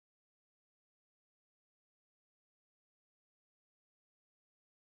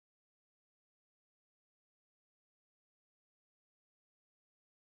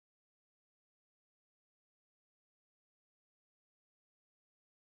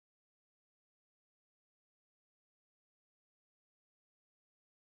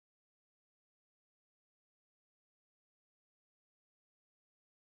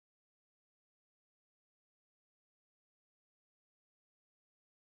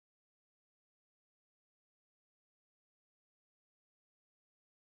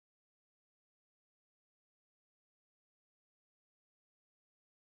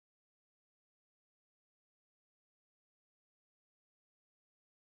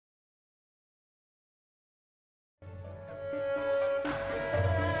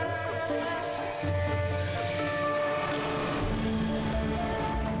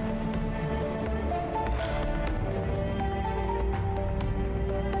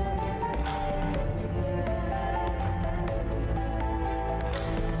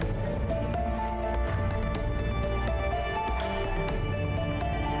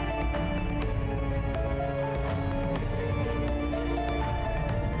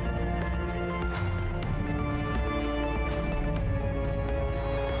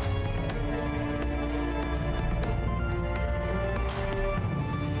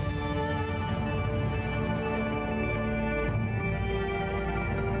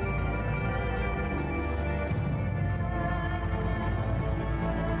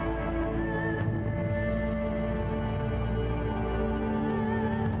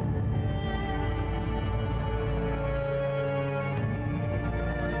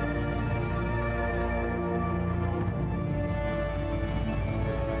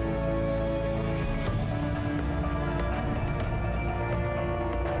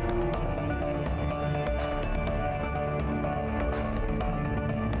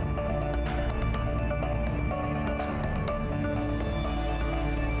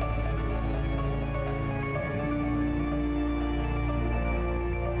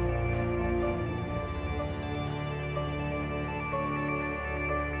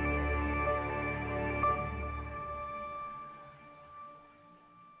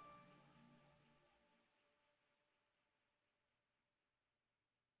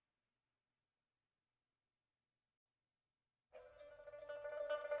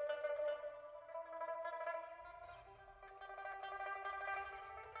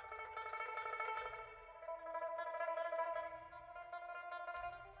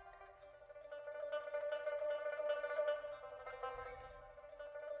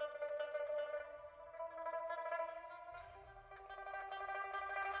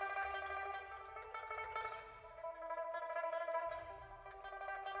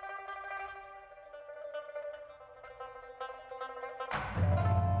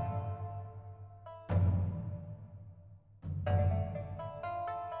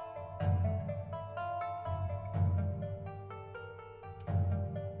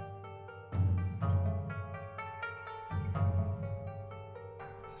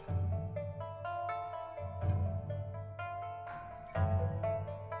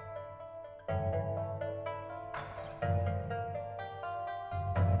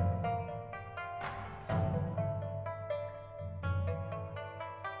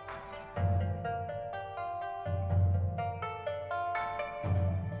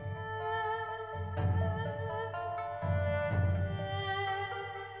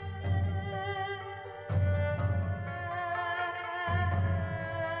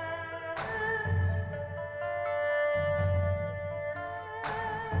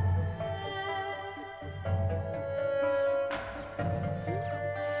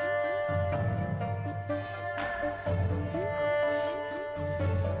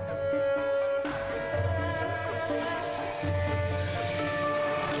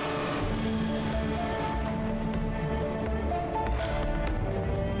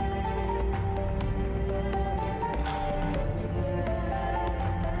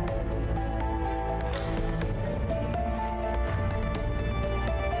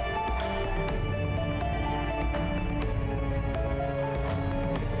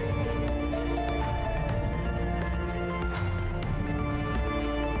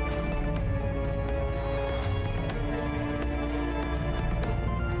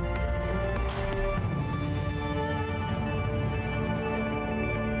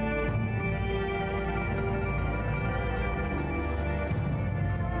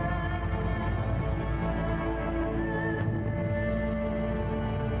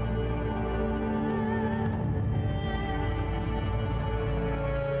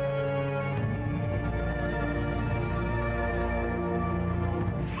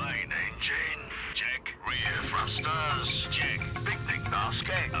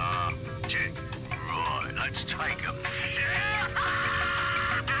Skank. Right, let's take him.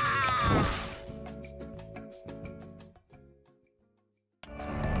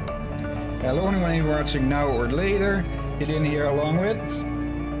 Hello anyone watching now or later. Hillyan here along with...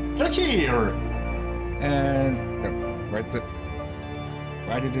 Shank here! And... Oh,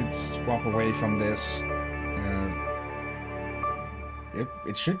 why did it swap away from this?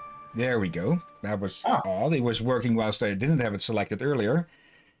 It should... There we go. That was odd. It was working whilst I didn't have it selected earlier.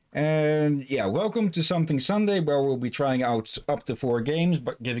 And yeah, welcome to Something Sunday, where we'll be trying out up to 4 games,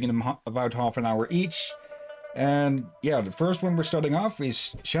 but giving them about half an hour each. And yeah, the first one we're starting off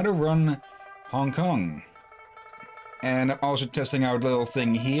is Shadowrun Hong Kong. And I'm also testing out a little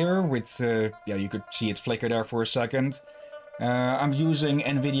thing here with, yeah, you could see it flicker there for a second. I'm using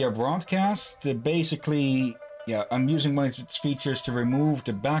NVIDIA Broadcast to basically, yeah, I'm using one of its features to remove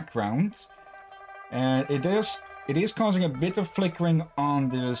the background. And it is causing a bit of flickering on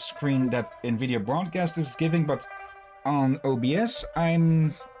the screen that NVIDIA Broadcast is giving, but on OBS,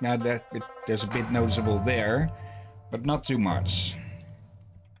 there's a bit noticeable there, but not too much.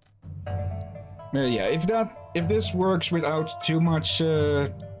 Yeah, if this works without too much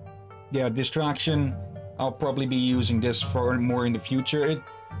distraction, I'll probably be using this for more in the future.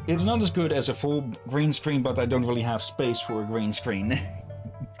 It's not as good as a full green screen, but I don't really have space for a green screen.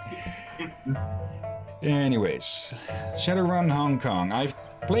 Anyways, Shadowrun Hong Kong. I've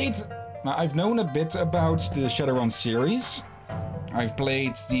known a bit about the Shadowrun series. I've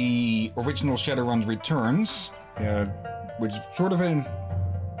played the original Shadowrun Returns, which is sort of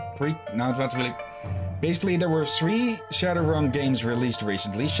not really. Basically, there were 3 Shadowrun games released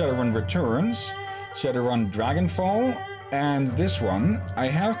recently: Shadowrun Returns, Shadowrun Dragonfall, and this one. I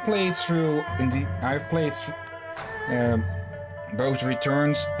have played through. Both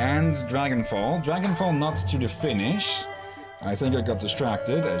Returns and Dragonfall. Dragonfall not to the finish. I think I got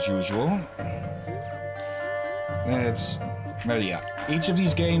distracted, as usual. Well, yeah. Each of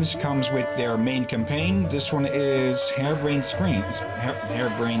these games comes with their main campaign. This one is Harebrained Schemes.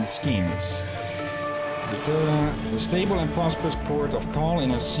 The stable and prosperous port of call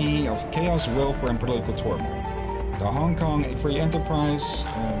in a sea of chaos, welfare, and political turmoil. The Hong Kong Free Enterprise.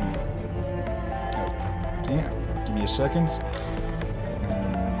 Yeah, give me a second.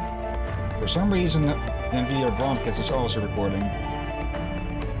 For some reason, NVIDIA Broadcast is also recording.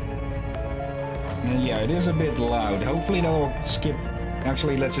 And yeah, it is a bit loud. Hopefully that'll skip.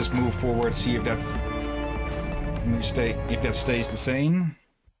 Actually, let's just move forward, see if that stays the same.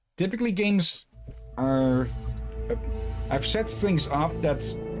 Typically, games are. I've set things up that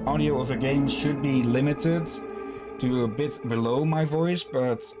audio of a game should be limited to a bit below my voice,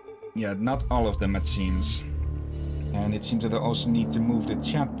 but yeah, not all of them, it seems. And it seems that I also need to move the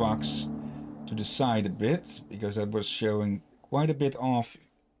chat box to the side a bit, because that was showing quite a bit off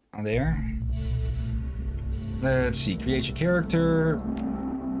there. Let's see, create your character.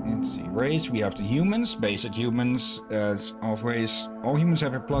 Let's see, race, we have the humans, basic humans. As always, all humans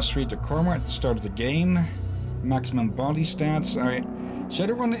have a +3 to karma at the start of the game. Maximum body stats.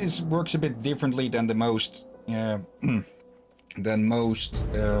 Shadowrun works a bit differently than the most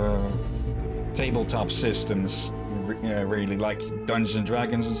tabletop systems. Really, like Dungeons and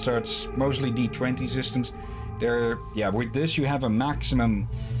Dragons and such, mostly D20 systems. With this you have a maximum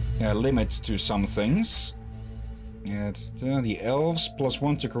limit to some things. The elves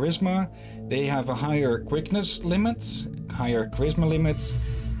 +1 to charisma. They have a higher quickness limit, higher charisma limit.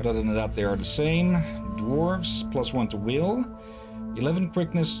 But other than that, they are the same. Dwarves +1 to will, 11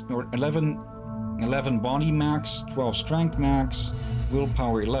 quickness or 11 body max, 12 strength max,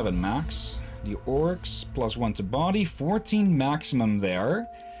 willpower 11 max. The orcs +1 to body, 14 maximum there.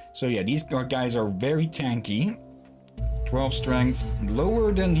 So yeah, these guys are very tanky. 12 strength,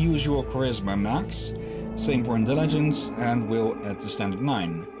 lower than the usual charisma max. Same for intelligence, and will at the standard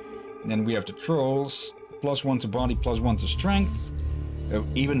 9. And then we have the trolls, +1 to body, +1 to strength.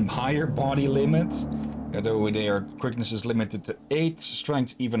 Even higher body limit. Although their quickness is limited to 8,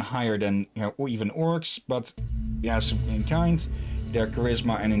 strength even higher than even orcs, but yes, in kind. Their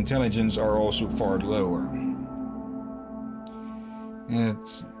charisma and intelligence are also far lower.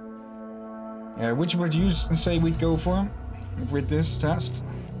 Which would you say we'd go for with this test?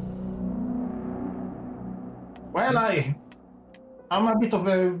 Well, I'm a bit of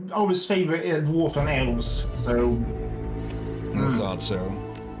always favor dwarf and elves, so. I thought so.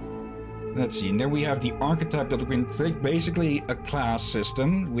 Let's see, and then we have the archetype that we can take, basically a class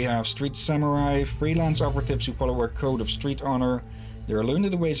system. We have street samurai, freelance operatives who follow our code of street honor. They are learning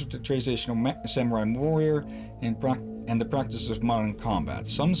the ways of the traditional samurai warrior and and the practice of modern combat.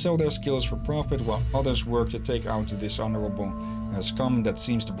 Some sell their skills for profit, while others work to take out the dishonorable scum that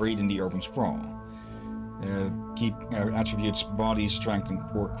seems to breed in the urban sprawl. Key attributes: body strength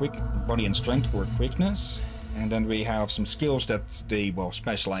or quickness, and then we have some skills that they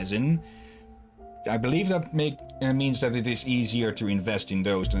specialize in. I believe that means that it is easier to invest in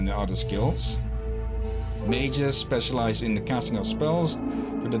those than the other skills. Mages specialize in the casting of spells,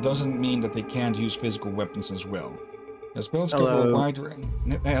 but it doesn't mean that they can't use physical weapons as well. The spells cover a wide range.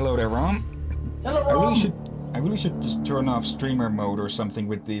 Hello there, Rom. Hello, Rom. I really should just turn off streamer mode or something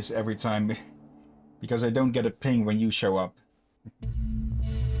with this every time, because I don't get a ping when you show up.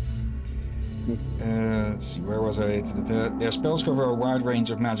 Let's see, where was I? Their spells cover a wide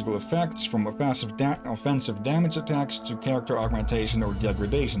range of magical effects, from offensive damage attacks to character augmentation or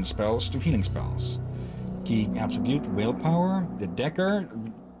degradation spells to healing spells. Key attribute: willpower. The Deckers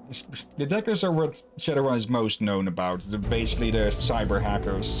are what Shadowrun is most known about. They're basically the cyber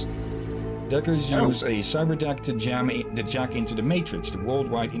hackers. Deckers use a cyber deck to jack into the Matrix, the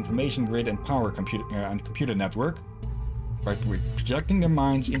worldwide information grid and power computer network. By projecting their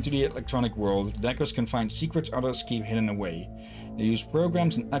minds into the electronic world, Deckers can find secrets others keep hidden away. They use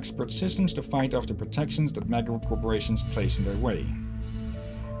programs and expert systems to fight off the protections that mega corporations place in their way.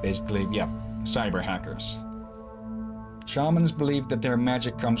 Basically, yeah, cyber hackers. Shamans believe that their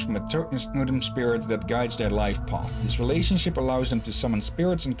magic comes from a totem spirit that guides their life path. This relationship allows them to summon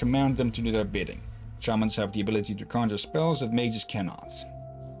spirits and command them to do their bidding. Shamans have the ability to conjure spells that mages cannot.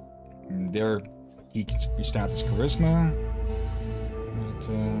 Their key stat is charisma.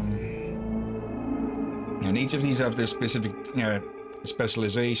 And each of these have their specific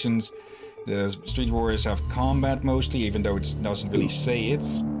specializations. The Street Warriors have combat mostly, even though it doesn't really say it.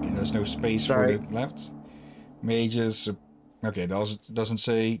 There's no space for the left. Mages, okay, doesn't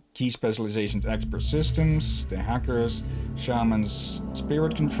say. Key specializations: expert systems. The hackers, shamans,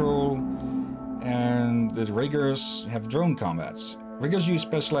 spirit control, and the riggers have drone combats. Riggers use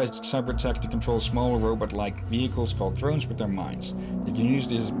specialized cyber tech to control small robot-like vehicles called drones with their minds. They can use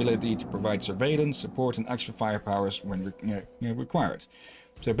this ability to provide surveillance, support, and extra firepowers when required.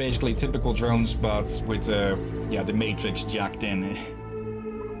 So basically typical drones, but with the Matrix jacked in.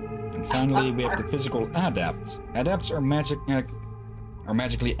 And finally, we have the physical adepts. Adepts are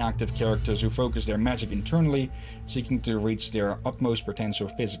magically active characters who focus their magic internally, seeking to reach their utmost potential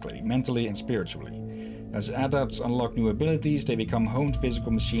physically, mentally, and spiritually. As adepts unlock new abilities, they become honed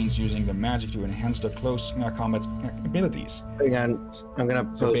physical machines using their magic to enhance their close combat abilities. Hang on, I'm gonna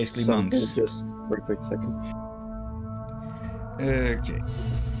post something just for a quick second. Okay.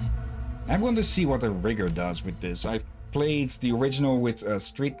 I want to see what a rigger does with this. I've played the original with a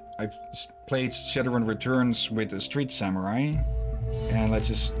street... I've played Shadowrun Returns with a street samurai. And let's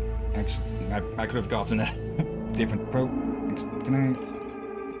just... Actually, I could have gotten a different pro... Can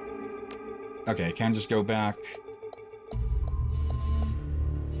I... Okay, I can just go back.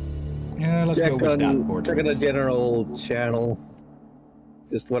 Yeah, let's go with that board. Check on the general channel.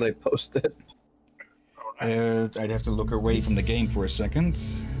 Just what I posted. I'd have to look away from the game for a second.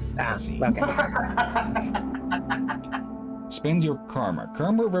 Let's see. Okay. Spend your karma.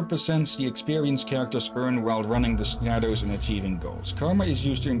 Karma represents the experience characters earn while running the shadows and achieving goals. Karma is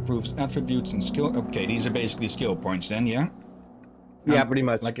used to improve attributes and skill. Okay, these are basically skill points then, yeah? Yeah, pretty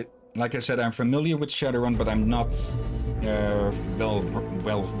much. Like I said, I'm familiar with Shadowrun, but I'm not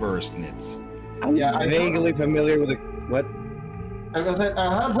well versed in it. I'm vaguely familiar with it. What? I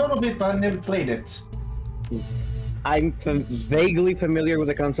have heard of it, but I never played it. I'm vaguely familiar with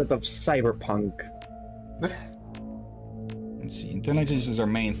the concept of cyberpunk. Let's see, intelligence is our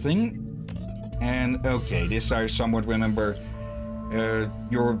main thing. And okay, this I somewhat remember.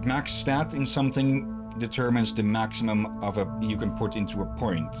 Your max stat in something determines the maximum of you can put into a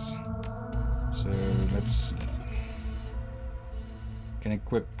point. So let's see. Can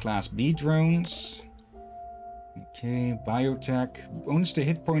equip Class B drones. Okay, biotech. Bonus to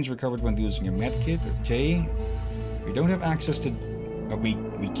hit points recovered when using a medkit. Okay. We don't have access to... we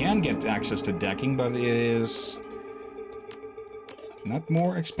can get access to decking, but it is... not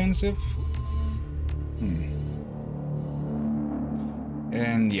more expensive?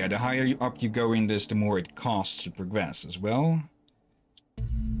 And yeah, the higher up you go in this, the more it costs to progress as well.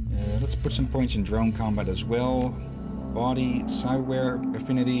 Let's put some points in drone combat as well. Body, cyberware,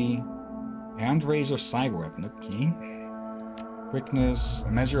 affinity, hand razor, cyber weapon, okay. Quickness,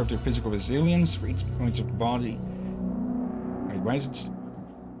 a measure of their physical resilience for each point of body. Wait, why is it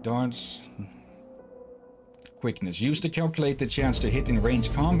dodge? Quickness, used to calculate the chance to hit in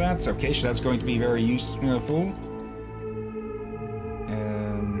range combat. Okay, so that's going to be very useful.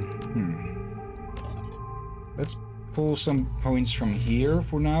 pull some points from here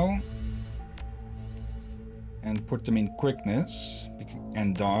for now. And put them in quickness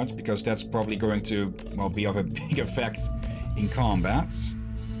and dodge, because that's probably going to, well, be of a big effect in combat.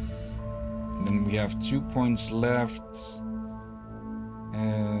 And then we have 2 points left.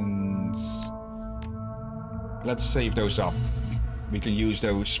 And let's save those up. We can use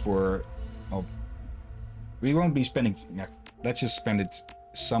those for... Oh, we won't be spending... Yeah, let's just spend it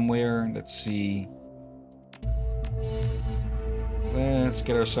somewhere. Let's see. Let's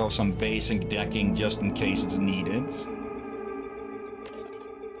get ourselves some basic decking just in case it's needed.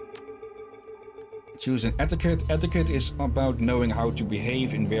 Choose an etiquette. Etiquette is about knowing how to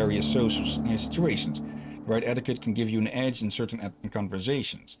behave in various social situations. The right etiquette can give you an edge in certain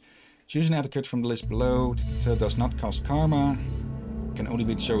conversations. Choose an etiquette from the list below. It does not cost karma. Can only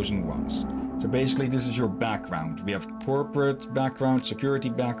be chosen once. So basically this is your background. We have corporate background, security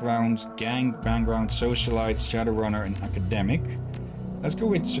background, gang background, socialite, shadowrunner, and academic. Let's go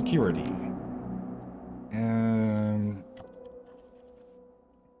with security.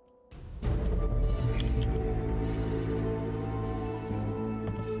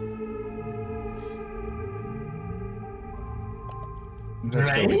 Let's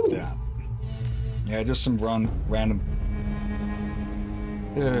go with that. Yeah, just some random...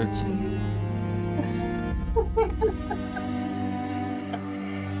 Okay.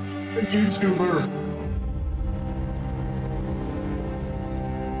 It's a YouTuber.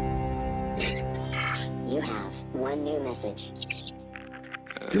 You have one new message.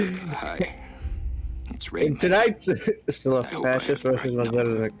 Hi. It's Raymond. Tonight's still a I hope I have fascist the versus right a better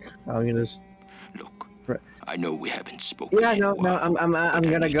number. than a communist. Look, Right. I know we haven't spoken. Yeah, in a no, while, I'm but I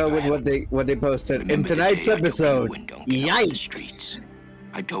gonna need go your with help. what they posted in Remember the tonight's day I took episode. you and don't get off the Yikes! streets?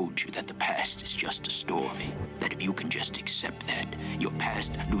 I told you that the past is just a story. That if you can just accept that, your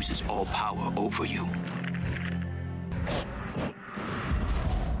past loses all power over you.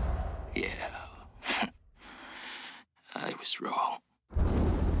 Yeah. I was wrong.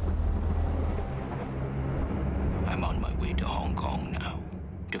 I'm on my way to Hong Kong now,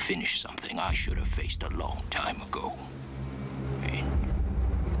 to finish something I should have faced a long time ago. And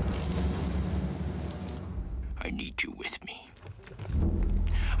I need you with me.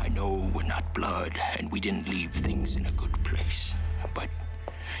 I know we're not blood, and we didn't leave things in a good place. But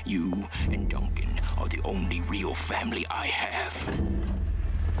you and Duncan are the only real family I have.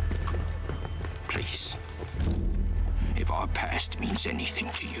 Please, if our past means anything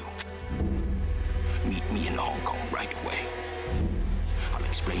to you, meet me in Hong Kong right away. I'll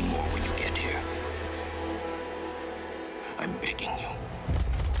explain more when you get here. I'm begging you.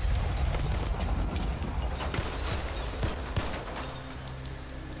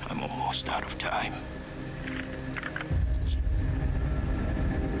 I'm almost out of time.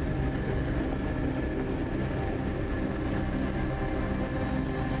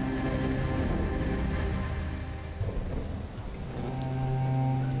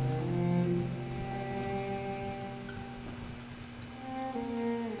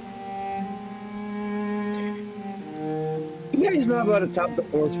 You guys know about to top the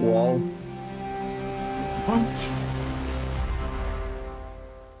fourth wall? What?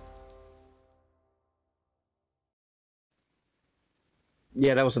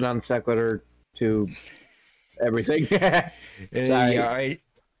 Yeah, that was a non sequitur to everything. Sorry. Yeah,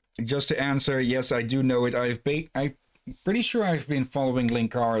 just to answer, yes, I do know it. I'm pretty sure I've been following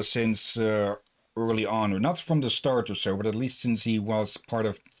Linkara since early on, or not from the start or so, but at least since he was part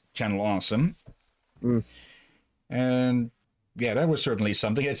of Channel Awesome. Mm. And yeah, that was certainly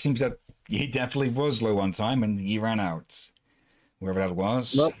something. It seems that he definitely was low on time and he ran out. Whoever that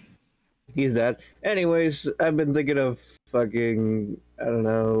was. Well, he's dead. Anyways, I've been thinking of fucking, I don't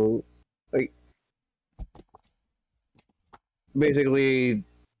know, like, basically,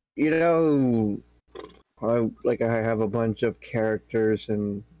 you know, I have a bunch of characters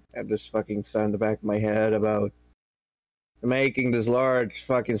and I have this fucking thought in the back of my head about making this large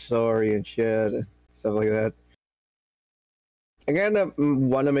fucking story and shit, and stuff like that. I kind of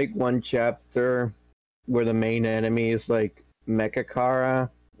want to make one chapter where the main enemy is like Mecha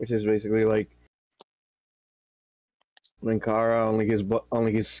which is basically like Linkara,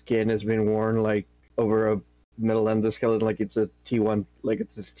 only his skin has been worn like over a metal endoskeleton, like it's a T1, like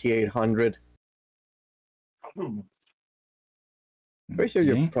it's a T800. Pretty sure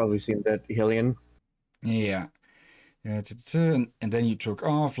Okay. you've probably seen that, Hillyan. Yeah. And then you took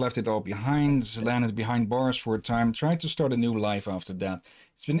off, left it all behind, landed behind bars for a time, tried to start a new life after that.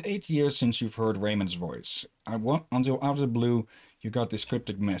 It's been 8 years since you've heard Raymond's voice. Until out of the blue, you got this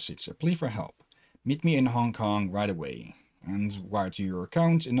cryptic message, a plea for help. Meet me in Hong Kong right away. And wire to your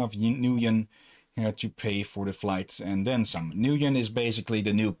account enough Nguyen to pay for the flight and then some. New yen is basically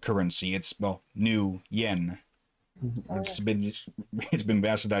the new currency. It's, well, new yen. It's been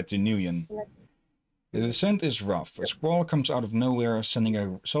bastardized to new yen. The descent is rough. A squall comes out of nowhere, sending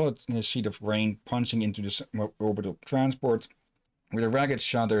a solid sheet of rain punching into the orbital transport. With a ragged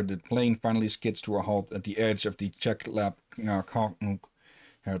shudder, the plane finally skids to a halt at the edge of the check lab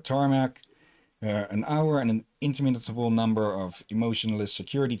tarmac. An hour and an interminable number of emotionless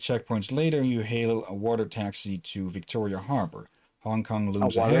security checkpoints later, you hail a water taxi to Victoria Harbor. Hong Kong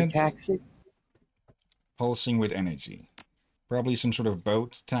looms ahead. A water taxi? Pulsing with energy. Probably some sort of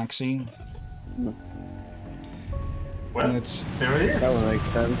boat taxi. Well, there it is. That would make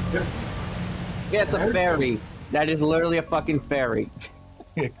sense. Yeah, it's a ferry. That is literally a fucking ferry.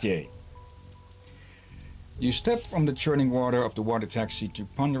 Okay. You step from the churning water of the water taxi to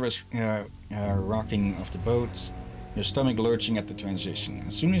ponderous rocking of the boat, your stomach lurching at the transition.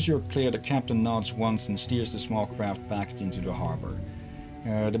 As soon as you're clear, the captain nods once and steers the small craft back into the harbor.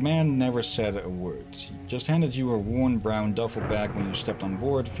 The man never said a word. He just handed you a worn brown duffel bag when you stepped on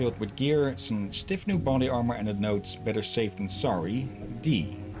board, filled with gear, some stiff new body armor and a note, better safe than sorry,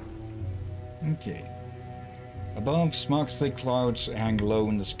 D. Okay. Above, smog-thick clouds hang low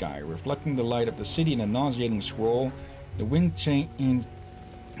in the sky, reflecting the light of the city in a nauseating swirl. The wind changed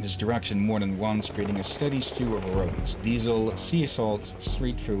this direction more than once, creating a steady stew of aromas: diesel, sea salt,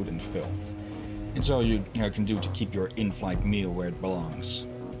 street food, and filth. It's all you can do to keep your in-flight meal where it belongs.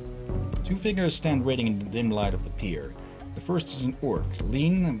 Two figures stand waiting in the dim light of the pier. The first is an orc,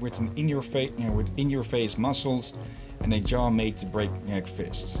 lean, with in-your-face muscles, and a jaw made to break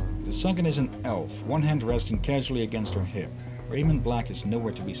fists. The second is an elf, one hand resting casually against her hip. Raymond Black is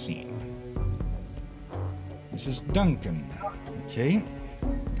nowhere to be seen. This is Duncan. Okay.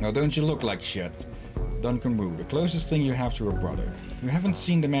 Now don't you look like shit. Duncan Wu, the closest thing you have to a brother. You haven't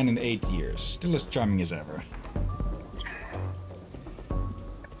seen the man in 8 years, still as charming as ever.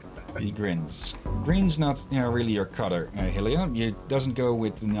 He grins. Green's not really your cutter, Hillyan. It doesn't go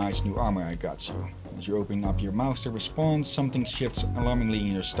with the nice new armor I got you. As you open up your mouth to respond, something shifts alarmingly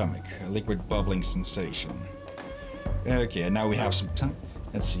in your stomach, a liquid bubbling sensation. Okay, now we have some time.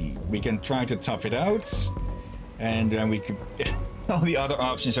 Let's see, we can try to tough it out, and then we can... all the other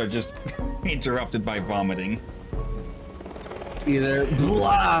options are just interrupted by vomiting. Either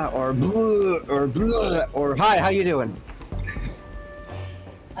blah or blah or hi, how you doing?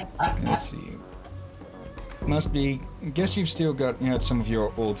 Let's see. Must be. Guess you've still got some of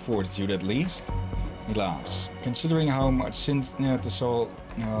your old fortitude at least. He laughs. Considering how much synthetisol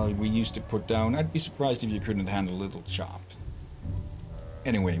we used to put down, I'd be surprised if you couldn't handle a little chop.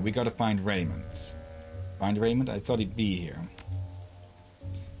 Anyway, we gotta find Raymond. Find Raymond? I thought he'd be here.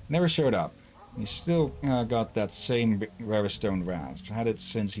 Never showed up. He's still got that same Rarestone rasp. Had it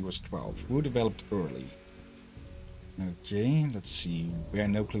since he was 12. Who developed early. Okay, let's see. We have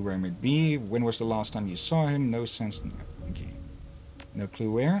no clue where he might be. When was the last time you saw him? No sense. Okay. No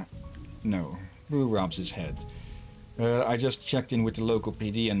clue where? No. Boo rubs his head. I just checked in with the local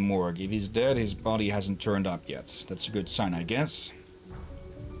PD and morgue. If he's dead, his body hasn't turned up yet. That's a good sign, I guess.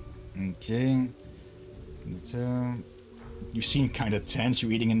 Okay. You seem kind of tense.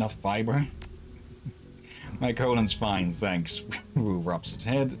 You eating enough fiber? My colon's fine, thanks. Wu rubs his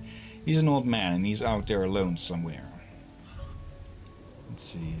head. He's an old man and he's out there alone somewhere. Let's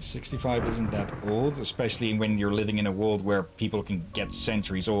see, 65 isn't that old, especially when you're living in a world where people can get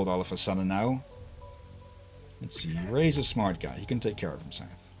centuries old all of a sudden now. Let's see, Ray's a smart guy, he can take care of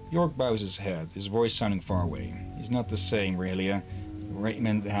himself. York bows his head, his voice sounding far away. He's not the same, really.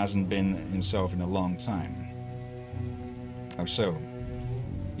 Raymond hasn't been himself in a long time. How so?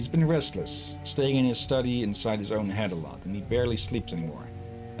 He's been restless, staying in his study inside his own head a lot, and he barely sleeps anymore.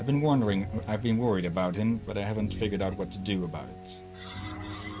 I've been worried about him, but I haven't figured out what to do about it.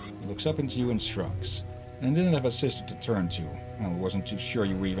 He looks up at you and shrugs. And I didn't have a sister to turn to. Well, I wasn't too sure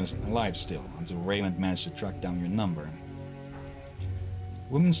you were even alive still, until Raymond managed to track down your number.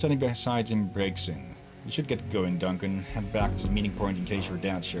 The woman standing beside him breaks in. You should get going, Duncan. Head back to the meeting point in case your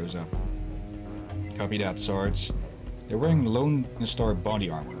dad shows up. Copy that, Sarge. They're wearing Lone Star body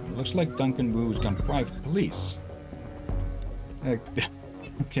armor. It looks like Duncan Wu's gone private police.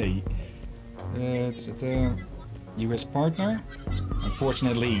 Okay. You his partner?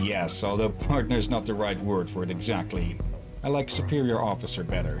 Unfortunately, yes, although partner is not the right word for it exactly. I like superior officer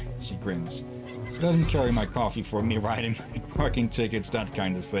better, she grins. Let him carry my coffee for me, writing my parking tickets, that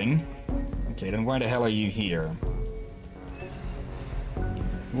kind of thing. Okay, then why the hell are you here?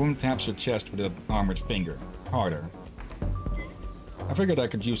 The woman taps her chest with an armored finger. Harder. I figured I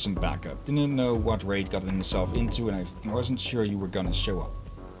could use some backup. Didn't know what Raid got himself into, and I wasn't sure you were gonna show up.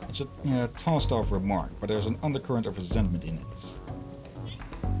 It's a tossed off remark, but there's an undercurrent of resentment in it.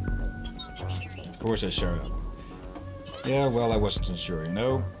 Of course I showed up. Yeah, well, I wasn't so sure, you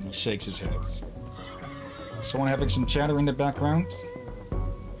know? He shakes his head. Someone having some chatter in the background?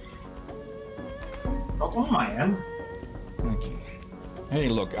 Not on my end. Okay. Hey,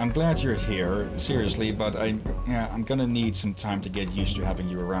 look, I'm glad you're here, seriously, but I'm gonna need some time to get used to having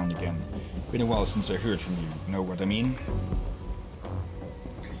you around again. Been a while since I heard from you, know what I mean?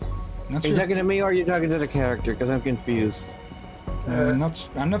 Are you talking to me or are you talking to the character? Because I'm confused. I'm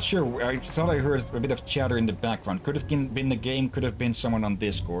not sure. I thought I heard a bit of chatter in the background. Could have been the game, could have been someone on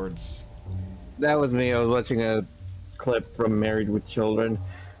Discord. That was me. I was watching a clip from Married with Children.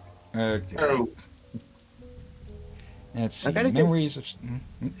 Okay. Oh. Let's see. kinda Memories of...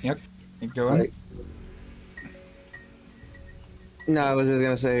 Yep. Go on. Right. No, I was just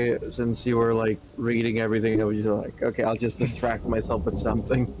gonna say, since you were like reading everything, I was just like, okay, I'll just distract myself with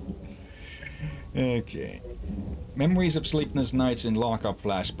something. Okay. Memories of sleepless nights in lockup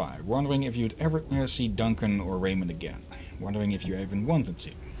flash by. Wondering if you'd ever see Duncan or Raymond again. Wondering if you even wanted to.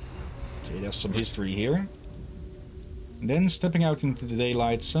 Okay, there's some history here. And then, stepping out into the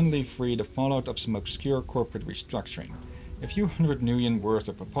daylight, suddenly free the fallout of some obscure corporate restructuring. A few $100 million worth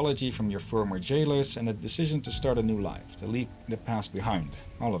of apology from your former jailers and a decision to start a new life, to leave the past behind.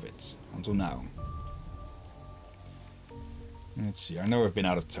 All of it. Until now. Let's see, I know I've been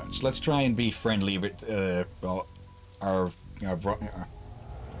out of touch. Let's try and be friendly with, well, our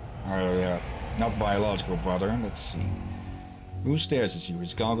not biological brother. Let's see. Who stares at you,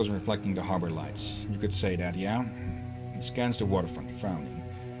 his goggles reflecting the harbor lights? You could say that, yeah? He scans the waterfront, frowning.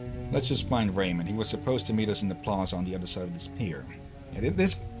 Let's just find Raymond. He was supposed to meet us in the plaza on the other side of this pier. Yeah,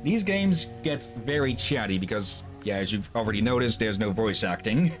 these games get very chatty because, yeah, as you've already noticed, there's no voice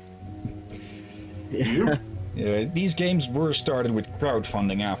acting. Yeah. These games were started with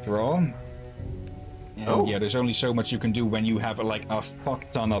crowdfunding after all. And yeah, there's only so much you can do when you have like a fuck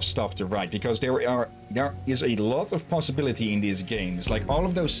ton of stuff to write, because there is a lot of possibility in these games. Like a lot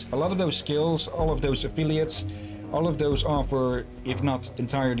of those skills, all of those affiliates, all of those offer, if not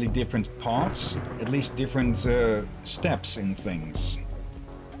entirely different paths, at least different steps in things.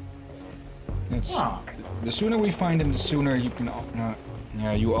 The sooner we find them, the sooner you can,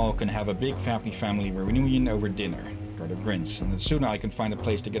 you all can have a big happy family reunion over dinner. Carter grins, and the sooner I can find a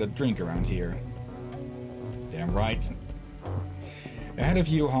place to get a drink around here. Damn right. Ahead of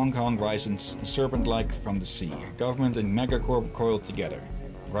you, Hong Kong rises serpent-like from the sea. Government and megacorp coiled together,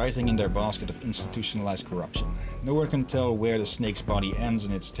 writhing in their basket of institutionalized corruption. No one can tell where the snake's body ends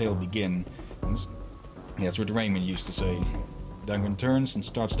and its tail begins. That's what Raymond used to say. Duncan turns and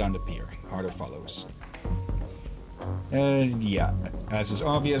starts down the pier. Carter follows. Yeah, as is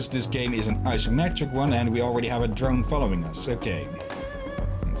obvious, this game is an isometric one and we already have a drone following us. Okay.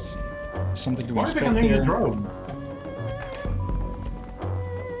 Let's see. Something to inspect there. The drone?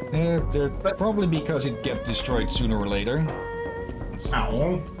 Probably because it gets destroyed sooner or later.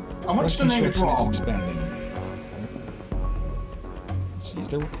 Ow. I want to name it Construction is wrong. expanding. Let's see, is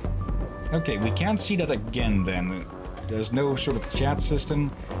there... Okay, we can't see that again then. There's no sort of chat system.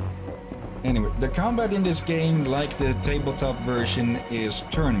 Anyway, the combat in this game, like the tabletop version, is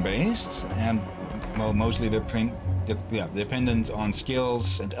turn-based and, well, mostly dependent on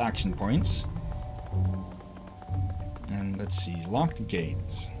skills and action points. And let's see, locked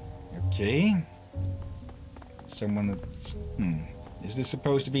gate. Okay. Someone... Is this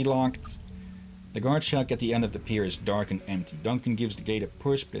supposed to be locked? The guard shack at the end of the pier is dark and empty. Duncan gives the gate a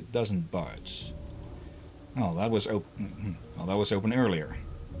push, but it doesn't budge. Oh, that was open. Well, that was open earlier.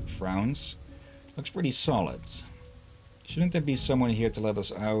 Frowns. Looks pretty solid. Shouldn't there be someone here to let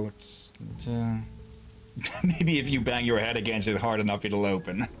us out? But, maybe if you bang your head against it hard enough, it'll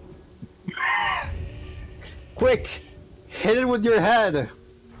open. Quick! Hit it with your head!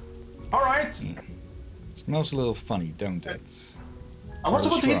 Alright. It smells a little funny, don't it? I was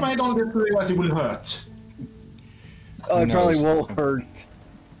about to hit my head on this to realize it will hurt. Oh, it probably knows? will hurt.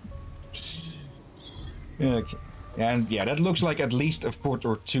 Okay. And yeah, that looks like at least a foot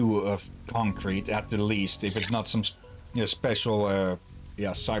or two of concrete at the least, if it's not some special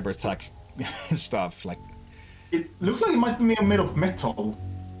cyber tech stuff. Like, it looks like it might be made of metal.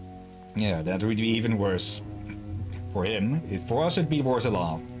 Yeah, that would be even worse. For him. For us, it'd be worth a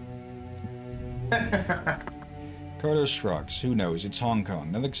laugh. Carter shrugs. Who knows? It's Hong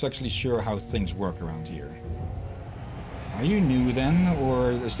Kong. Not exactly sure how things work around here. Are you new then,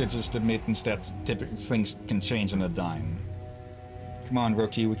 or is it just admittance that things can change on a dime? Come on,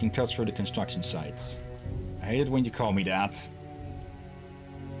 rookie, we can cut through the construction sites. I hate it when you call me that.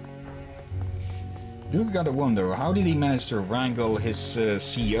 You've got to wonder, how did he manage to wrangle his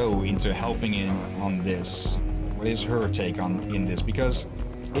CEO into helping him on this? What is her take in this? Because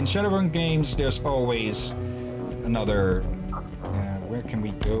in Shadowrun games, there's always another... where can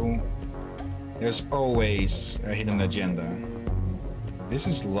we go? There's always a hidden agenda. This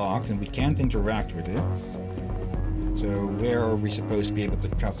is locked and we can't interact with it. So where are we supposed to be able to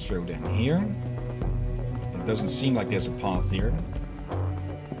cut through then? Here? It doesn't seem like there's a path here.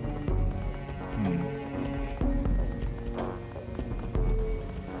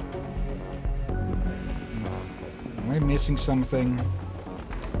 Am I missing something?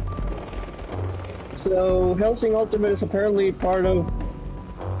 So Hellsing Ultimate is apparently part of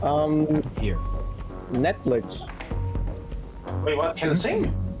Here. Netflix. Wait, what?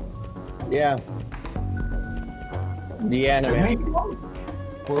 Hellsing? Yeah. The anime.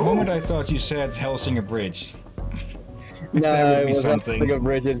 For a moment I thought you said Hellsing Abridged. No, That would it be was something. something of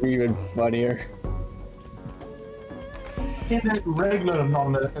Bridget be even funnier. It's in the regular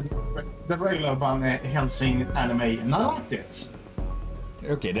one Hellsing anime, and I liked it.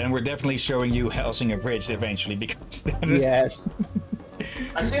 Okay, then we're definitely showing you Hellsing Abridged eventually, because Yes.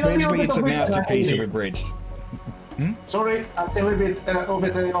 I seen a little basically bit it's a of it and I masterpiece hate of it. Abridged. Sorry, I've seen a little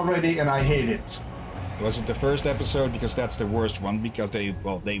bit of it already, and I hate it. Was it the first episode? Because that's the worst one, because they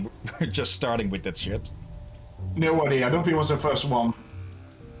were just starting with that shit. No idea. I don't think it was the first one.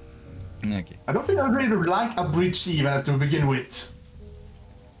 Okay. I don't think I really liked Abridged even to begin with.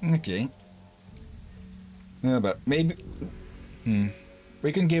 Okay. But maybe...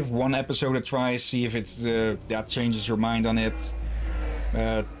 We can give one episode a try, see if it's that changes your mind on it.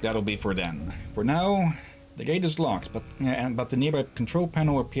 That'll be for then. For now, the gate is locked, but the nearby control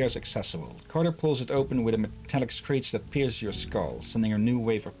panel appears accessible. Carter pulls it open with a metallic screech that pierces your skull, sending a new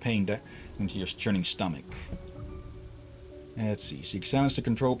wave of pain into your churning stomach. Let's see. She examines the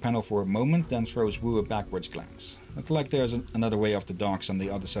control panel for a moment, then throws Wu a backwards glance. Looks like there's another way off the docks on the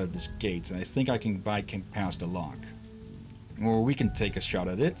other side of this gate, and I think I can bike him past the lock. Or we can take a shot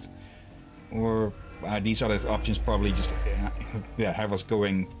at it. Or these other options probably just have us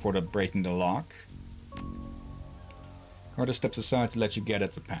going for the breaking the lock. Carter steps aside to let you get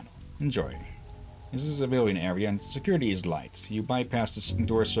at the panel. Enjoy. This is a civilian area and security is light. You bypass the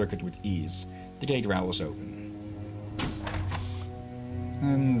door circuit with ease. The gate rattles open.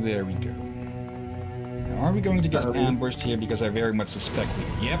 And there we go. Now, are we going to get ambushed here? Because I very much suspect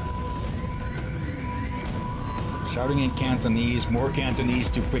we... Yep. Shouting in Cantonese, more Cantonese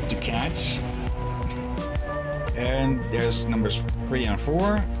too quick to catch. And there's numbers 3 and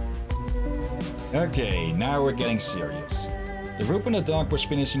 4. Okay, now we're getting serious. The rope on the dock was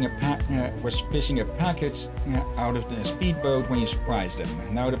fishing a package out of the speedboat when you surprised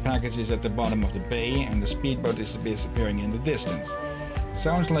them. Now the package is at the bottom of the bay and the speedboat is disappearing in the distance.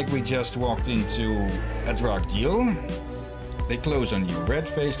 Sounds like we just walked into a drug deal. They close on you,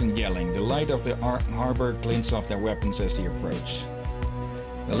 red-faced and yelling. The light of the harbor glints off their weapons as they approach.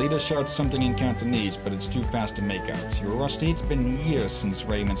 The leader shouts something in Cantonese, but it's too fast to make out. You're rusty. It's been years since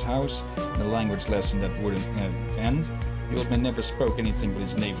Raymond's house, and the language lesson that wouldn't end. The old man never spoke anything but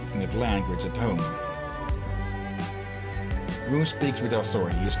his native language at home. Wu speaks with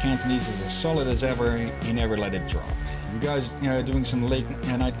authority. His Cantonese is as solid as ever. He never let it drop. You guys doing some late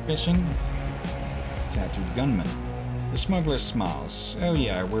night fishing? Tattooed gunman. The smuggler smiles. Oh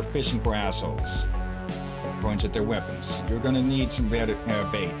yeah, we're fishing for assholes. Points at their weapons. You're gonna need some better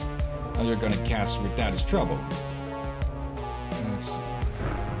bait. All you're gonna catch with that is trouble. Let's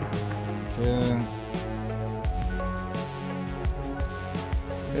see.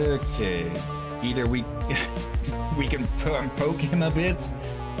 Okay. Either we we can poke him a bit.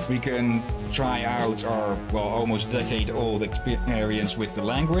 We can try out our almost decade-old experience with the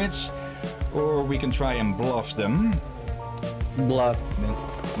language, or we can try and bluff them. Bluff.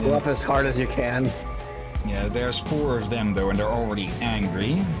 Bluff as hard as you can. Yeah, there's 4 of them though, and they're already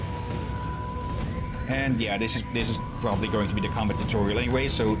angry. And yeah, this is probably going to be the combat tutorial anyway,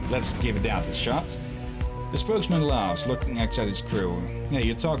 so let's give that a shot. The spokesman laughs, looking at his crew. Yeah,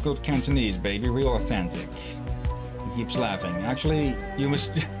 you talk good Cantonese, baby, real authentic. He keeps laughing. Actually, you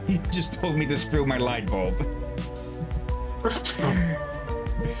just told me to screw my light bulb.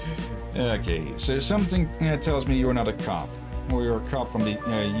 Okay, so something tells me you're not a cop. Or you're a cop from the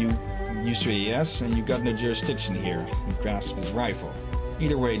UCAS, and you got no jurisdiction here. He grasps his rifle.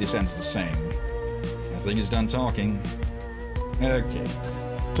 Either way, this ends the same. I think he's done talking. Okay.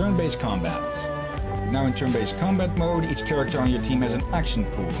 Turn-based combat. Now in turn-based combat mode, each character on your team has an action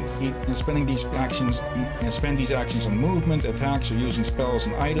pool. Spend these actions on movement, attacks, or using spells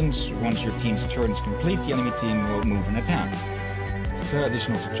and items. Once your team's turn is complete, the enemy team will move and attack.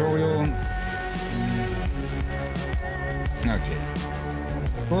 Additional tutorial. Okay.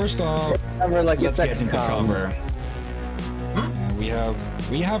 First off, Cover like let's it's get into XCOM. cover.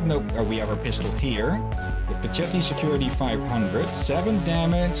 We have our pistol here. With Pachetti security 500, 7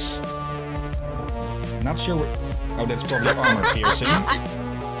 damage. Not sure. Oh, that's probably armor piercing.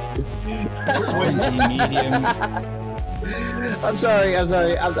 Orange medium. I'm sorry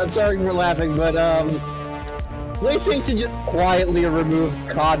for laughing, but PlayStation just quietly removed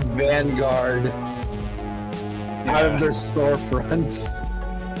COD Vanguard out of their storefronts.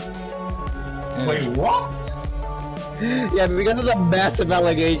 Wait, what? Yeah, because of the massive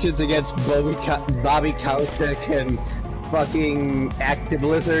allegations against Bobby Kotick and fucking Active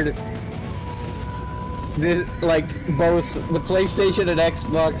Blizzard. Like, both the PlayStation and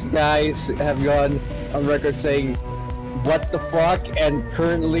Xbox guys have gone on record saying, what the fuck? And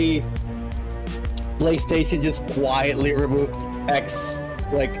currently, PlayStation just quietly removed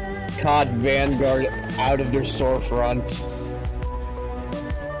COD Vanguard out of their storefronts.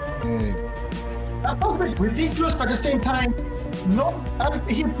 That sounds pretty ridiculous, but at the same time, not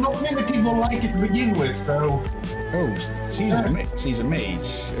many people like it to begin with, so... Oh, she's a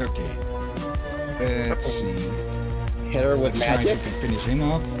mage. Okay. Let's see. Hit her with Let's try magic? if we can finish him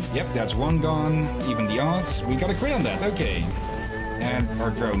off. Yep, that's one gone. Even the odds. We got a crit on that. Okay. And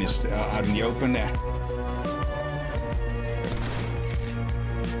our drone is out in the open.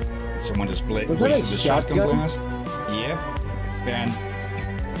 Someone just Was that a wasted the shotgun shotgun? blast. Yep. And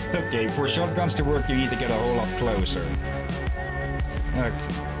okay, for shotguns to work, you need to get a whole lot closer.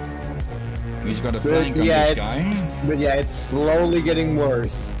 Okay. He's got a flank on this guy. But yeah, it's slowly getting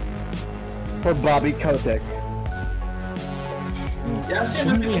worse for Bobby Kotick. Yeah, I've seen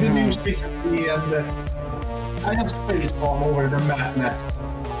them in the news recently, and I have space bomb over the madness.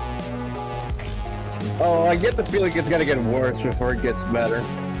 Oh, I get the feeling it's gonna get worse before it gets better.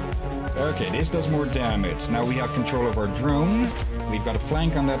 Okay, this does more damage. Now we have control of our drone. We've got a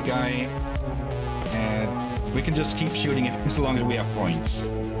flank on that guy. And we can just keep shooting it as long as we have points.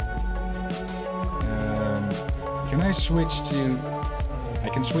 Can I switch to... I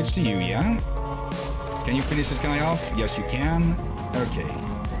can switch to you, yeah? Can you finish this guy off? Yes, you can. Okay.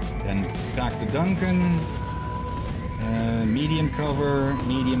 Then back to Duncan. Medium cover,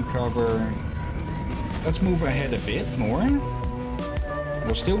 medium cover. Let's move ahead a bit more.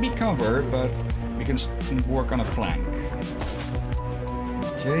 We'll still be covered, but we can work on a flank.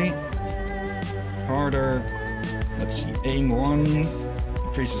 Okay. Harder. Let's see. Aim 1.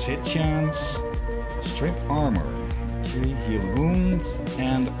 Increases hit chance. Strip armor. Okay. Heal wounds.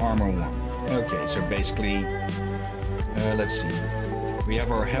 And armor 1. Okay, so basically... let's see. We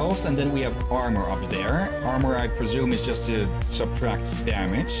have our health, and then we have armor up there. Armor, I presume, is just to subtract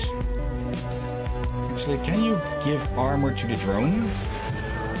damage. Actually, can you give armor to the drone?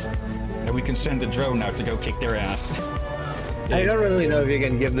 And we can send the drone out to go kick their ass. I don't really know if you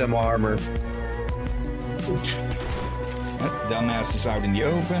can give them armor. That dumbass is out in the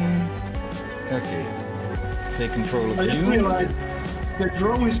open. Okay. Take control of I just you. realized the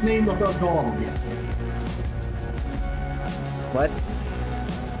drone is named after a dog. What?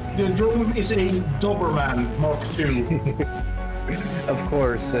 The drone is a Doberman Mark II. Of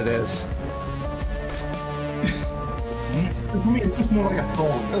course it is. For me, it's more like a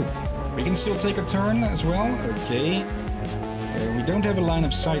dog. Oh, we can still take a turn as well. Okay. We don't have a line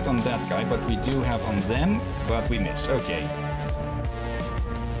of sight on that guy, but we do have on them, but we miss. Okay.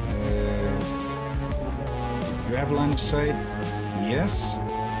 You have a line of sight? Yes.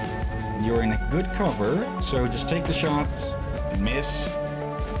 You're in a good cover, so just take the shots. Miss.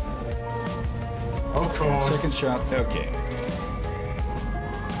 Of course. Second shot. Okay.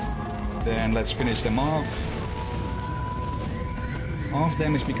 Then let's finish them off. Off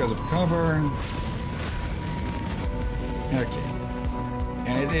damage because of cover. Okay.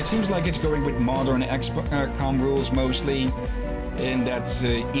 And it seems like it's going with modern XCOM rules mostly, in that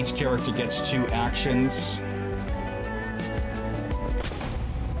each character gets 2 actions.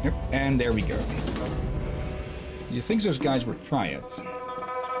 Yep, and there we go. You think those guys were triads?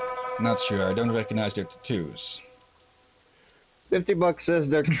 Not sure, I don't recognize their tattoos. $50 says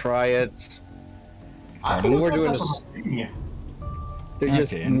they're triads. I What think we're doing that's is a thing. they're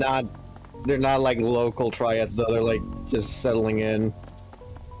just Okay. not. They're not like local triads though. They're like just settling in.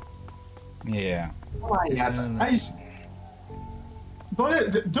 Yeah. Triads. Let's see.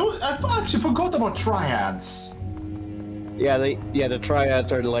 I actually forgot about triads. Yeah, the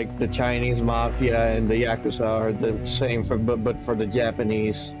triads are like the Chinese mafia, and the Yakuza are the same for but for the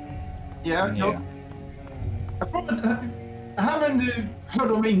Japanese. Yeah. Yeah. I haven't heard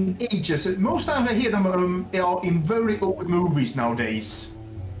them in ages. Most times I hear them in very old movies nowadays.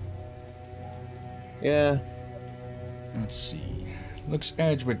 Yeah. Let's see. Looks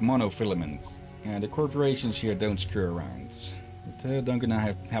edged with monofilament. And the corporations here don't screw around. But Duncan and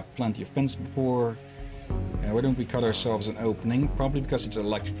I have plenty of fence before. Why don't we cut ourselves an opening? Probably because it's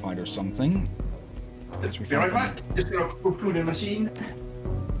electrified or something. Be right back. Just gonna put food in the machine.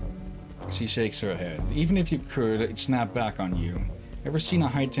 She shakes her head. Even if you could, it'd snap back on you. Ever seen a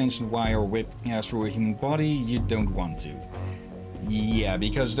high-tension wire whip through a human body? You don't want to. Yeah,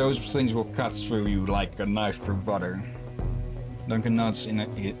 because those things will cut through you like a knife through butter. Duncan nods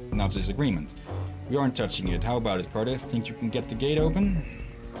his agreement. We aren't touching it. How about it, Carter? Think you can get the gate open?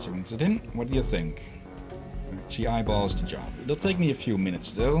 So into him. What do you think? She eyeballs the job. It'll take me a few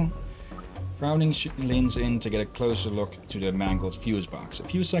minutes, though. Frowning, she leans in to get a closer look to the mangled fuse box. A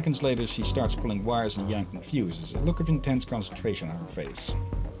few seconds later, she starts pulling wires and yanking fuses, a look of intense concentration on her face.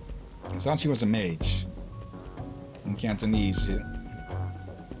 I thought she was a mage. In Cantonese,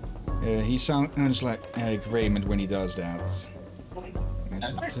 he sounds like Raymond when he does that.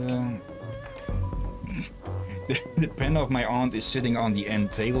 The pen of my aunt is sitting on the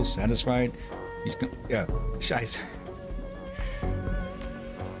end table, satisfied. Yeah, scheiße.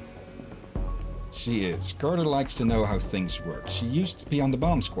 She is. Carter likes to know how things work. She used to be on the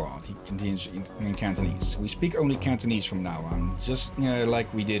bomb squad, he continues in Cantonese. We speak only Cantonese from now on, just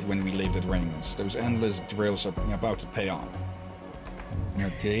like we did when we lived at Raymond's. Those endless drills are about to pay off.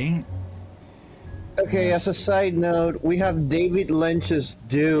 Okay. Okay, as a side note, we have David Lynch's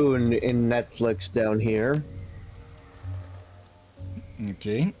Dune in Netflix down here.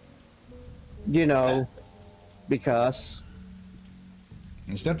 Okay. You know, because...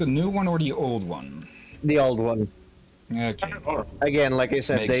 Is that the new one or the old one? The old one. Okay. Again, like I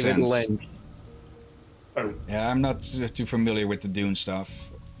said, Makes David sense. Lynch. Yeah, I'm not too familiar with the Dune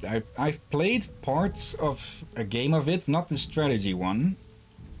stuff. I've played parts of a game of it, not the strategy one.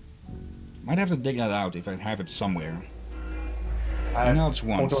 Might have to dig that out if I have it somewhere. He nods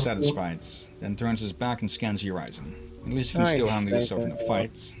once, satisfied, then turns his back and scans the horizon. At least you can still handle yourself in a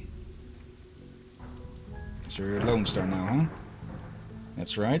fight. So you're a Lone Star now, huh?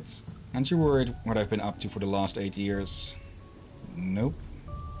 That's right. Aren't you worried what I've been up to for the last 8 years? Nope.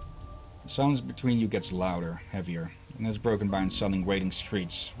 The silence between you gets louder, heavier, and is broken by a sudden waiting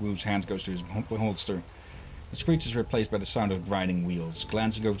screech. Wu's hand goes to his holster. The screech is replaced by the sound of grinding wheels.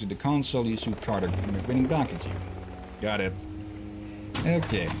 Glancing over to the console, you see Carter grinning back at you. Got it.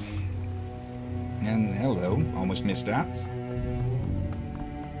 Okay. And hello, almost missed that.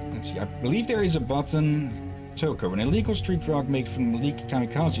 Let's see, I believe there is a button. Toko, an illegal street drug made from the leak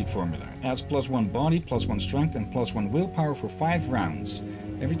kamikaze formula. Adds +1 body, +1 strength, and +1 willpower for 5 rounds.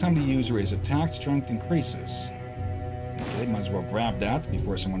 Every time the user is attacked, strength increases. Okay, might as well grab that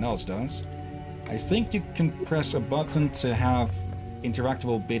before someone else does. I think you can press a button to have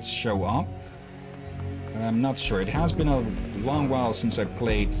interactable bits show up. I'm not sure. It has been a long while since I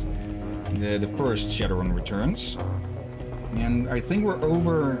played the first Shadowrun Returns. And I think we're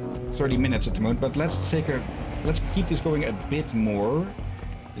over 30 minutes at the moment, but let's keep this going a bit more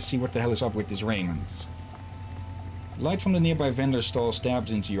to see what the hell is up with this Raymond. Light from the nearby vendor stall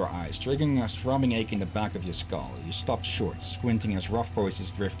stabs into your eyes, triggering a throbbing ache in the back of your skull. You stop short, squinting as rough voices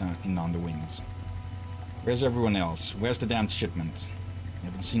drift in on the wind. Where's everyone else? Where's the damned shipment?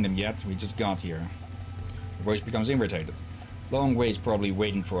 Haven't seen them yet, we just got here. The voice becomes irritated. Long wait's probably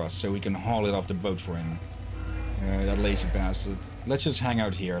waiting for us, so we can haul it off the boat for him. That lazy bastard. Let's just hang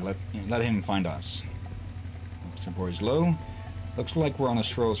out here, let him find us. Some voice low. Looks like we're on a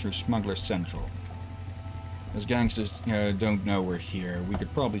stroll through Smuggler Central. Those gangsters don't know we're here. We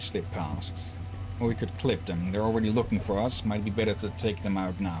could probably slip past. Or we could clip them. They're already looking for us. Might be better to take them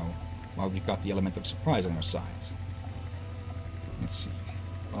out now, while we've got the element of surprise on our side. Let's see.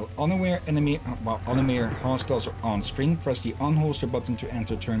 While unaware hostiles are on screen, press the unholster button to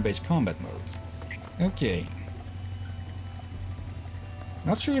enter turn-based combat mode. Okay.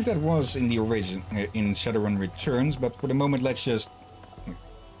 Not sure if that was in the origin in Shadowrun Returns, but for the moment let's just...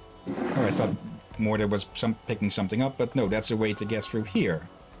 Oh, I thought more there was picking something up, but no, that's a way to get through here.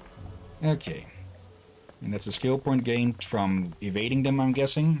 Okay. And that's a skill point gained from evading them, I'm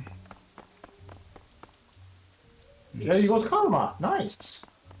guessing. Yeah, you got karma. Nice.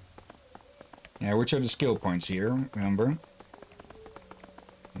 Yeah, which are the skill points here, remember?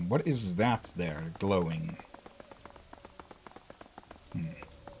 And what is that there, glowing?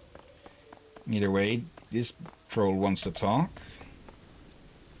 Either way, this troll wants to talk.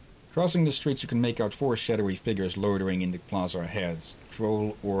 Crossing the streets, you can make out 4 shadowy figures loitering in the plaza ahead.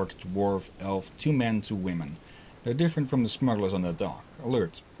 Troll, orc, dwarf, elf, 2 men, 2 women. They're different from the smugglers on the dock.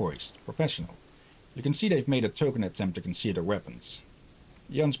 Alert, poised, professional. You can see they've made a token attempt to conceal their weapons.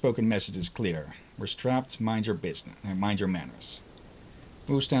 The unspoken message is clear. We're strapped, mind your business, mind your manners.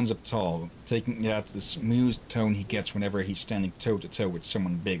 Wu stands up tall, taking that the smooth tone he gets whenever he's standing toe-to-toe with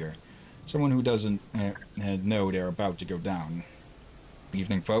someone bigger. Someone who doesn't know they're about to go down.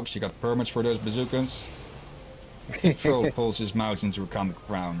 Evening, folks. You got permits for those bazookas? The thick troll pulls his mouth into a comic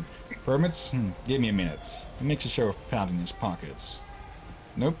frown. Permits? Give me a minute. He makes a show of patting his pockets.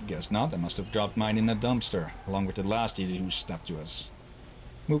 Nope, guess not. I must have dropped mine in a dumpster, along with the last idiot who stepped to us.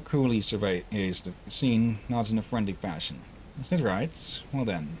 Wu coolly surveys the scene, nods in a friendly fashion. Is that right? Well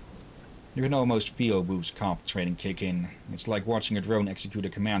then. You can almost feel Wu's cop training kick in. It's like watching a drone execute a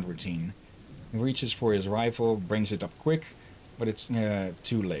command routine. He reaches for his rifle, brings it up quick, but it's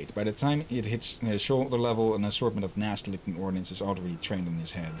too late. By the time it hits shoulder level, an assortment of nasty-looking ordnance is already trained on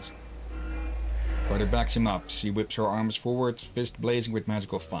his head. Carter backs him up. She whips her arms forward, fist blazing with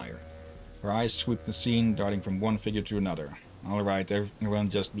magical fire. Her eyes sweep the scene, darting from one figure to another. Alright,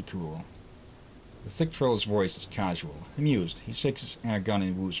 everyone just be cool. The thick troll's voice is casual, amused. He shakes his gun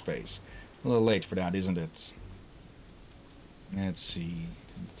in Wu's face. A little late for that, isn't it? Let's see.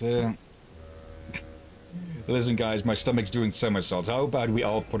 Listen, guys, my stomach's doing somersaults. How about we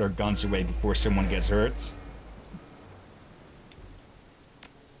all put our guns away before someone gets hurt?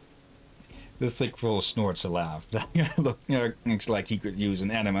 The thick troll snorts a laugh. Looks like he could use an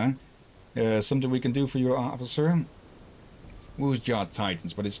enema. Something we can do for you, officer? Wu's jaw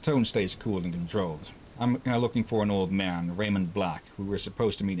tightens, but his tone stays cool and controlled. I'm looking for an old man, Raymond Black, who we're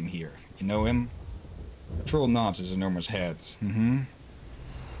supposed to meet him here. You know him? The troll nods his enormous head.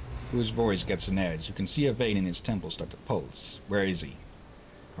 Wu's voice gets an edge. You can see a vein in his temple start to pulse. Where is he?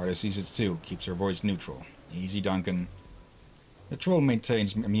 Carter sees it too, keeps her voice neutral. Easy, Duncan. The troll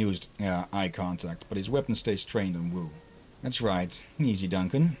maintains amused eye contact, but his weapon stays trained on Wu. That's right. Easy,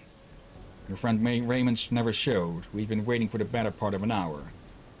 Duncan. Your friend Raymond never showed. We've been waiting for the better part of an hour.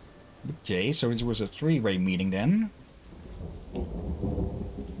 Okay, so it was a three-way meeting then.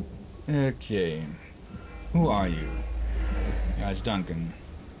 Okay. Who are you? Yeah, it's Duncan.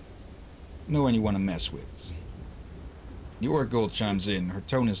 No one you want to mess with. The Orc girl chimes in. Her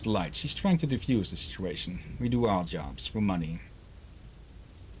tone is light. She's trying to defuse the situation. We do our jobs for money.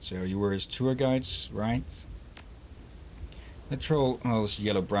 So you were his tour guides, right? The troll's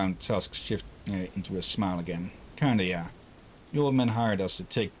yellow-brown tusks shift into a smile again. Kinda, yeah. The old man hired us to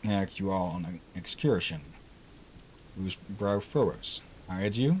take you all on an excursion. Whose brow furrows.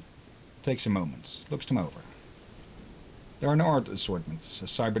 Hired you? Takes a moment. Looks them over. There are an art assortment. A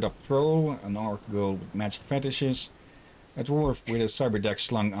cyberduck troll, an orc girl with magic fetishes, a dwarf with a cyberdeck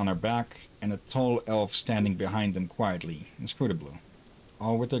slung on her back, and a tall elf standing behind them quietly, inscrutable.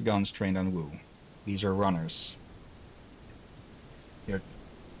 All with their guns trained on Wu. These are runners. Here.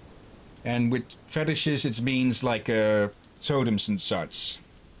 And with fetishes it means like totems and such.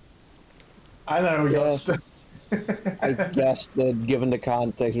 I know, yes. I guess that given the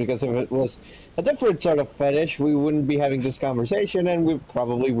context, because if it was a different sort of fetish, we wouldn't be having this conversation and we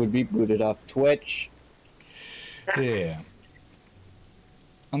probably would be booted off Twitch. Yeah.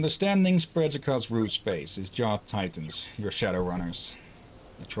 Understanding spreads across Ruth's face. His jaw tightens. You're Shadowrunners.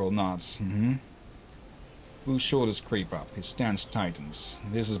 The troll nods. Wu's shoulders creep up. His stance tightens.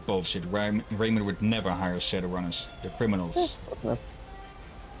 This is bullshit. Raymond would never hire Shadowrunners. They're criminals.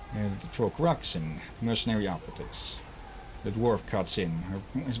 The troll corrects him. Mercenary operatives. The dwarf cuts in.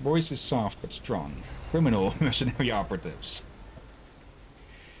 His voice is soft but strong. Criminal mercenary operatives.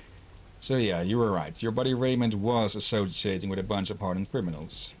 So yeah, you were right. Your buddy Raymond was associating with a bunch of hardened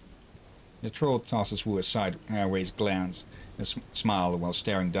criminals. The troll tosses Wu a sideways glance and smile while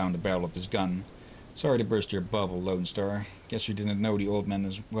staring down the barrel of his gun. Sorry to burst your bubble, Lone Star. Guess you didn't know the old man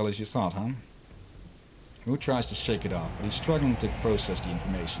as well as you thought, huh? Wu tries to shake it off, but he's struggling to process the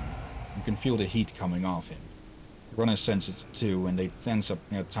information. You can feel the heat coming off him. The runners sense it too, and they tense up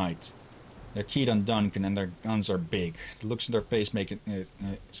tight. They're keyed on Duncan, and their guns are big. The looks in their faces make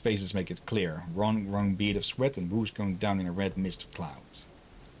it clear. Wrong bead of sweat, and Wu's going down in a red mist of clouds.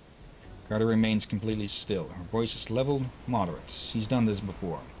 Carter remains completely still. Her voice is level, moderate. She's done this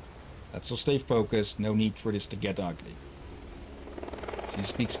before. Let's all stay focused. No need for this to get ugly. She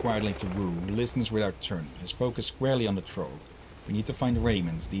speaks quietly to Wu, who listens without turning, his focus squarely on the troll. We need to find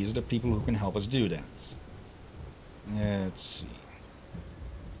Raymonds. These are the people who can help us do that. Let's see.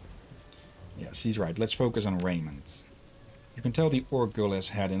 Yeah, she's right. Let's focus on Raymond. You can tell the orc girl has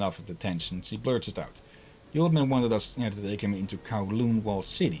had enough of the tension. She blurts it out. The old man wanted us to take him into Kowloon Walled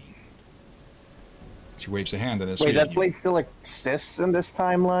City. She waves a hand at us. Wait, that place still exists in this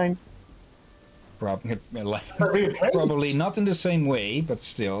timeline? Probably not in the same way, but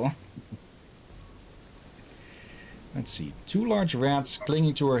still. Let's see. 2 large rats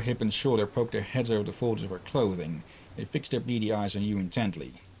clinging to her hip and shoulder poke their heads over the folds of her clothing. They fix their beady eyes on you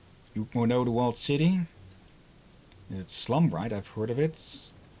intently. You know the walled city? It's slum, right? I've heard of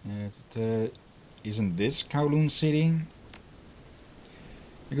it. Isn't this Kowloon City?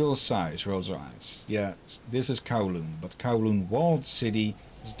 The girl sighs, rolls her eyes. Yeah, this is Kowloon, but Kowloon Walled City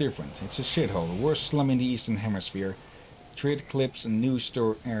is different. It's a shithole, the worst slum in the Eastern Hemisphere. Trade clips and news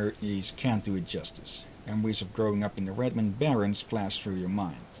stories can't do it justice. Memories of growing up in the Redmond Barrens flash through your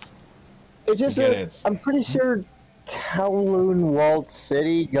mind. It's just that I'm pretty sure Kowloon Walled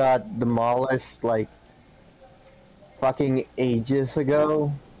City got demolished like fucking ages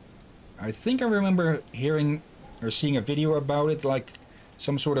ago. I think I remember hearing or seeing a video about it, like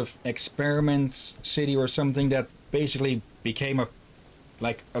some sort of experiment city or something that basically became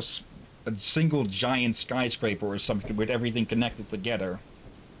a single giant skyscraper or something with everything connected together.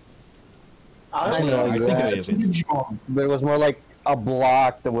 I think it is it. But it was more like a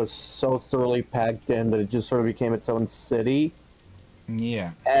block that was so thoroughly packed in that it just sort of became its own city.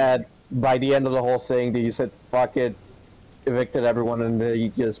 Yeah. And by the end of the whole thing, they just said, fuck it, evicted everyone, and they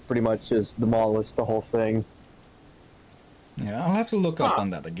just pretty much just demolished the whole thing. Yeah, I'll have to look up on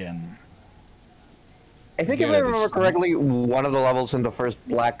that again. I think if I remember correctly, one of the levels in the first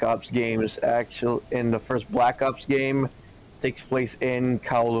Black Ops game is takes place in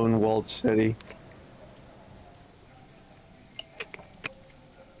Kowloon Walled City.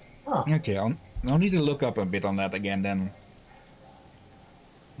 Okay, I'll need to look up a bit on that again then.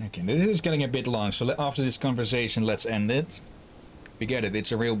 Okay, this is getting a bit long, so after this conversation, let's end it. We get it,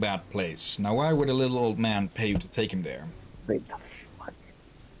 it's a real bad place. Now why would a little old man pay you to take him there? Wait, the fuck?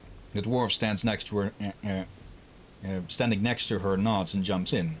 The dwarf stands next to her, standing next to her, nods and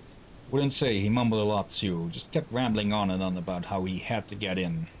jumps in. Wouldn't say he mumbled a lot too, just kept rambling on and on about how he had to get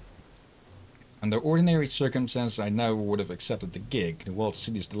in. Under ordinary circumstances, I never would have accepted the gig. The walled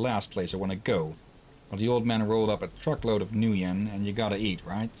city is the last place I want to go. But the old man rolled up a truckload of Hillyan, and you gotta eat,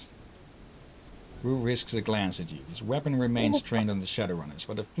 right? Rue risks a glance at you. His weapon remains trained on the Shadowrunners,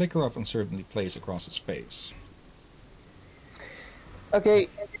 but a flicker of uncertainty plays across his face. Okay,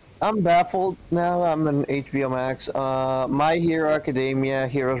 I'm baffled now. I'm in HBO Max. My Hero Academia,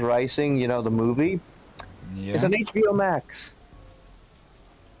 Heroes Rising, you know, the movie. Yeah. It's on HBO Max.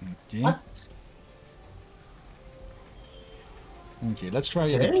 Okay. What? Okay, let's try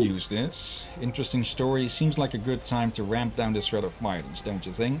to defuse this. Interesting story. Seems like a good time to ramp down this threat of violence, don't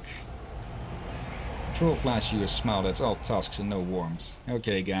you think? Troll flashes you a smile that's all tusks and no warmth.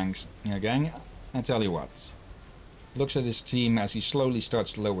 Okay, gang, I tell you what. Looks at his team as he slowly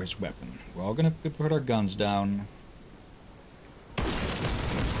starts to lower his weapon. We're all gonna put our guns down.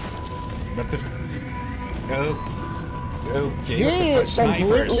 But the... Oh. Okay, Dude,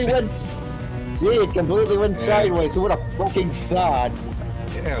 completely went sideways. Who would have fucking thought?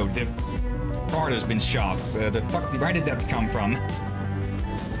 Oh, the part has been shot. Where did that come from?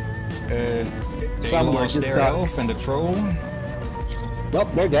 They lost their elf and the troll. Nope,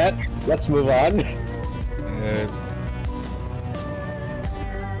 they're dead. Let's move on.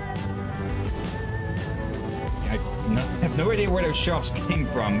 I have no idea where those shots came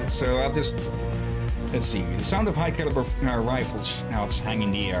from, so I'll just... Let's see. The sound of high-caliber rifle shouts hang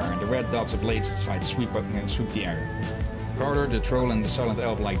in the air, and the red dots of blades inside sweep the air. Carter, the troll, and the silent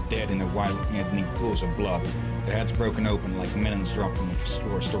elf lie dead in the widening pools of blood. Their heads broken open like melons dropped from a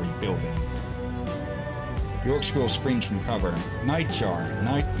four-story building. York Skull screams from cover.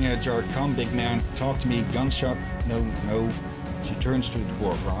 Nightjar, come, big man. Talk to me. Gunshot. No. She turns to the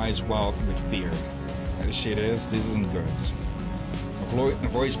dwarf, her eyes wild with fear. This shit this isn't good. A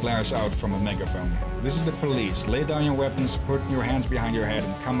voice blares out from a megaphone. This is the police. Lay down your weapons, put your hands behind your head,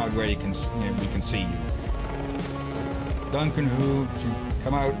 and come out where we can see you. Duncan, to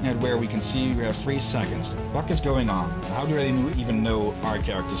come out where we can see you. You have 3 seconds. The fuck is going on? How do they even know our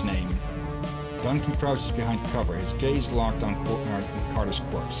character's name? Duncan crouches behind cover, his gaze locked on Carter's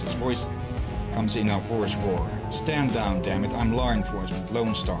corpse. His voice comes in a hoarse roar. Stand down, damn it! I'm law enforcement,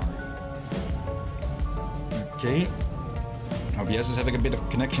 Lone Star. Okay. OBS is having a bit of a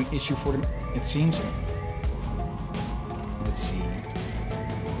connection issue for them, it seems. Let's see.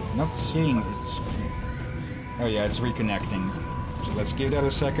 Not seeing it. Oh yeah, it's reconnecting. So let's give that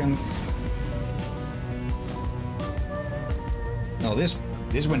a second. No, this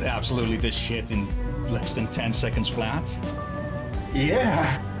went absolutely to shit in less than 10 seconds flat.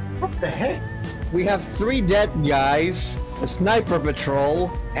 Yeah. What the heck? We have 3 dead guys, a sniper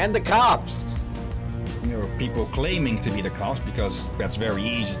patrol, and the cops. There are people claiming to be the cops because that's very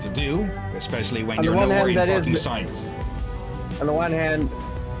easy to do, especially when you're nowhere in fucking sight. On the one hand,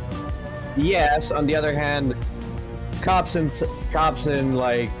 yes. On the other hand, cops and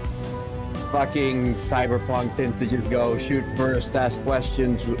like fucking cyberpunk tend to just go shoot first, ask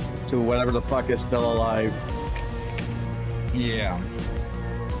questions to whatever the fuck is still alive. Yeah.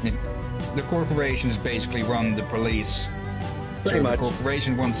 The corporations basically run the police. Pretty So much. the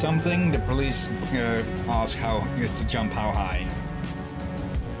corporation wants something, the police ask how to jump how high.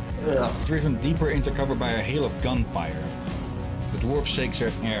 Driven deeper into cover by a hail of gunfire. The dwarf shakes her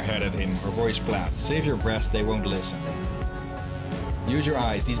head at him, her voice flat. Save your breath, they won't listen. Use your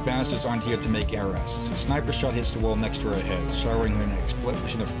eyes, these bastards aren't here to make arrests. A sniper shot hits the wall next to her head, showering her an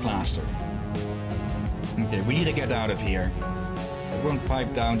explosion of plaster. Okay, we need to get out of here. Everyone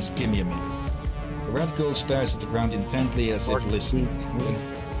pipe down, just give me a minute. The red girl stares at the ground intently as if listening.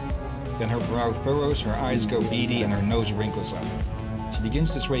 Then her brow furrows, her eyes go beady, and her nose wrinkles up. She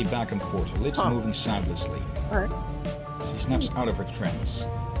begins to sway back and forth, her lips moving soundlessly. Alright. She snaps out of her trance.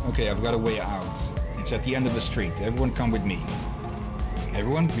 Okay, I've got a way out. It's at the end of the street. Everyone come with me.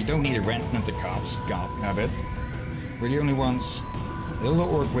 Everyone, we don't need a rent and the cops. God, have it. We're the only ones. The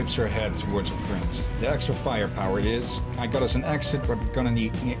little orc whips her head towards her friends. The extra firepower it is. I got us an exit, but we're gonna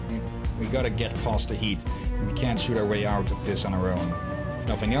need... We gotta get past the heat. We can't shoot our way out of this on our own. If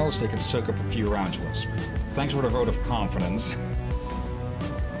nothing else, they can soak up a few rounds for us. Thanks for the vote of confidence.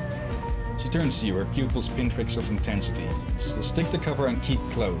 She turns to you, her pupils pinpricks of intensity. So stick to cover and keep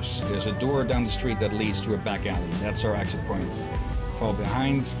close. There's a door down the street that leads to a back alley. That's our exit point. Fall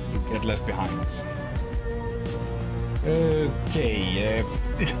behind, you get left behind. Okay,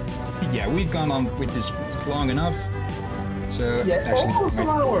 yeah, we've gone on with this long enough. So, Yeah, actually, almost an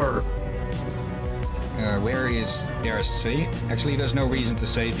hour. where is there's to save? Actually, there's no reason to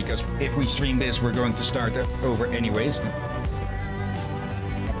save because if we stream this, we're going to start over anyways.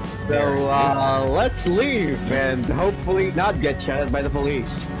 So let's leave and hopefully not get shot by the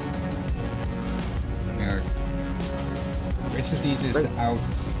police. Which of these is the out?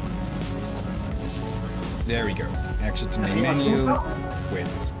 There we go. Exit to main menu.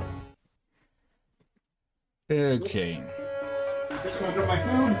 Quit. Okay. Just gonna drop my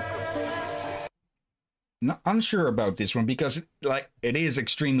food. Not unsure about this one because it is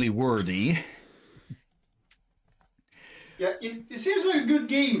extremely wordy. Yeah, it seems like a good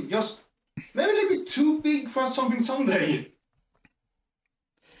game. Just maybe a little bit too big for something someday.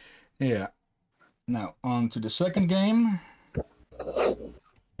 Yeah. Now on to the second game.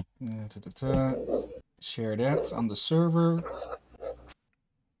 Share that on the server.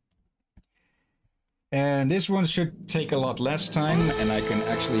 And this one should take a lot less time, and I can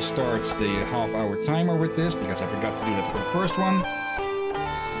actually start the half-hour timer with this because I forgot to do that for the first one.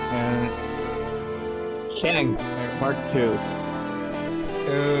 Shank, Part 2.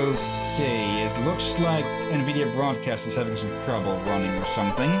 Okay, it looks like NVIDIA Broadcast is having some trouble running or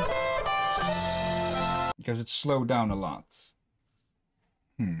something. Because it's slowed down a lot.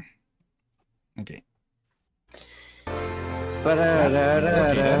 Okay. Okay,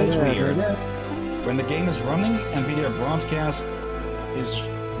 that is weird. When the game is running, NVIDIA Broadcast is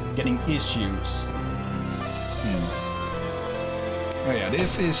getting issues. Oh yeah,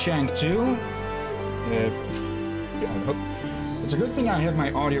 this is Shank 2. It's a good thing I have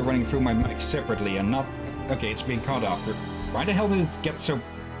my audio running through my mic separately and not... Okay, it's being cut off. Why the hell did it get so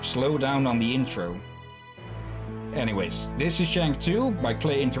slow down on the intro? Anyways, this is Shank 2 by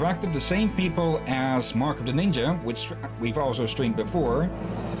Clay Interactive, the same people as Mark of the Ninja, which we've also streamed before,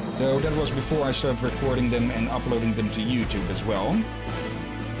 though that was before I started recording them and uploading them to YouTube as well.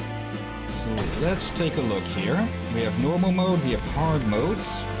 So let's take a look here. We have normal mode, we have hard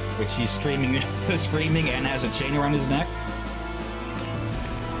modes, which he's screaming and has a chain around his neck.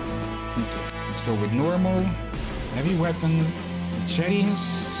 Okay, let's go with normal, heavy weapon, machetes,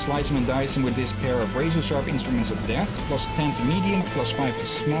 slice him and dice him with this pair of razor-sharp instruments of death, plus 10 to medium, plus 5 to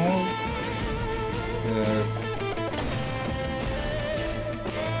small.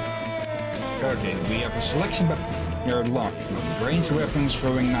 Okay, we have a selection, but they're locked. Ranged weapons,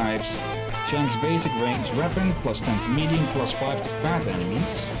 throwing knives. Shank's basic ranged weapon, plus 10 to medium, plus 5 to fat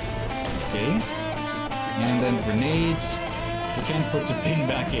enemies. Okay. And then grenades. You can't put the pin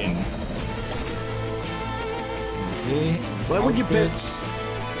back in. Okay. Why would you put? Outfits.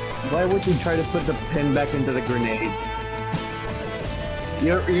 Why would you try to put the pin back into the grenade?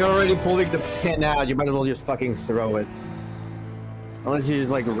 You're already pulling the pin out. You might as well just fucking throw it. Unless you're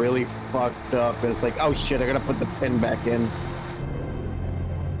just like really fucked up and it's like, oh shit, I gotta put the pin back in.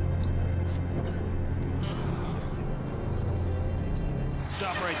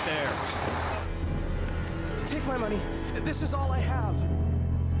 Stop right there. Take my money. This is all I have.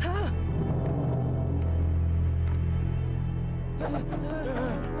 Huh?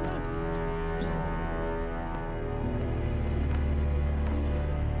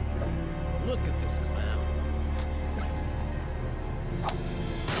 Look at this clown.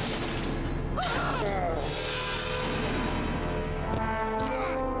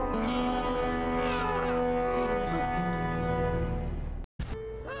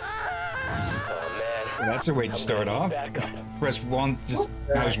 That's a way to start off. Press 1, just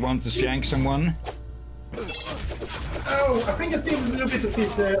mouse 1 to shank someone. Oh, I think I've seen a little bit of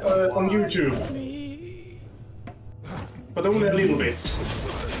this on YouTube. But only a little bit.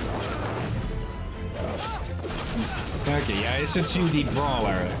 Okay, yeah, it's a 2D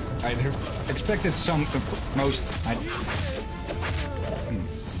brawler. I'd have expected some... I'm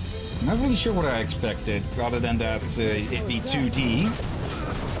not really sure what I expected, other than that it be 2D.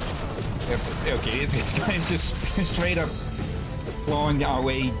 Okay, it's just straight up clawing our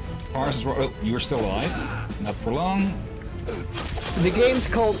way past. Oh, you're still alive. Not for long. The game's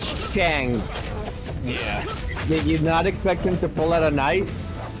called Shank. Yeah. Did you not expect him to pull out a knife?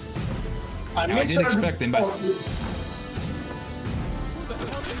 I didn't expect him, but...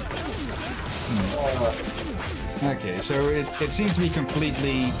 Okay, so it seems to be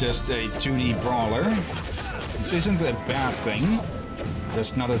completely just a 2D brawler. This isn't a bad thing.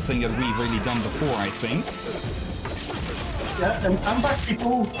 That's not a thing that we've really done before, I think. Yeah, and I'm back,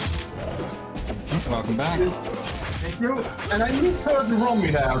 people. Welcome back. Thank you. And I misheard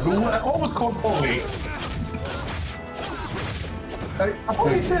Romy there, who I always called Polly. I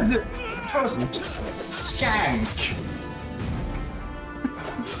always said the first Shank.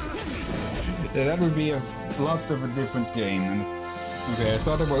 Yeah, that would be a lot of a different game. Okay, I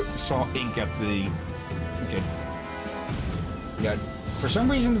thought I saw ink at the... Okay. Yeah, for some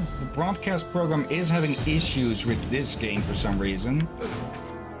reason the broadcast program is having issues with this game for some reason.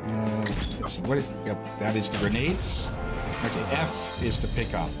 Let's see, what is... Yep, that is the grenades. Okay, F is to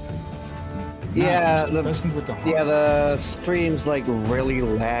pick up. Yeah, Now, the stream's like really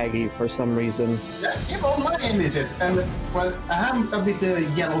laggy for some reason. Yeah, on my end is it? And well, I have a bit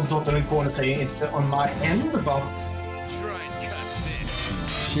yellow dot on the corner saying it's on my end, but Try and cut this.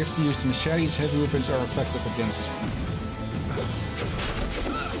 Shift to use the machetes. Heavy weapons are effective against.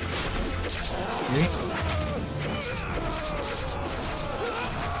 See?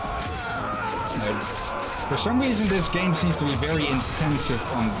 For some reason, this game seems to be very intensive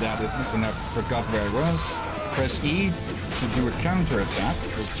on that. And I forgot where it was. Press E to do a counter attack.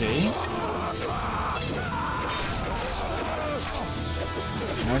 Okay.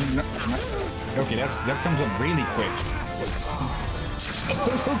 Okay, that comes up really quick.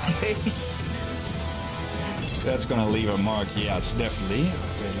 Okay. That's gonna leave a mark. Yes, definitely.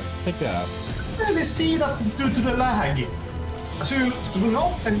 Okay, let's pick that up. really see that due to the lag. So you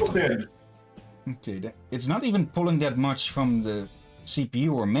know, and you're dead. Okay, it's not even pulling that much from the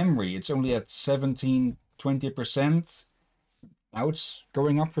CPU or memory. It's only at 17, 20%. Now it's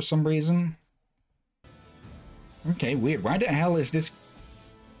going up for some reason. Okay, weird. Why the hell is this?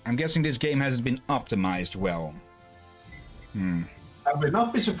 I'm guessing this game hasn't been optimized well. I would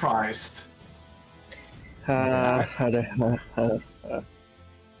not be surprised. Hmm. I thought it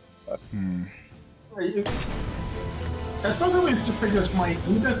was just my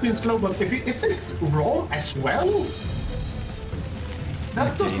internet being slow, but if it's raw as well,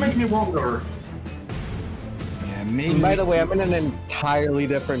 that does make me wonder. Yeah, maybe. By the way, I'm in an entirely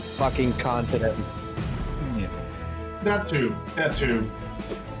different fucking continent. Yeah. That too. That too.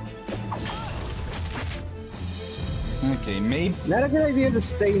 Okay, maybe. Not a good idea to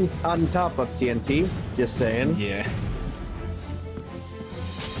stay on top of TNT. Just saying. Yeah.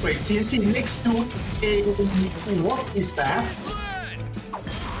 Wait, TNT next to a... What is that?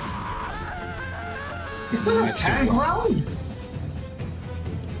 Is that a tank round?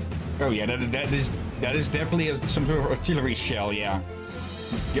 Oh yeah, that is definitely some sort of artillery shell. Yeah.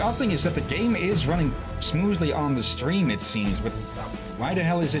 The odd thing is that the game is running smoothly on the stream, it seems, but why the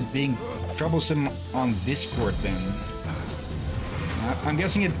hell is it being troublesome on Discord then? I'm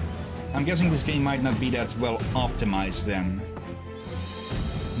guessing this game might not be that well optimized then.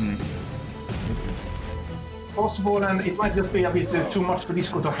 Possible, and it might just be a bit too much for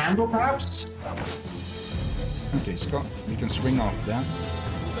Discord to handle, perhaps? Okay, Scott, we can swing off that.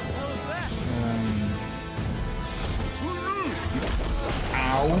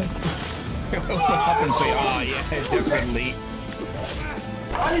 Ow! Up and say, ah, yeah, definitely.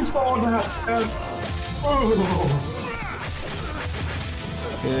 I saw that! Oh.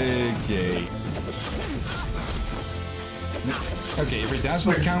 Okay. Okay, if it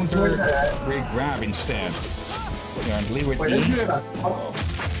doesn't counter, we grab instead. Currently with Wait, E.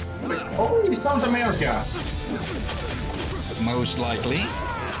 Oh, it's South America! Most likely.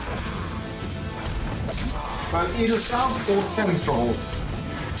 Well, either South or Central.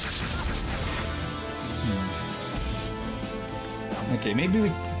 Okay, maybe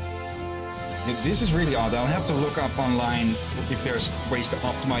we... This is really odd. I'll have to look up online if there's ways to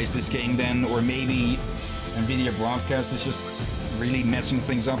optimize this game then, or maybe NVIDIA Broadcast is just really messing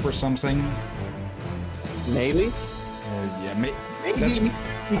things up or something. Maybe? Yeah, Maybe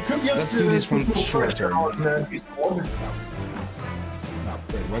let's do this one shorter.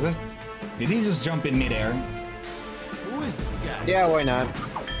 Wait, what is... Did he just jump in midair? Who is this guy? Yeah, why not?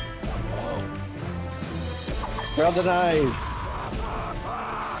 Throw the knives!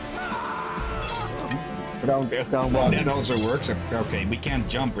 Don't walk. That also works. Okay, we can't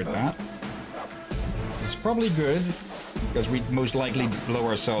jump with that. It's probably good, because we'd most likely blow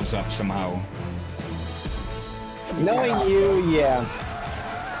ourselves up somehow. Knowing you, yeah.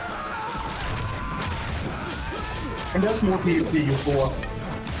 And there's more PvP before.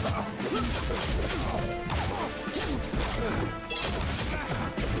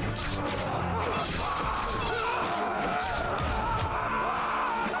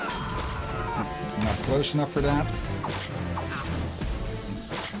 Not close enough for that.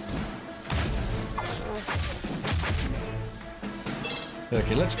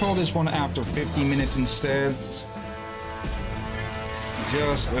 Okay, let's call this one after 50 minutes instead.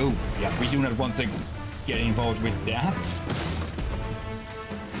 Just... Oh, yeah, we do not want to get involved with that.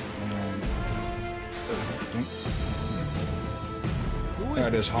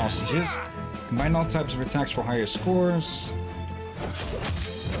 There's hostages. Combine all types of attacks for higher scores.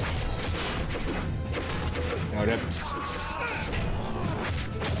 No, that...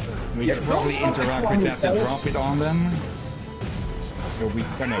 We could probably interact with that to drop it on them. So we...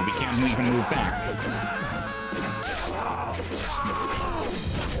 Oh no, we can't even move back.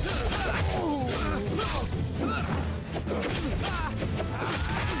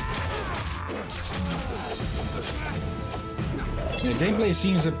 Yeah, gameplay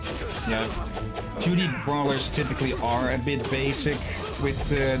seems a... Yeah, 2D brawlers typically are a bit basic with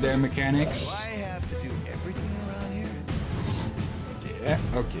their mechanics. I have to do everything around here.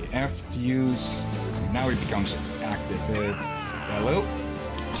 Okay, F to use... Now it becomes active. Hello?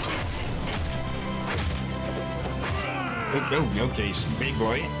 Oh, okay, big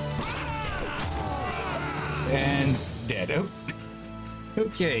boy. And dead. Oh.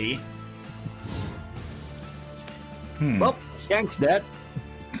 Okay. Well, Shank's dead.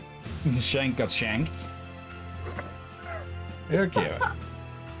 Shank got shanked. Okay.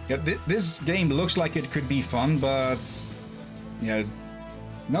 Yeah, this game looks like it could be fun, but... Yeah,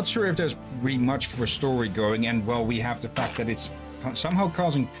 not sure if there's really much for story going, and well, we have the fact that it's somehow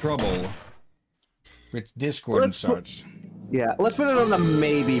causing trouble with Discord and such. Yeah, let's put it on the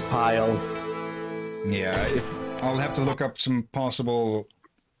maybe pile. Yeah, I'll have to look up some possible...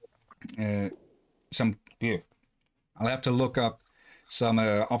 I'll have to look up some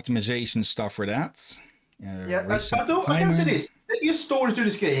optimization stuff for that. Yeah, I can say this. There is story to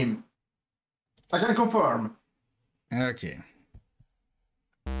this game. I can confirm. Okay.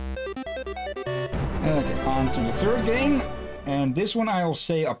 Okay, on to the third game. And this one I'll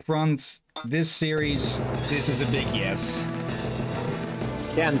say up front, this series, this is a big yes.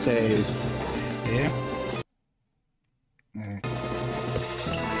 Shantae. Yeah.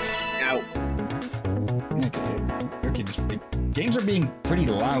 Ow. Okay, games are being pretty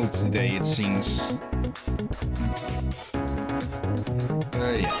loud today, it seems.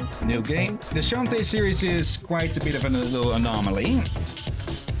 Yeah, new game. The Shantae series is quite a bit of a little anomaly.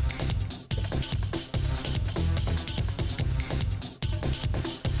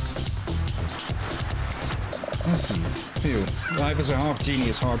 Let's see. Phew. Life as a half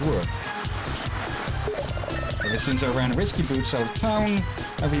genius, hard work. Ever since I ran Risky Boots out of town,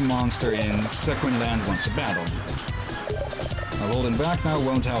 every monster in Sequin Land wants a battle. Now holding back now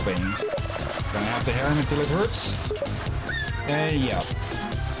won't help any. Gonna have to hair him until it hurts? Yeah.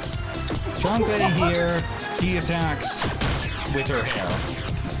 Shantae here, she attacks with her hair.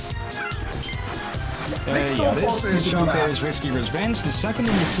 Yeah, this is Shantae's Risky Revenge, the second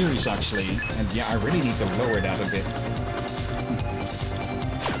in the series actually. And yeah, I really need to lower that a bit.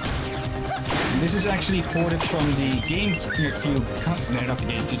 And this is actually ported from the GameCube, no, not the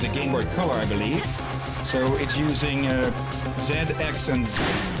GameCube, the Game Boy Color, I believe. So it's using Z, X, and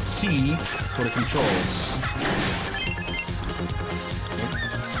C for the controls.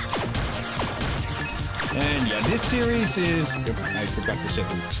 And yeah, this series is... I forgot to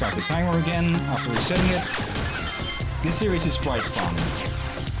start the timer again after resetting it. This series is quite fun.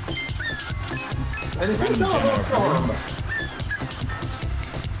 And it's Random genre.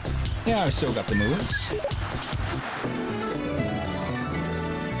 Yeah, I still got the moves.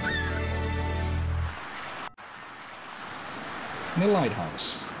 The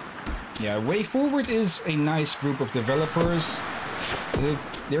Lighthouse. Yeah, Way Forward is a nice group of developers.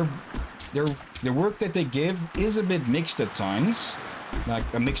 the work that they give is a bit mixed at times. Like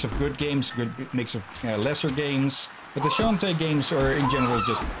a mix of good games, good mix of lesser games. But the Shantae games are in general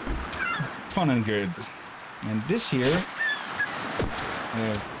just fun and good. And this here...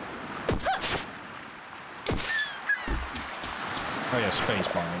 oh yeah,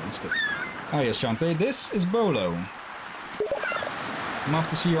 spacebar instead. Oh yeah, Shantae, this is Bolo. I'm off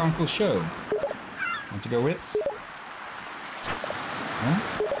to see your uncle's show. Want to go with? Huh?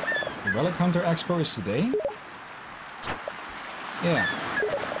 The Relic Hunter Expo is today? Yeah.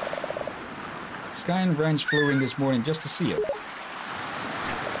 Sky and Ranch flew in this morning just to see it.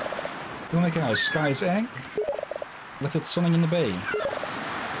 Don't make a house. Sky's egg. Left it sunning in the bay.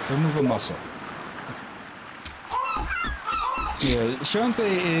 Don't move a muscle. Yeah,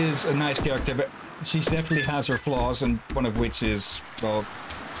 Shantae is a nice character, but she definitely has her flaws, and one of which is, well,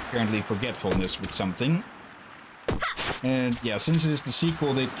 apparently forgetfulness with something. And yeah, since it is the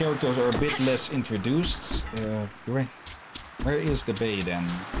sequel, the characters are a bit less introduced. Where is the bay then?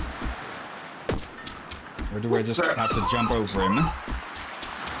 Or do I just have to jump over him?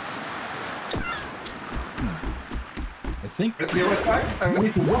 I think... I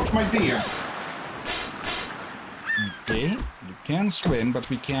need to wash my beard. Okay, you can swim, but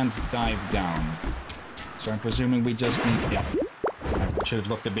we can't dive down. So I'm presuming we just need... Yeah, I should have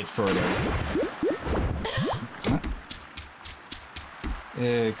looked a bit further.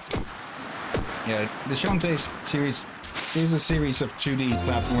 Yeah, the Shantae series is a series of 2D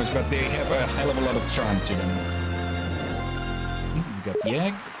platformers, but they have a hell of a lot of charm to them. You got the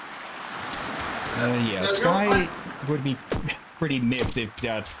egg. Yeah, Sky would be pretty miffed if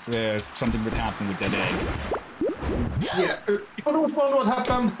that something would happen with that egg. Yeah, you know what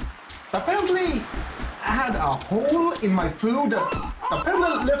happened? Apparently, I had a hole in my food that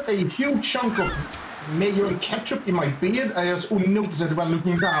apparently left a huge chunk of mayo and ketchup in my beard. I just only noticed it while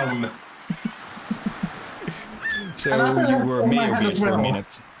looking down. So you were mayo beard for a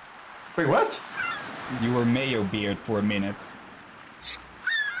minute. Wait, what? You were mayo beard for a minute.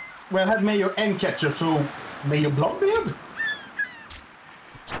 Well, I had mayo and ketchup, so mayo blonde beard?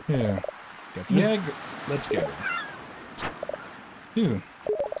 Yeah. Got the egg. Let's go. Ew.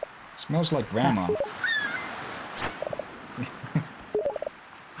 Smells like grandma.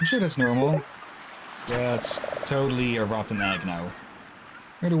 I'm sure that's normal. Yeah, it's totally a rotten egg now.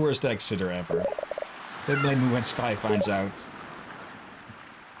 You're the worst egg sitter ever. They blame me when Sky finds out.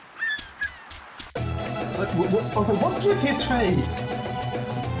 What's with his face?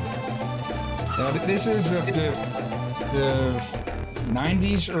 This is the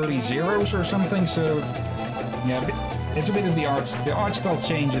 90s, early zeros or something, so yeah, it's a bit of the art. The art style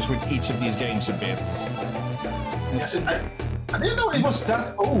changes with each of these games a bit. I didn't know it was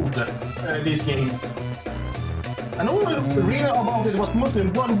that old, this game. And all I read about it was mostly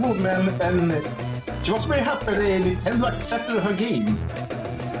one woman, and she was very happy Nintendo accepted her game.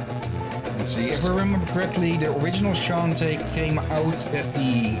 Let's see, if I remember correctly, the original Shantae came out at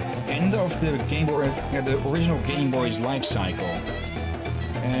the end of the Game Boy, the original Game Boy's life cycle.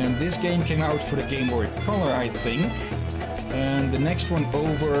 And this game came out for the Game Boy Color, I think. And the next one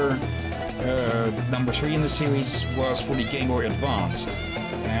over, number 3 in the series, was for the Game Boy Advanced.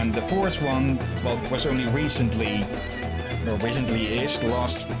 And the fourth one, well, was only recently, or recently-ish, the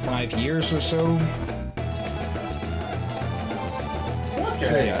last 5 years or so.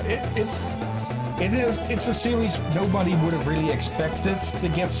 Okay. Yeah, it's a series nobody would have really expected to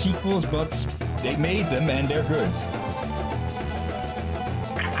get sequels, but they made them and they're good.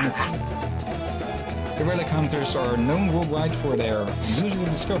 The Relic Hunters are known worldwide for their unusual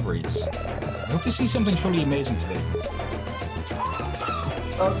discoveries. I hope to see something truly amazing today.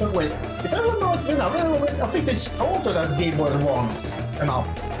 Wait, if I remember, I think they started that Game Boy one enough.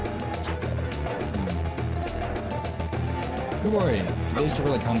 Don't worry, today's the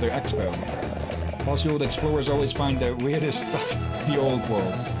Relic Hunter Expo. Plus, you old explorers always find the weirdest stuff in the old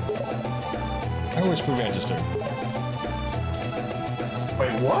world. I always pre-register.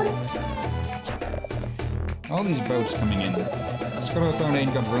 Wait, what? All these boats coming in. Shadowrun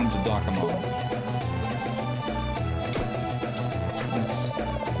ain't got room to dock them all.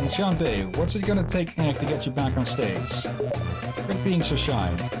 And Shantae, what's it gonna take to get you back on stage? Quit being so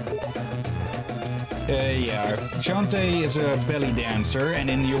shy. Yeah, Shantae is a belly dancer, and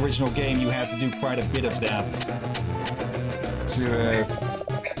in the original game you had to do quite a bit of that to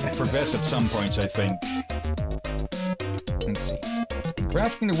progress at some points, I think. Let's see.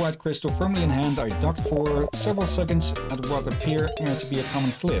 Grasping the white crystal firmly in hand, I ducked for several seconds at what appeared to be a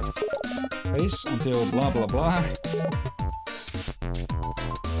common cliff. Face until blah blah blah.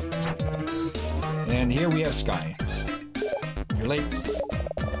 And here we have Sky. You're late.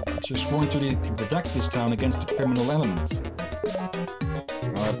 It's your sworn duty to protect this town against the criminal element.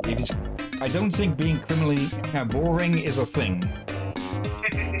 It is. I don't think being criminally boring is a thing.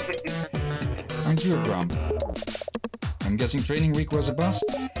 Aren't you a grump? I'm guessing training week was a bust?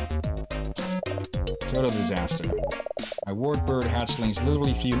 Total disaster. My warbird hatchlings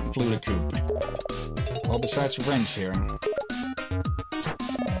literally flew the coop. All besides a wrench here.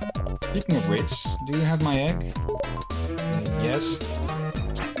 Speaking of which, do you have my egg? Yes.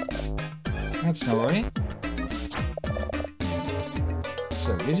 That's alright.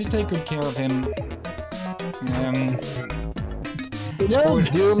 So, did you take good care of him? You know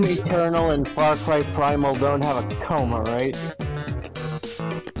Doom Eternal and Far Cry Primal don't have a coma, right?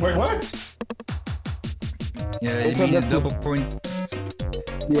 Wait, what? Yeah, you mean a double point?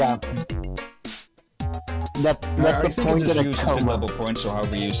 Yeah. That's a point in a uses coma. the double point, so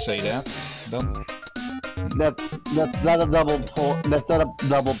however you say that. That's not a double point. That's not a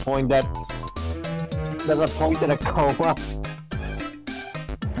double point. That's a point in a coma.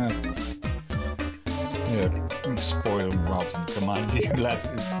 Yeah, spoiled rotten. Come on, you let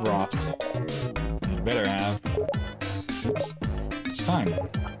it rot. You better have. Oops. It's time.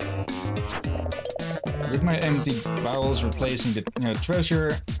 With my empty bowels replacing the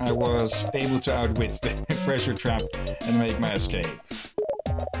treasure, I was able to outwit the pressure trap and make my escape.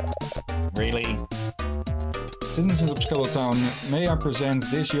 Really? Citizens of Skulltown, may I present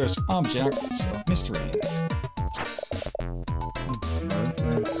this year's object of mystery?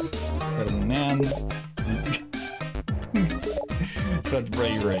 Little man. Such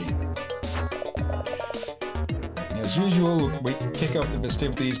bravery. As usual, we kick off the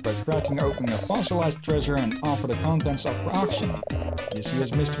festivities by cracking open a fossilized treasure and offer the contents up for auction. This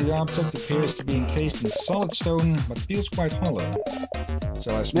year's mystery object appears to be encased in solid stone, but feels quite hollow.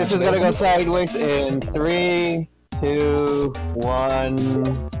 So I This is gonna go sideways in 3, 2, 1.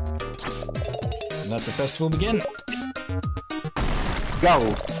 Let the festival begin.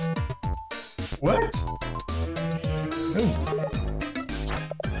 Go! What? Ooh.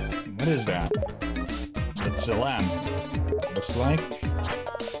 What is that? It's a lamp. Looks like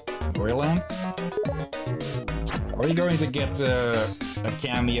an oil lamp. Are you going to get a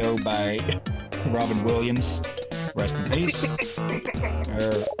cameo by Robin Williams? Rest in peace.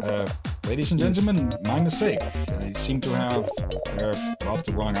 Ladies and gentlemen, my mistake. I seem to have bought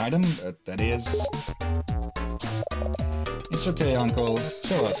the wrong item. That is... It's okay, Uncle.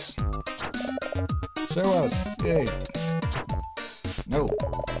 Show us. Show us. Yay. No.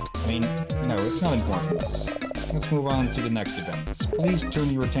 I mean, no, it's not important. Let's move on to the next event. Please turn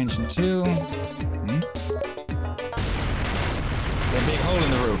your attention to... The big hole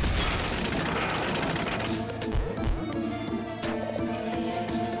in the roof.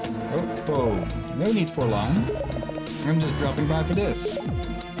 Oh, no need for long. I'm just dropping by for this.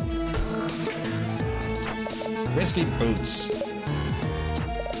 Risky boots.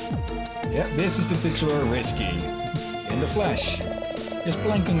 Yeah, this is the titular Risky. In the flesh. His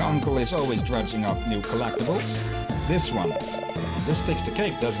blinking uncle is always drudging up new collectibles. This one. This takes the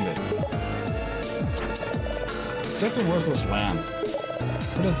cake, doesn't it? Is that the worthless lamp?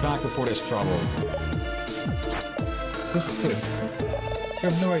 Put it back before there's trouble. This. You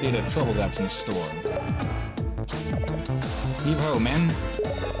have no idea the trouble that's in store. Heave ho, men.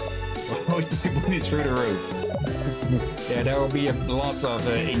 Always people need through the roof. Yeah, there will be a lot of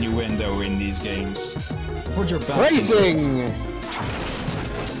innuendo in these games. Put your back Racing!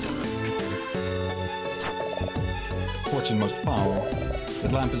 Fortune most foul.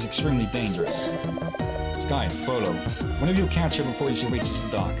 That lamp is extremely dangerous. Sky, Polo, one of you catch her before she reaches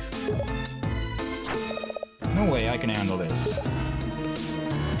the dock. No way I can handle this.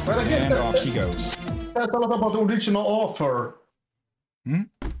 But I guess And off she goes. that's a lot about the original author.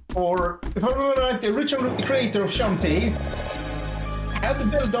 Or, if I remember right, the original creator of Shantae had the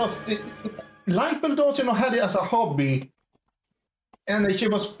build-offs, like build-offs, had it as a hobby. And she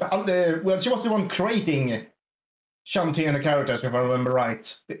was, she was the one creating Shantae and the characters, if I remember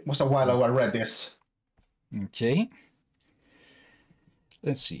right. It was a while ago I read this. Okay.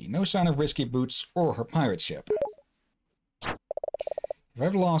 Let's see. No sign of Risky Boots or her pirate ship. If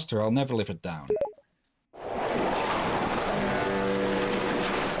I've lost her, I'll never live it down.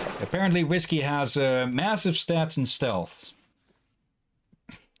 Apparently, Risky has massive stats in stealth.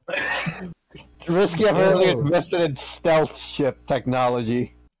 Risky apparently invested in stealth ship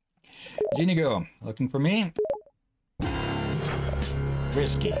technology. Ginigo, looking for me?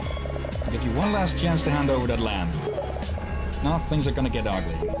 Risky. I'll give you one last chance to hand over that lamp. If not, things are gonna get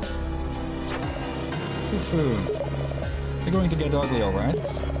ugly. They're going to get ugly, alright.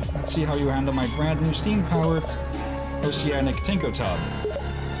 Let's see how you handle my brand new steam-powered oceanic Tinkotop.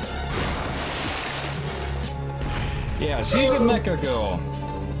 Yeah, she's a mecha girl.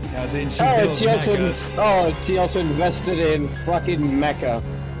 As in, she builds mechas. She also invested in fucking mecha.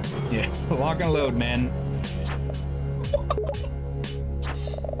 Yeah, lock and load, man.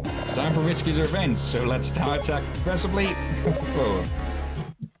 It's time for Risky's revenge, so let's now attack aggressively. Whoa.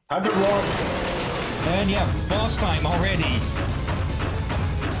 How'd it roll? And yeah, boss time already.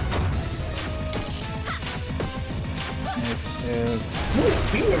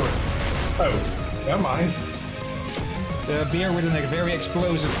 Beer. Oh, never mind. The beer with a very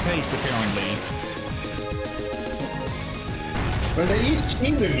explosive paste, apparently. Well, they each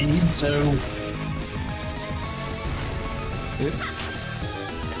seem to lead, so...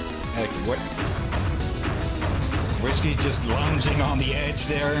 Okay, what? Risky's just lounging on the edge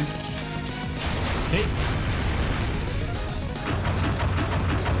there. Hit.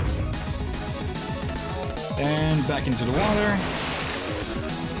 And back into the water.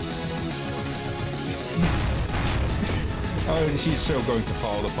 Oh, she's so going to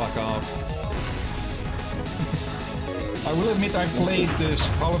fall the fuck off. I will admit I played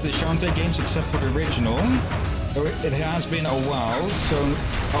all of the Shantae games except for the original. It has been a while, so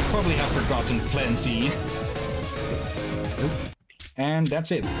I'll probably have forgotten plenty. And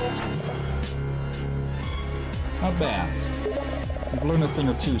that's it. Not bad. I've learned a thing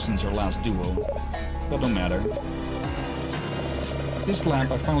or two since our last duel. But no matter. This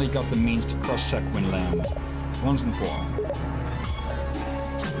lag, I finally got the means to crush Sequin Lamb. Once and for all.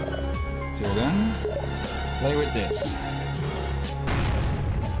 Till then, play with this.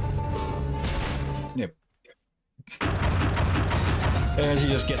 Yep. And he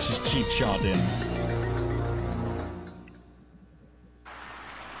just gets his cheap shot in.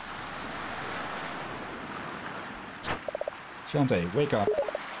 Shantae, wake up.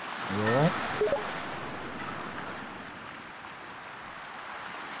 You alright?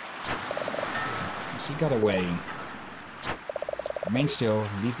 She got away. Remain still,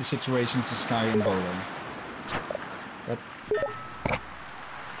 leave the situation to Sky and Bolo. But...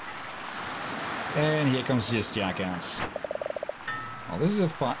 And here comes this jackass. Well, this is a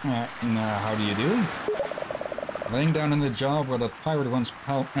fun... how do you do? Laying down in the job where that pirate once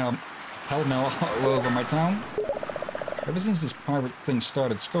pell-mell all over my town. Ever since this pirate thing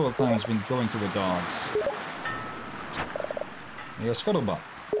started, Skull Town has been going to the dogs. You're Scuttlebutt.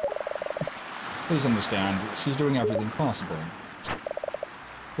 Please understand, she's doing everything possible.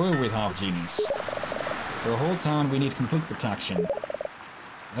 We're with half genies. For the whole town, we need complete protection.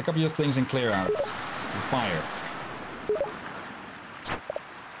 Pack up your things and clear out. You're fired.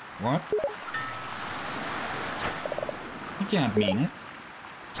 What? You can't mean it.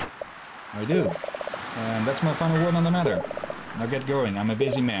 I do. And that's my final word on the matter. Now get going, I'm a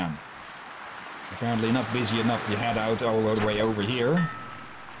busy man. Apparently not busy enough to head out all the way over here.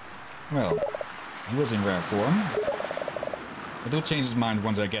 Well, he was in rare form. But he'll change his mind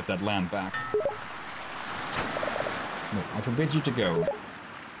once I get that land back. No, I forbid you to go.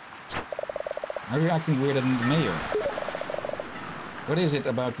 Are you acting weirder than the mayor? What is it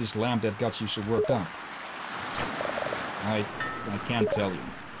about this lamp that got you so worked up? I can't tell you.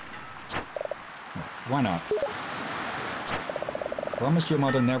 Well, why not? Promise your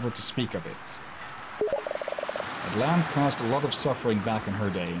mother never to speak of it. That lamp caused a lot of suffering back in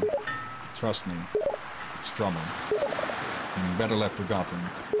her day. Trust me, it's trouble. And better left forgotten.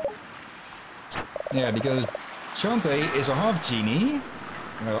 Yeah, because Shantae is a half genie.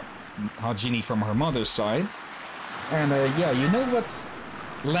 Half genie from her mother's side. And yeah, you know what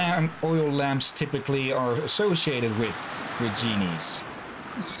oil lamps typically are associated with genies.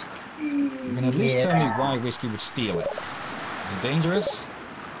 You can at least tell me why Whiskey would steal it. Is it dangerous?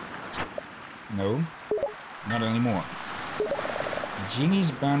 No, not anymore. The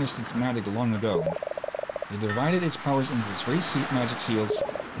genies banished its magic long ago. They divided its powers into 3 magic seals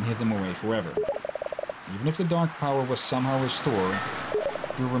and hid them away forever. Even if the dark power was somehow restored,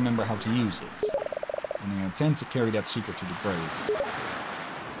 you'll remember how to use it. And I intend to carry that secret to the grave.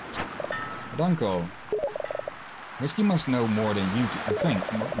 But Uncle, Whiskey must know more than you think.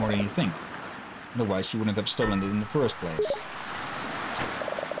 More than you think. Otherwise, she wouldn't have stolen it in the first place.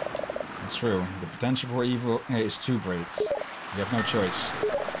 It's true. The potential for evil is too great. You have no choice.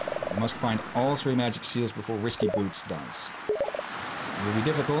 You must find all 3 magic seals before Whiskey Boots does. It will be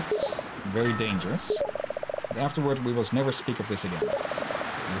difficult, and very dangerous. But afterward, we must never speak of this again. Do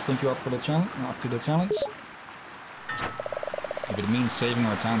you think you're up to the challenge? If it means saving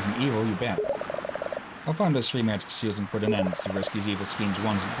our town from evil, you bet. I'll find those 3 magic seals and put an end to Whiskey's evil schemes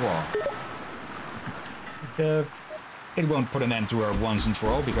once and for all. It won't put an end to her once and for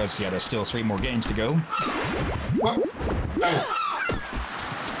all, because, yeah, there's still 3 more games to go. Well,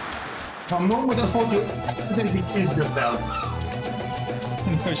 A moment I thought you accidentally killed yourself.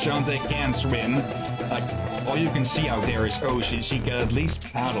 Shantae can swim. Like, all you can see out there is ocean. She can at least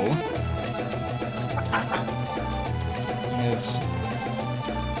paddle. It's...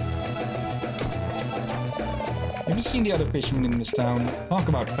 Have you seen the other fishermen in this town? Talk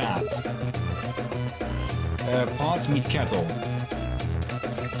about fat. Pots meet kettle.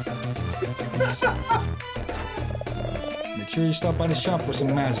 Make sure you stop by the shop for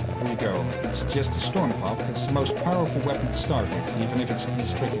some magic before you go. I suggest the storm pop. It's the most powerful weapon to start with, even if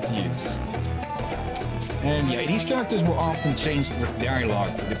it's tricky to use. And yeah, these characters will often change the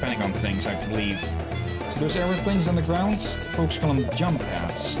dialogue depending on things, I believe. So those arrow things on the ground, folks call them jump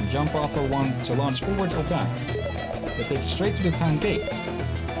pads. And jump off are one to launch forward or back. They take you straight to the town gate.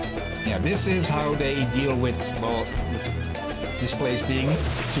 Yeah, this is how they deal with, well, this place being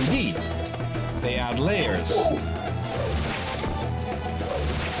 2D. They add layers.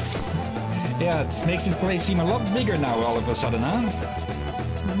 Yeah, it makes this place seem a lot bigger now all of a sudden, huh?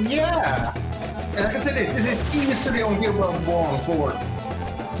 Yeah! And like I said, this is easily on Guild Wars 1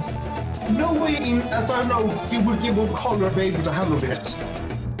 4. No way in, as I know, you would give a color be able to handle this.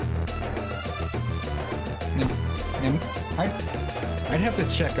 I'd have to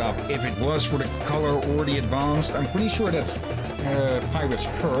check up if it was for the color or the advanced. I'm pretty sure that Pirate's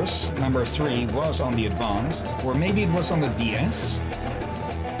Curse, number 3, was on the advanced. Or maybe it was on the DS.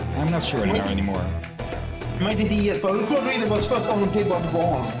 I'm not sure anymore. Maybe DS, but it could really was first on Guild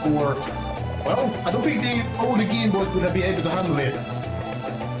Wars 1 or... Well, I don't think the older Game Boys would be able to handle it.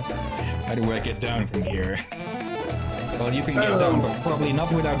 How do I get down from here? Well, you can get down, but probably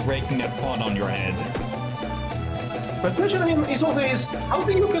not without breaking that pot on your head. But the question is always, how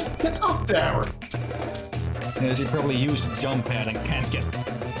do you get up there? Yes, you probably used the jump pad and can't get...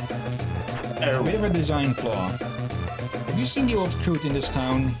 Oh. Bit of a design flaw. Have you seen the old coot in this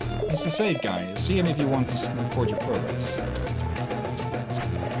town? He's the save guy. See him if you want to record your progress.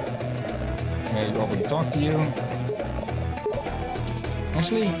 I already talked to you.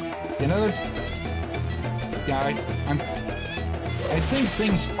 Actually, you know... Yeah, I think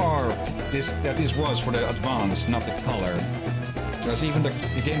things are that this was for the advanced, not the color. Because even the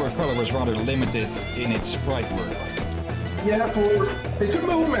Game Boy Color was rather limited in its sprite work. Yeah, for the good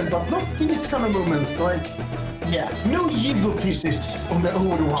movement, but not these kind of movements, like... Yeah, no evil pieces on the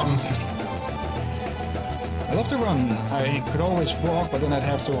older ones. I love to run. I could always walk, but then I'd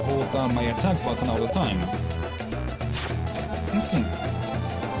have to hold down my attack button all the time.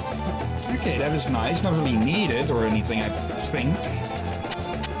 Okay, that is nice. Not really needed or anything, I think.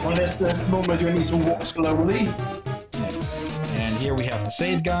 Unless the moment you need to walk slowly. Yeah. And here we have the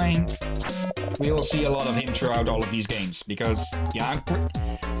save guy. We'll see a lot of him throughout all of these games, because, yeah,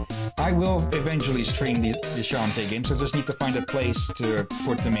 I will eventually stream the Shantae games. I just need to find a place to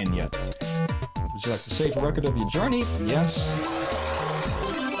put them in yet. Would you like to save a record of your journey? Yes.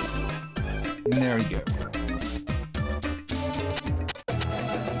 And there we go.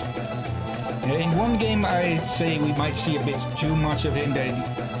 In one game, I say we might see a bit too much of him, that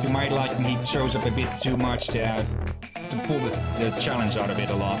you might like when he shows up a bit too much to pull the challenge out of it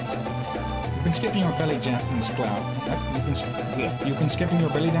a lot. You've been skipping your belly dance class. You've been skipping your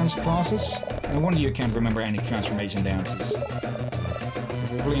belly dance classes? No wonder you can't remember any transformation dances.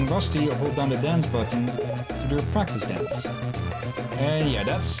 If you're feeling rusty, hold down the dance button to do a practice dance. And yeah,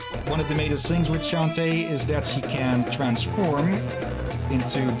 that's one of the major things with Shantae, is that she can transform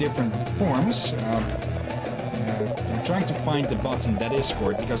into different forms. I'm trying to find the button that is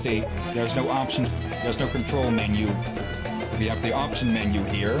for it, because there's no option, there's no control menu. We have the option menu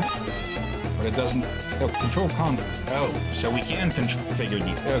here, but it doesn't... Oh, control oh, so we can configure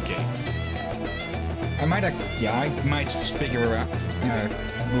the... Okay. I might figure out...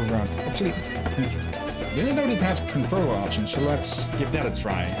 move around. Actually, I didn't know it has control options, so let's give that a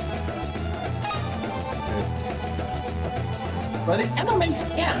try. But it kind of makes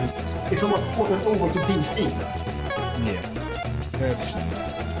sense if it was ported over to PC. Yeah. Let's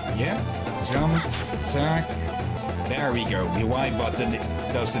see. Yeah. Jump. Attack. There we go. The Y button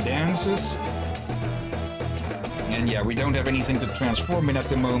does the dances. And yeah, we don't have anything to transform in at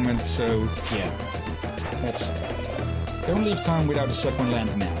the moment, so yeah. Don't leave town without a second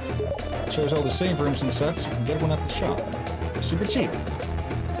land map. It shows all the save rooms and such. You can get one at the shop. Super cheap.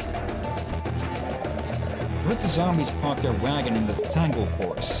 I heard the zombies park their wagon in the Tangle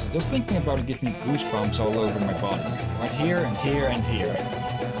Force. Just thinking about it gives me goosebumps all over my body. Right here and here and here.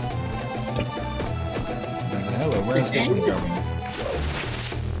 Hello, where's this one going?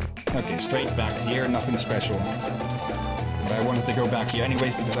 Okay, straight back here, nothing special. But I wanted to go back here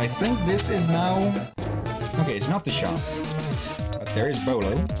anyways, because I think this is now... Okay, it's not the shop. But there is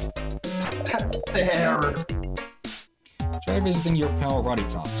Bolo. That's there. Try visiting your pal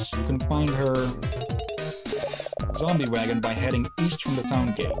Roddytops. You can find her zombie wagon by heading east from the town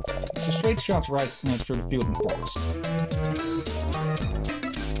gate. It's a straight shot right through the field and forest.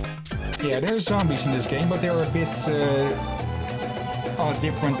 Yeah, there's zombies in this game, but they're a bit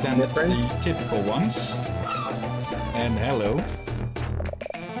different than the typical ones. And hello.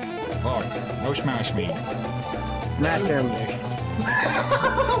 Oh, no smash me. Smash him.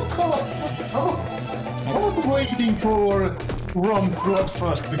 I was waiting for Ron Broad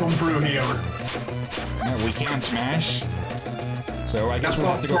first to come through here. No, we can't smash. So I guess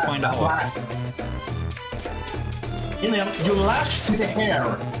we'll have to go find a hole. Hillyan, you lash to the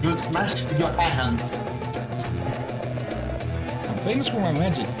hair, you smash with your hands. I'm famous for my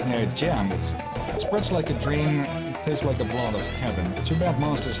magic jam. It spreads like a dream, tastes like the blood of heaven. Too bad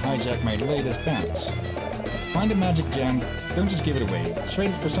monsters hijack my latest batch. Find a magic gem, don't just give it away.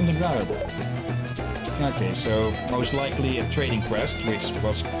 Trade it for something valuable. Okay, so most likely a trading quest, which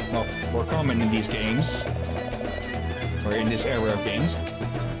was not more common in these games. Or in this era of games.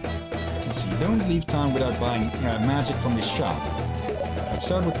 Let's see, don't leave town without buying magic from this shop. I'd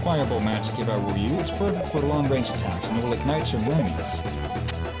start with fireball magic if I were you. It's perfect for long-range attacks and it will ignite some enemies.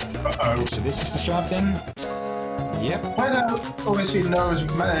 Okay, so this is the shop then? Yep. Why do I always feel nervous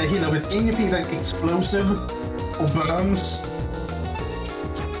with anything like explosive or burns?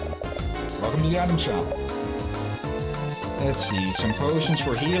 Welcome to the item shop. Let's see, some potions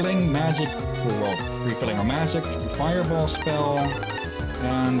for healing, magic for, well, refilling our magic, fireball spell,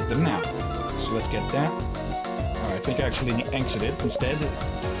 and the map. So let's get that. Oh, I think I actually exit it instead.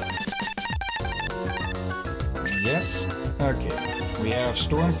 Yes. Okay. We have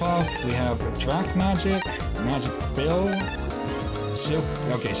Storm Puff, we have Attract Magic, Magic Bill, Silk.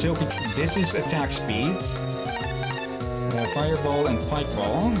 Okay, Silky. This is attack speed. Fireball and Pipe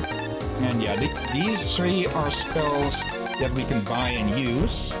Ball. And yeah, these three are spells that we can buy and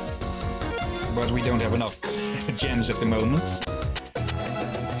use. But we don't have enough gems at the moment.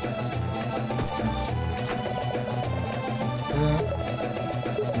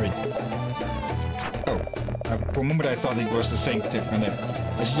 Wait. Oh, for a moment I thought it was the same tip. And then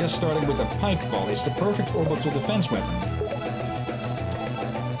I suggest starting with a Pipe Ball. It's the perfect orbital defense weapon.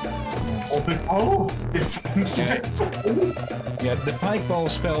 Oh, defense weapon. Yeah, the Pike Ball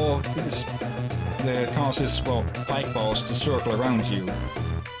spell causes, well, pike balls to circle around you.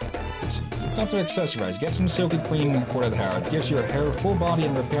 You've got to accessorize. Get some silky cream for that hair. It gives your hair full body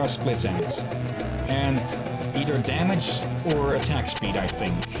and repair split ends. And either damage or attack speed, I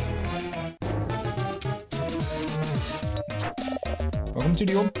think. Welcome to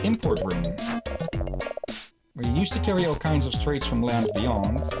the import room. We used to carry all kinds of straits from lands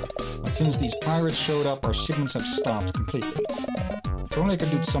beyond, but since these pirates showed up, our shipments have stopped completely. If only I could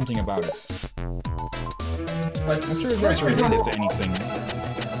do something about it. I'm sure it was related to anything.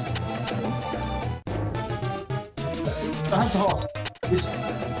 I have to ask, is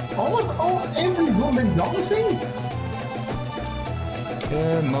every woman dancing?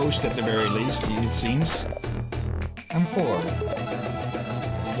 Most at the very least, it seems. I'm 4.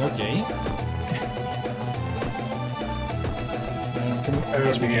 Okay.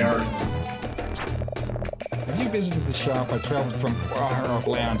 Have you visited the shop? I traveled from far off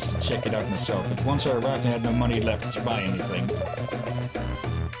lands to check it out myself, but once I arrived I had no money left to buy anything.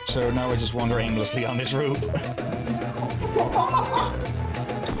 So now I just wander aimlessly on this route.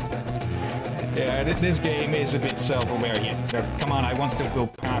 Yeah, this game is a bit self-aware here. Come on, I want to go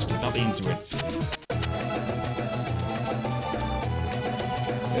past it, not into it.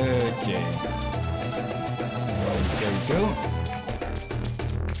 Okay. There we go.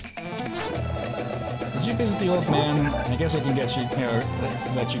 Did you visit the old man? I guess I can get you,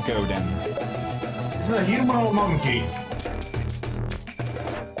 let you go then. Is it a human or monkey?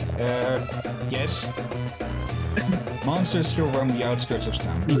 Yes. Monsters still roam the outskirts of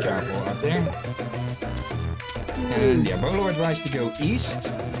town. Be careful out there. And yeah, Bolo advised to go east,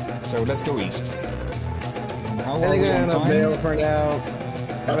 so let's go east. And how are we on time? Bail for now.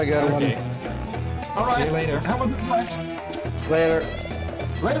 Have a good one. Alright. See you later. Have a good night. Later.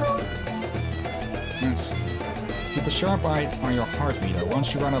 Later on. Yes. Keep a sharp eye on your heart meter.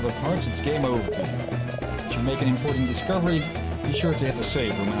 Once you run out of hearts, it's game over. If you make an important discovery, be sure to hit the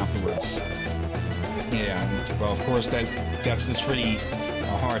save room afterwards. Yeah, well, of course, that's the 3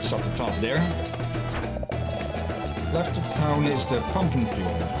 hearts up the top there. Left of town is the pumpkin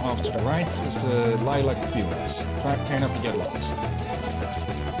field. Off to the right is the lilac fields. Try not to get lost.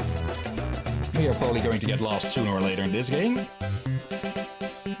 We are probably going to get lost sooner or later in this game.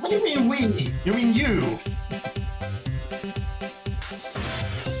 What do you mean we? You mean you?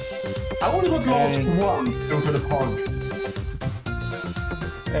 I only got lost once into the pond.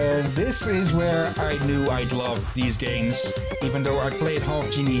 This is where I knew I'd love these games. Even though I played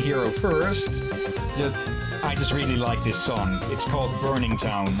Half Genie Hero first, I just really like this song. It's called Burning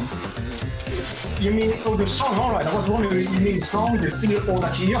Town. You mean, oh, the song, alright, I was wondering, you mean song, the thing, or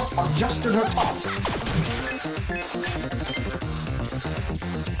that she just adjusted her top.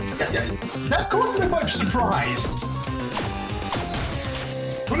 Yeah, that caught me by surprise.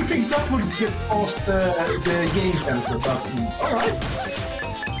 I would think that would get past the game center, but alright.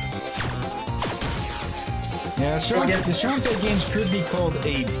 Yeah, so I guess the Shantae games could be called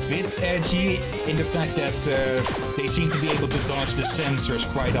a bit edgy in the fact that they seem to be able to dodge the sensors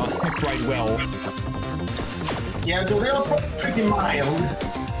quite well. Yeah, they are pretty mild.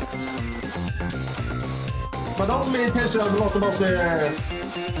 But also it tells you a lot about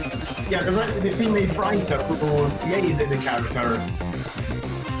the female writer who made the character.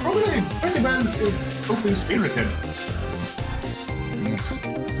 Probably pretty well open-spirited.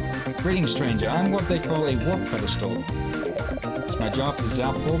 Greetings, stranger. I'm what they call a warp pedestal. It's my job to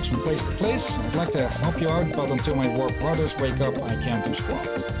zap folks from place to place. I'd like to help you out, but until my warp brothers wake up, I can't do squat.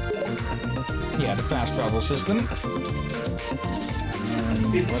 Yeah, the fast travel system.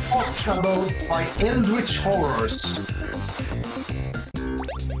 It's fast travel by Eldritch Horrors.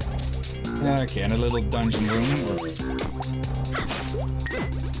 Okay, and a little dungeon room.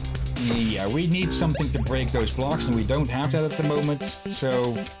 Yeah, we need something to break those blocks, and we don't have that at the moment,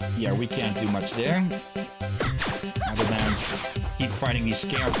 so yeah, we can't do much there. Other than keep fighting these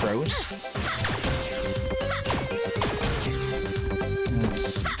scarecrows.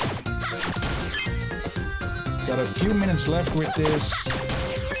 Got a few minutes left with this.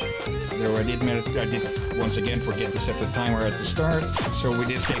 Though I did once again forget to set the timer at the start, so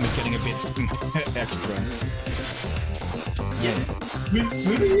this game is getting a bit extra. Yeah. We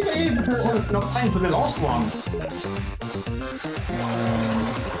really able to have enough time for the last one.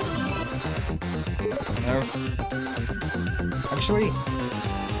 No. Actually...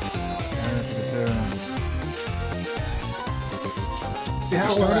 We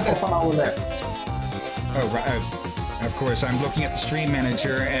have only half an hour left. Oh, right. Of course, I'm looking at the stream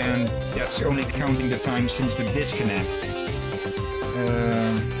manager, and that's only counting the time since the disconnect.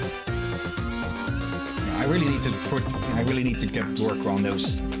 I really need to get to work on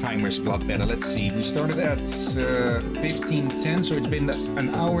those timers a lot better. Let's see, we started at 15:10, so it's been an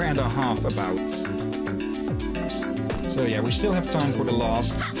hour and a half about. So yeah, we still have time for the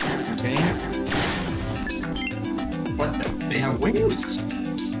last. Okay. What? They have wings?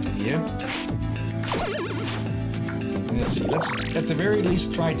 Yep. Let's see, let's at the very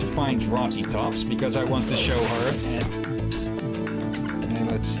least try to find Rotty Tops, because I want to show her. And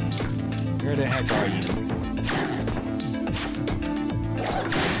let's see. Where the heck are you?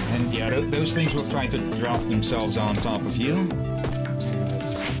 And yeah, those things will try to drop themselves on top of you.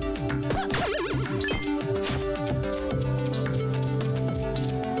 Let's see.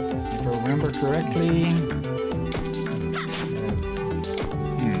 If I remember correctly...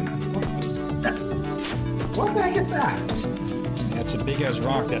 What the heck is that? That's a big-ass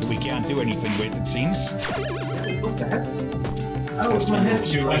rock that we can't do anything with, it seems. What the heck? Oh, it's my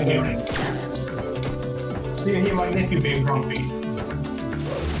nephew right here. You can hear my nephew being grumpy.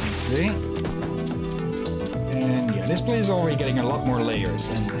 Okay. And yeah, this place is already getting a lot more layers.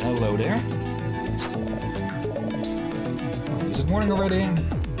 And hello there. Is it morning already?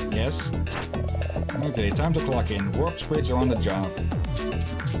 Yes. Okay, time to clock in. Warp squids are on the job.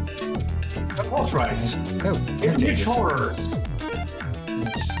 That was right. Oh, Eldritch Horror.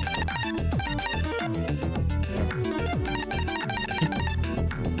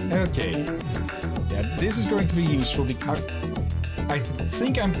 Okay. Yeah, this is going to be useful because I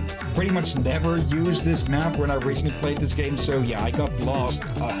think I'm pretty much never used this map when I originally played this game, so yeah, I got lost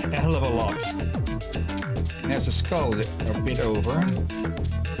a hell of a lot. And there's a skull a bit over.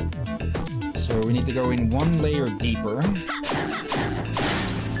 So we need to go in one layer deeper.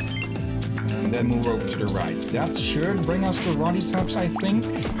 And then move over to the right. That should bring us to Roddy Tops, I think.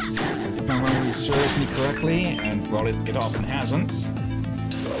 If my memory serves me correctly, and well, it often hasn't.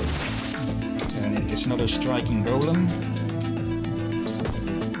 And it's another striking golem.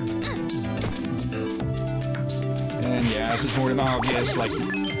 And yeah, as is more than obvious, like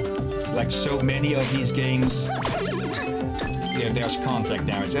so many of these games, yeah, there's contact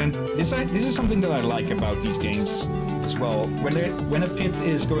damage. And this is something that I like about these games as well. When a pit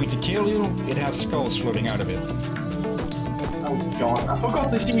is going to kill you, it has skulls floating out of it. Oh god, I forgot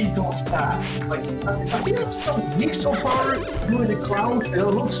that she does that. Like, I see some gifts of her doing the crowd, and it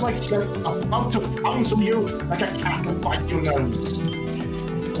looks like she's about to pounce on you like a cat and bite your nose.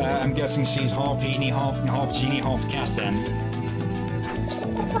 I'm guessing she's half genie, half genie, half cat then.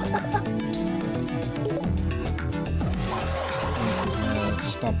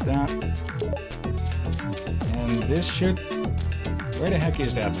 Stop that. And this should... Where the heck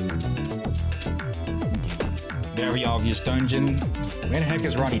is that? Very obvious dungeon. Where the heck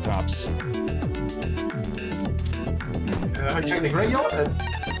is Roddy Tops? I checked the graveyard.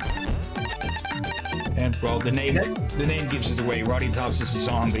 And well, the name gives it away. Roddy Tops is a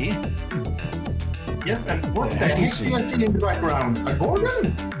zombie. Yep, and what the heck do I see in the background? A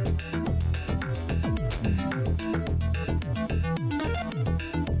Gorgon?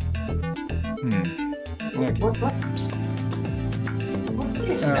 What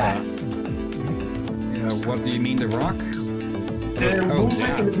is that? What do you mean, the rock?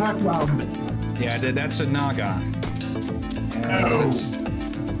 Movement in the background. Yeah, that's a Naga.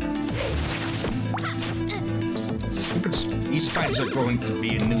 These spiders are going to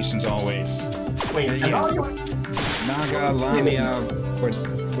be a nuisance always. Wait, yeah. Naga, Lamia,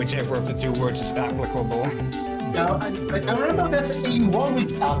 whichever of the two words is applicable. Now, I remember there's a one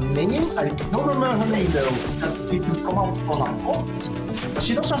with a name. I don't remember her name though. That it can come out on a pot. But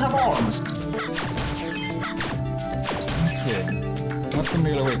she doesn't have arms. Okay. Not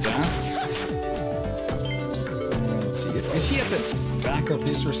familiar with that. Let's see. Is she at the back of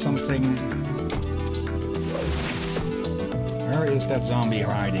this or something? Where is that zombie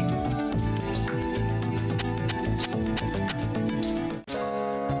hiding?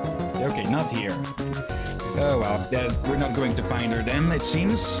 Okay, not here. Oh well, we're not going to find her then, it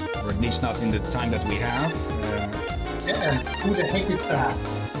seems. Or at least not in the time that we have. Yeah, who the heck is that?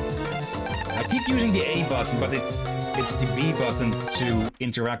 I keep using the A button, but it's the B button to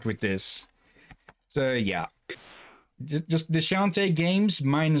interact with this. So yeah. Just the Shantae games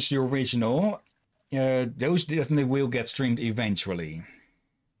minus the original, those definitely will get streamed eventually.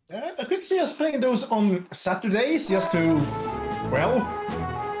 I could see us playing those on Saturdays just to, well,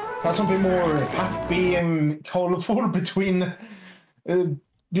 have something more happy and colorful between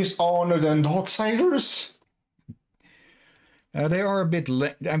Dishonored and Darksiders. They are a bit.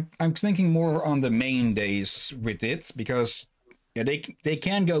 I'm thinking more on the main days with it because yeah, they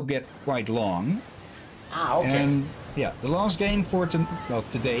can get quite long. Ah, okay. And yeah, the last game for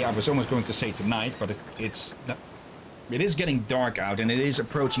today, I was almost going to say tonight, but it is getting dark out and it is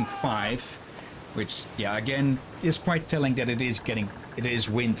approaching 5, which yeah, again is quite telling that it is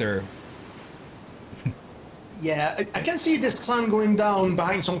winter. Yeah, I can see the sun going down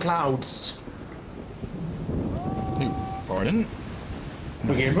behind some clouds. Pardon?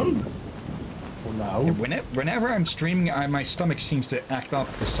 Forgiven? Oh no. Whenever I'm streaming, my stomach seems to act up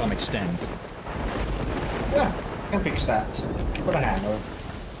to some extent. Yeah, I can fix that. Put a hammer.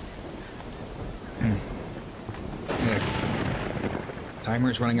 Timer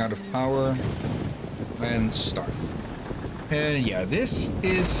is running out of power. And start. And yeah, this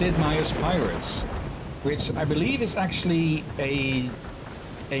is Sid Meier's Pirates, which I believe is actually a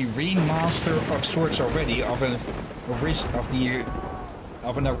remaster of sorts already of a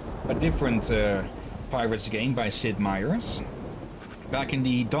different Pirates game by Sid Meier's back in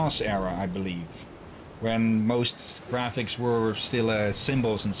the DOS era, I believe, when most graphics were still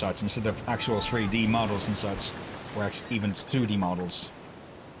symbols and such instead of actual 3D models and such, or even 2D models.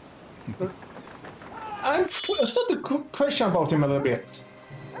 I started a question about him a little bit.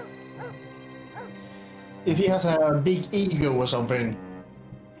 If he has a big ego or something.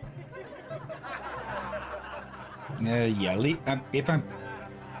 Yeah,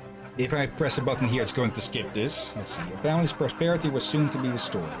 if I press a button here, it's going to skip this. Let's see. Your family's prosperity was soon to be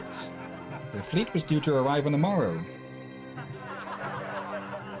restored. The fleet was due to arrive on the morrow,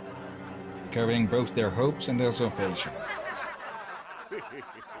 carrying both their hopes and their salvation.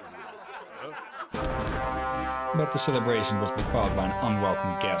 But the celebration was befouled by an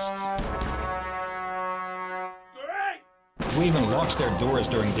unwelcome guest, who even locks their doors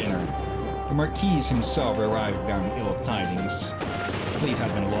during dinner. The Marquis himself arrived bearing ill tidings. The fleet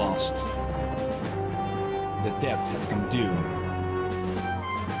had been lost. The debt had come due.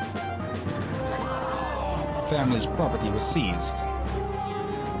 The family's property was seized,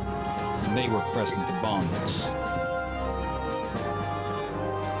 and they were pressed into bondage.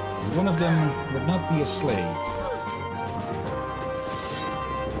 One of them would not be a slave.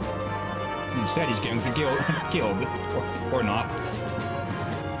 Instead, he's going to killed, or not.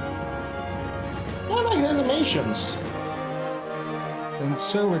 I like the animations. And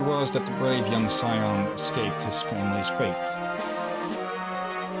so it was that the brave young scion escaped his family's fate.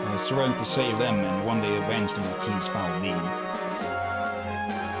 He was threatened to save them and one day avenge the Marquis' foul deed.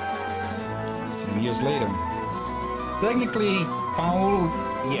 10 years later. Technically, foul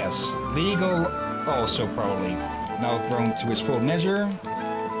Yes, legal also probably. Now grown to his full measure,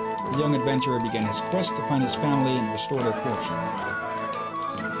 the young adventurer began his quest to find his family and restore their fortune.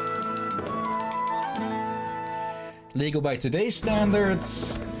 Legal by today's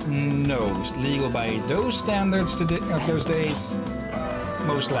standards? No. Legal by those standards of those days?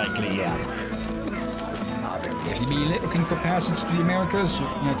 Most likely, yeah. If you be looking for passage to the Americas, you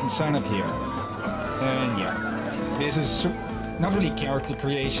can sign up here. And yeah, this is not really character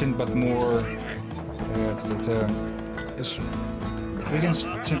creation, but more we can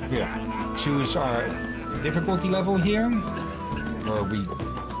choose our difficulty level here, or we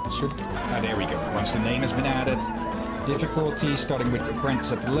should. There we go. Once the name has been added, difficulty starting with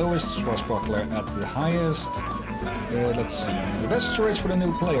apprentice at the lowest, swashbuckler at the highest. Let's see. The best choice for the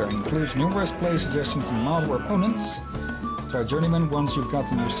new player includes numerous play suggestions from milder opponents. Try journeyman once you've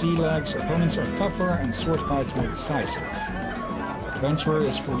gotten your sea legs. Opponents are tougher and sword fights more decisive. Adventurer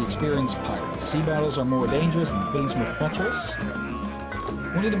is for the experienced pirate. Sea battles are more dangerous and things more treacherous.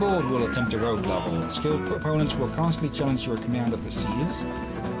 Only the bold will attempt a rogue level. Skilled opponents will constantly challenge your command of the seas.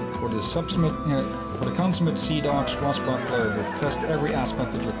 For the consummate sea dog, swashbuckler will test every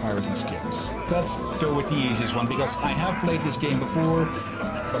aspect of your pirating skills. Let's go with the easiest one, because I have played this game before,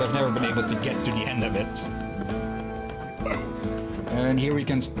 but I've never been able to get to the end of it. And here we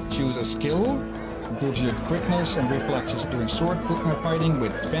can choose a skill. Improves your quickness and reflexes during sword fighting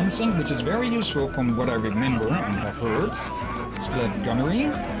with fencing, which is very useful from what I remember and have heard. Split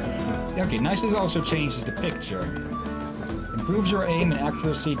gunnery. Okay, nice that it also changes the picture. Improves your aim and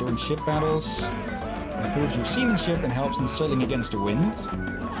accuracy during ship battles. Improves your seamanship and helps in sailing against the wind.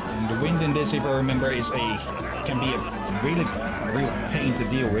 And the wind in this, if I remember, can be a real pain to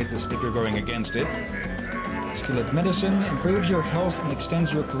deal with if you're going against it. Skill at medicine improves your health and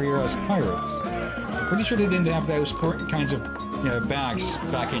extends your career as pirates. I'm pretty sure they didn't have those kinds of bags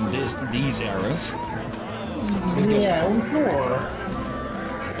back in these eras. Yeah, sure.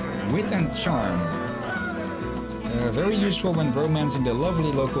 Wit and charm. Very useful when romancing the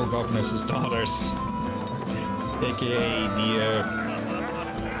lovely local governess's daughters. AKA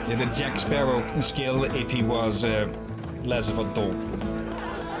the Jack Sparrow skill if he was less of a dolt.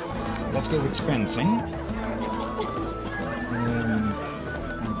 Let's go with fencing.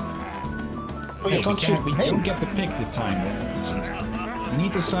 We don't get to pick the time. You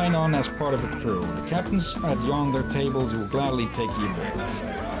need to sign on as part of a crew. The captains at yonder tables will gladly take you aboard.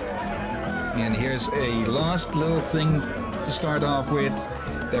 And here's a last little thing to start off with.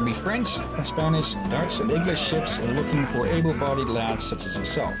 There'll be French, Spanish, Dutch, and English ships looking for able-bodied lads such as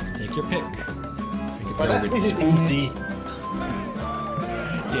yourself. Take your pick. But this is easy.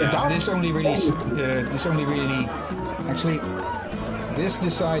 Yeah, this only really, actually, this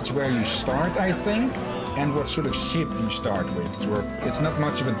decides where you start, I think, and what sort of ship you start with. Or it's not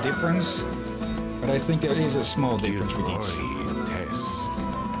much of a difference, but I think there is a small difference with each.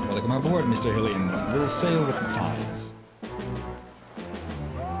 Welcome aboard, Mr. Hillyan. We'll sail with the tides.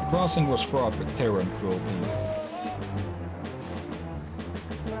 The crossing was fraught with terror and cruelty.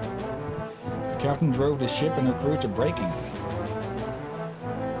 The captain drove the ship and her crew to breaking.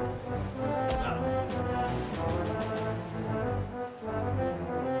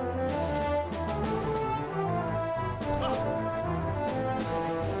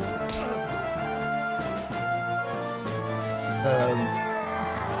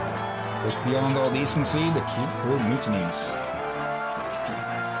 Just beyond all decency, the cute crew mutinies.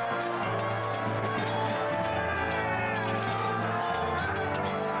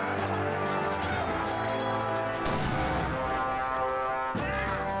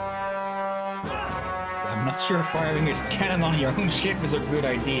 I'm not sure firing a cannon on your own ship is a good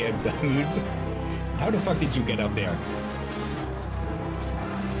idea, dude. How the fuck did you get up there?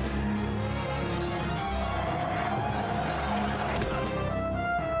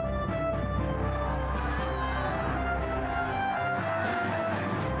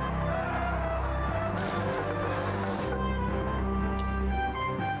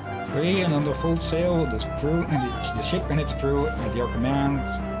 Free and under full sail, the ship and its crew at your command.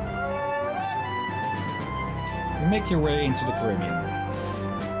 You make your way into the Caribbean.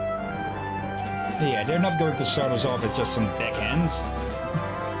 Yeah, they're not going to start us off as just some deckhands.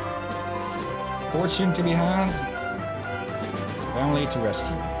 Fortune to be had, family to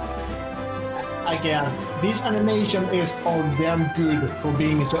rescue. Again, this animation is all damn good for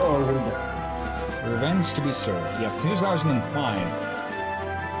being so old. Revenge to be served. Yeah, 2005.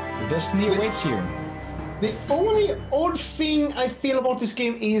 Your destiny awaits you. The only odd thing I feel about this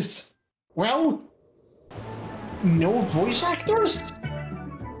game is, well, no voice actors?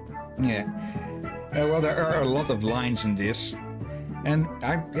 Yeah. Well, there are a lot of lines in this. And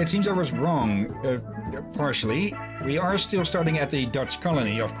it seems I was wrong, partially. We are still starting at the Dutch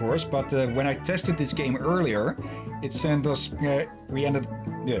colony, of course, but when I tested this game earlier, it sent us, it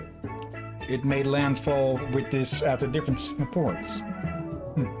made landfall with this at a different port.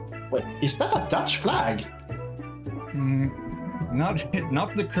 Wait, is that a Dutch flag? Not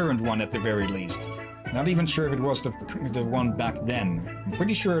the current one at the very least. Not even sure if it was the one back then. I'm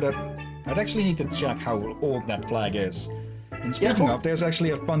pretty sure that I'd actually need to check how old that flag is. And speaking of, there's actually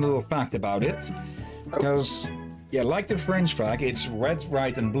a fun little fact about it. Because, yeah, like the French flag, it's red,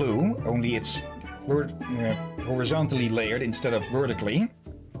 white, and blue, only it's horizontally layered instead of vertically.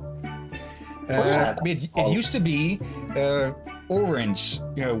 It used to be orange,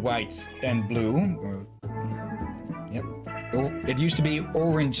 white, and blue. Yep. It used to be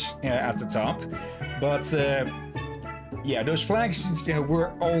orange at the top, but yeah, those flags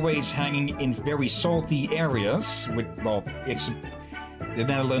were always hanging in very salty areas. The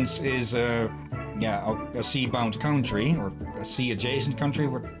Netherlands is a sea-bound country or a sea-adjacent country.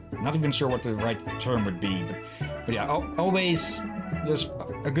 We're not even sure what the right term would be, but yeah, always there's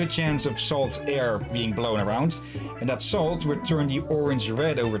a good chance of salt air being blown around, and that salt would turn the orange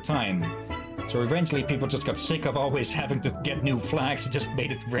red over time. So eventually people just got sick of always having to get new flags, just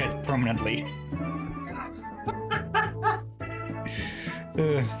made it red permanently.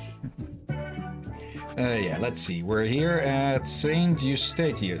 Yeah, let's see. We're here at St.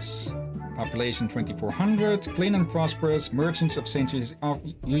 Eustatius. Population 2400, clean and prosperous. Merchants of St.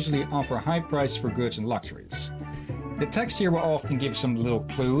 Eustatius usually offer high prices for goods and luxuries. The text here will often give some little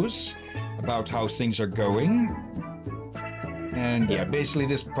clues about how things are going. And yeah, basically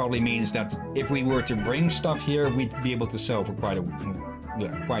this probably means that if we were to bring stuff here, we'd be able to sell for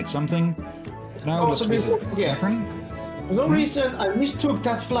quite something. Now let's visit Tavern. For no reason, I mistook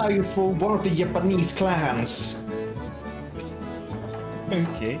that flag for one of the Japanese clans.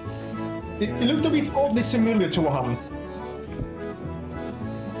 Okay. It looked a bit oddly similar to one.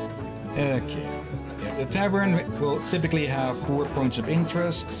 Okay. Yeah, the tavern will typically have 4 points of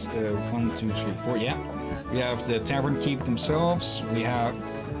interest. 1, 2, 3, 4. Yeah. We have the tavern keep themselves. We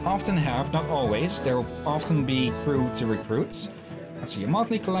often have, not always, there will often be crew to recruit. Let's see, a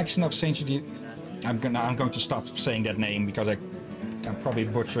monthly collection of Saint. I'm going to stop saying that name because I'm probably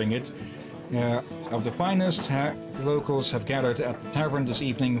butchering it. Of the finest, locals have gathered at the tavern this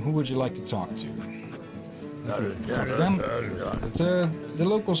evening. Who would you like to talk to? Talk to them. But, the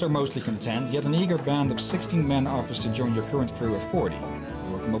locals are mostly content, yet an eager band of 16 men offers to join your current crew of 40.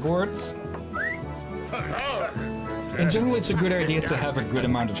 Welcome aboard. In general, it's a good idea to have a good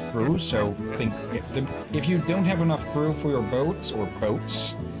amount of crew, so if you don't have enough crew for your boat or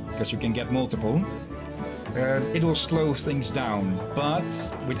boats, because you can get multiple, it will slow things down. But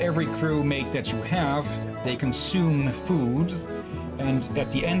with every crewmate that you have, they consume food, and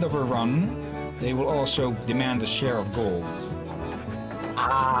at the end of a run, they will also demand a share of gold.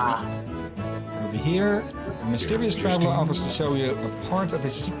 Over here, a mysterious traveler offers to sell you a part of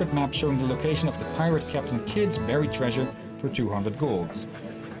his secret map showing the location of the pirate Captain Kidd's buried treasure for 200 gold.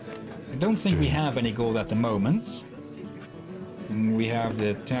 I don't think we have any gold at the moment. And we have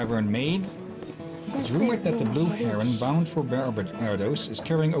the tavern maid. It's rumored that the Blue Heron, bound for Barbados, is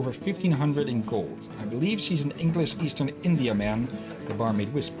carrying over 1,500 in gold. I believe she's an English Eastern India man, the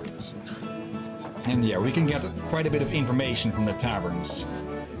barmaid whispered. And yeah, we can get quite a bit of information from the taverns.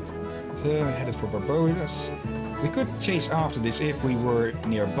 Headed for Barbados. We could chase after this if we were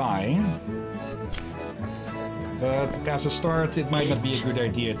nearby. But as a start, it might not be a good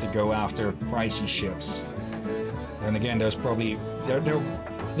idea to go after pricey ships. And again, there's probably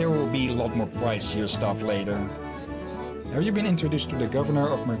there will be a lot more pricier stuff later. Have you been introduced to the governor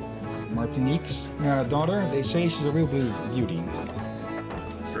of Martinique's daughter? They say she's a real beauty.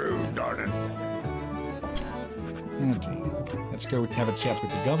 True, darling. Okay, let's go have a chat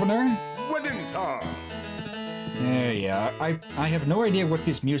with the governor. Wedding time. Yeah, I have no idea what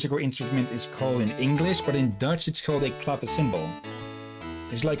this musical instrument is called in English, but in Dutch it's called a clavecymbal.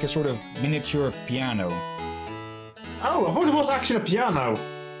 It's like a sort of miniature piano. Oh, I thought it was actually a piano.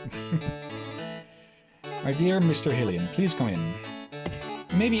 My dear Mr. Hillyan, please come in.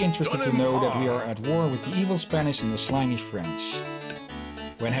 You may be interested to know that we are at war with the evil Spanish and the slimy French.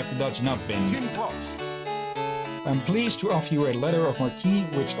 When have the Dutch not been? I'm pleased to offer you a letter of marque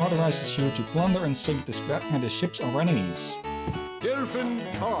which authorizes you to plunder and sink the ships of our enemies.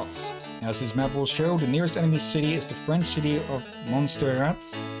 As this map will show, the nearest enemy city is the French city of Montserrat,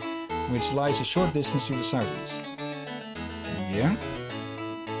 which lies a short distance to the southeast. Yeah.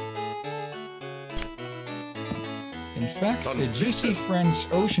 In fact, a juicy French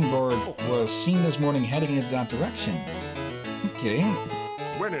ocean bird was seen this morning heading in that direction. Okay.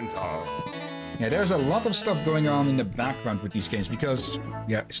 When in town. Yeah, there's a lot of stuff going on in the background with these games because,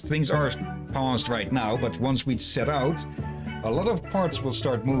 yeah, things are paused right now, but once we set out, a lot of parts will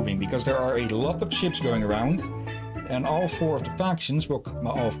start moving because there are a lot of ships going around, and all four of the factions,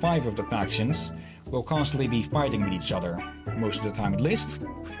 all five of the factions, will constantly be fighting with each other, most of the time at least.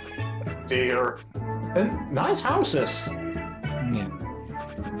 Dear. And nice houses. Yeah.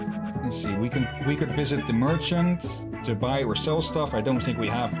 Let's see, we could visit the merchant to buy or sell stuff. I don't think we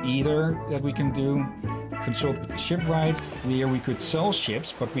have either that we can do. Consult with the shipwright. Here we could sell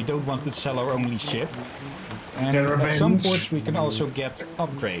ships, but we don't want to sell our only ship. And at some ports we can also get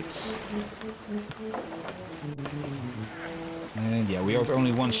upgrades. And yeah, we have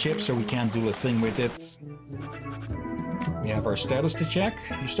only one ship, so we can't do a thing with it. We have our status to check.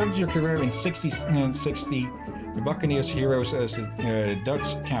 You started your career in 60 the Buccaneers heroes as a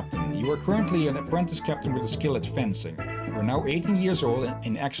Dutch captain. You are currently an apprentice captain with a skill at fencing. You are now 18 years old and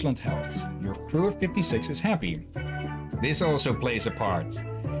in excellent health. Your crew of 56 is happy. This also plays a part.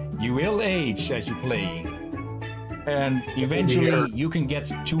 You will age as you play. And eventually you can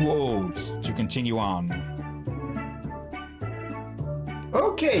get too old to continue on.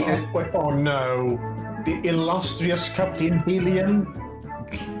 Okay, oh no. The illustrious Captain Hillyan.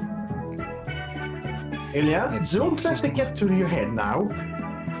 Hillyan, don't let it get to your head now.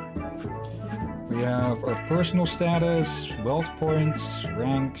 We have our personal status, wealth points,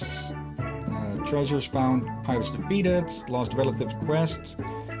 ranks, treasures found, pirates defeated, lost relative quest,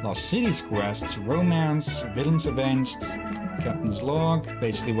 lost cities quest, romance, villains avenged, captain's log,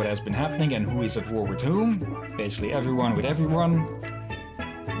 basically what has been happening and who is at war with whom, basically everyone with everyone.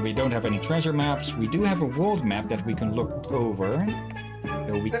 We don't have any treasure maps. We do have a world map that we can look over.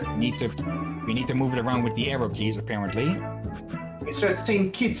 So we need to move it around with the arrow keys, apparently. It's that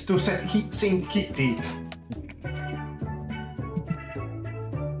Saint Kitts to Saint Kitty.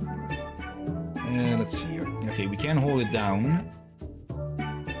 Let's see. Okay, we can hold it down.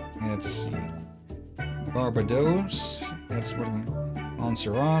 Let's see. Barbados. That's what we...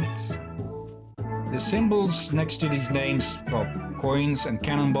 Montserrat. The symbols next to these names, well, coins and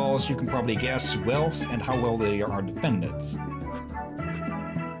cannonballs, you can probably guess wealth and how well they are defended.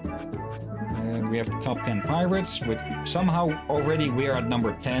 And we have the top 10 pirates, with somehow already we're at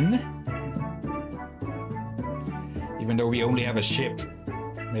number 10. Even though we only have a ship.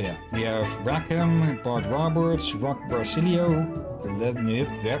 Yeah, we have Rackham, Bart Roberts, Rock Brasilio,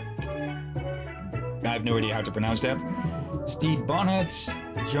 I have no idea how to pronounce that. Steve Bonnet,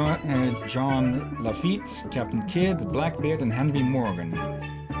 John Lafitte, Captain Kidd, Blackbeard, and Henry Morgan.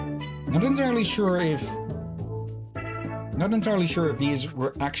 Not entirely sure if these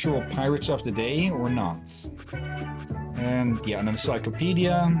were actual pirates of the day or not. And yeah, an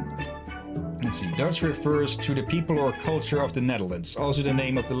encyclopedia. Let's see, Dutch refers to the people or culture of the Netherlands, also the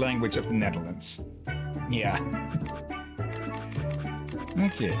name of the language of the Netherlands. Yeah.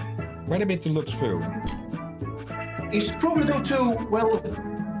 Okay, quite a bit to look through. It's probably due to, well,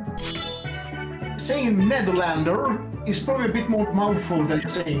 saying Netherlander is probably a bit more mouthful than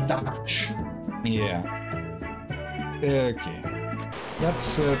saying Dutch. Yeah. Okay.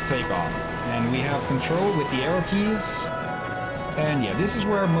 Let's take on. And we have control with the arrow keys. And yeah, this is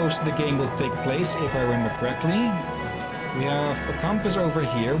where most of the game will take place, if I remember correctly. We have a compass over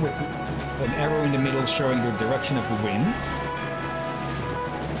here with an arrow in the middle showing the direction of the wind.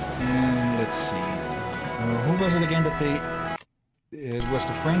 And let's see. Who was it again that they... It was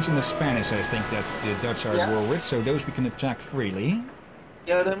the French and the Spanish, I think, that the Dutch are at war with, so those we can attack freely.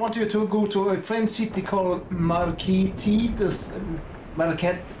 Yeah, they want you to go to a French city called Marquette,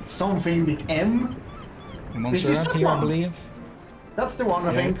 something with M. Montserrat here, I believe. That's the one,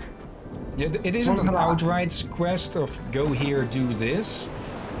 I think. Yeah, it isn't an outright quest of go here, do this,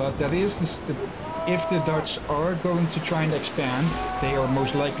 but that is if the Dutch are going to try and expand, they are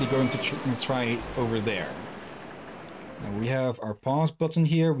most likely going to try over there. Now we have our pause button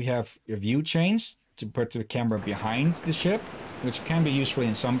here. We have a view change to put the camera behind the ship, which can be useful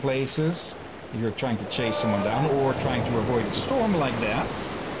in some places if you're trying to chase someone down or trying to avoid a storm like that.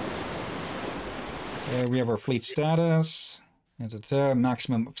 We have our fleet status. It's a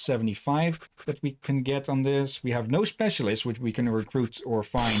maximum of 75 that we can get on this. We have no specialists, which we can recruit or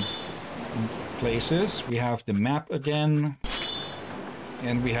find in places. We have the map again.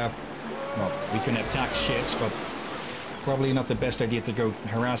 And we have, well, we can attack ships, but probably not the best idea to go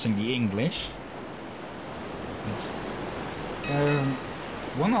harassing the English.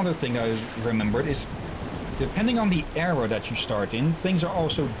 One other thing I remembered is, depending on the era that you start in, things are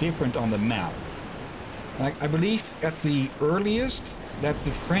also different on the map. Like, I believe at the earliest that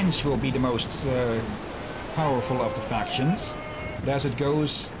the French will be the most powerful of the factions, But as it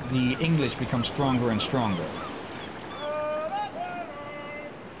goes, the English becomes stronger and stronger.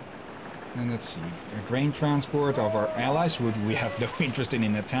 And let's see, a grain transport of our allies, who we have no interest in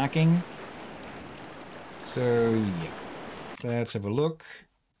attacking. So, yeah. Let's have a look.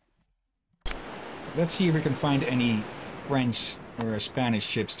 Let's see if we can find any French or Spanish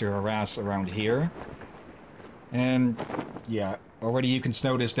ships to harass around here. And, yeah, already you can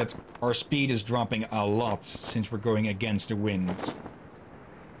notice that our speed is dropping a lot since we're going against the wind.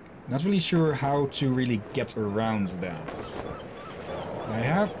 Not really sure how to really get around that.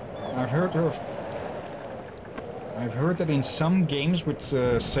 I've heard that in some games with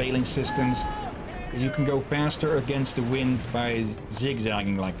sailing systems, you can go faster against the wind by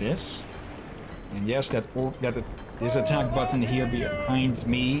zigzagging like this. And yes, this attack button here behind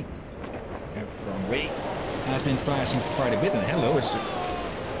me, wrong way, has been flashing quite a bit. And hello, it's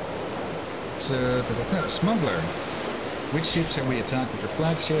a smuggler. Which ships have we attacked with the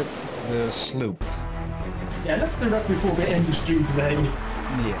flagship? The sloop. Yeah, let's do that before we end the stream today.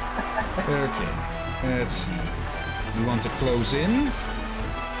 Yeah. Okay. Let's see. We want to close in.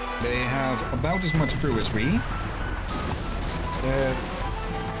 They have about as much crew as we.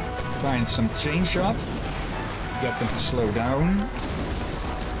 Find some chain shot. Get them to slow down.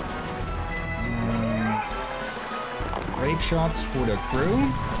 Grape shots for the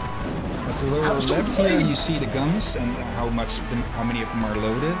crew. At the lower left here, you see the guns and how many of them are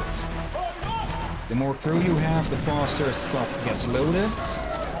loaded. The more crew you have, the faster stuff gets loaded.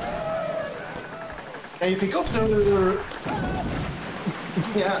 Can you pick up the...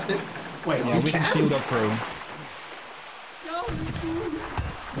 yeah, wait, yeah, we can steal that crew.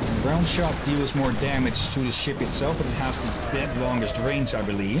 Round shot deals more damage to the ship itself, but it has the longest range, I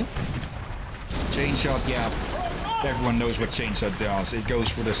believe. Chain shot, yeah, everyone knows what chain shot does. It goes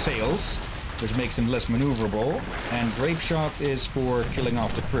for the sails, which makes them less maneuverable. And grape shot is for killing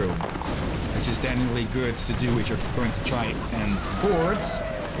off the crew, which is generally good to do if you're going to try and board,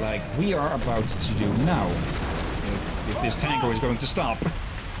 like we are about to do now. If this tanker is going to stop.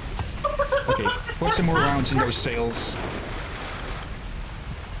 Okay, put some more rounds in those sails.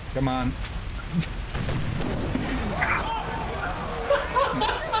 Come on.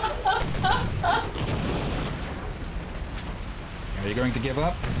 Are you going to give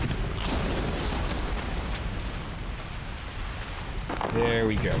up? There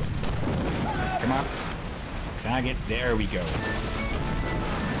we go. Come on. Tag it. There we go.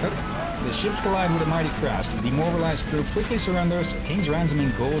 Oh, the ships collide with a mighty crash. The demoralized crew quickly surrenders. King's ransom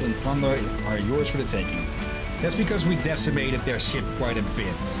in gold and plunder are yours for the taking. That's because we decimated their ship quite a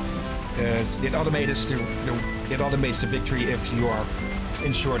bit. It automates the victory if you are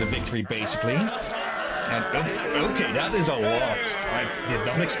ensured a victory, basically. And okay, that is a lot. I did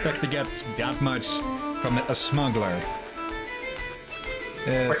not expect to get that much from a smuggler.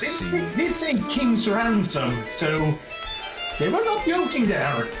 Let's see. They say King's ransom, so they were not joking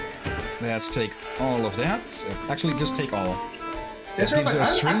there. Let's take all of that. Actually, just take all. That That's gives right,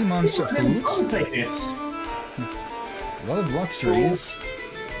 us 3 months of food. A lot of luxuries.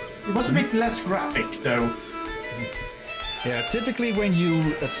 It was a bit less graphic, though. Yeah, typically when you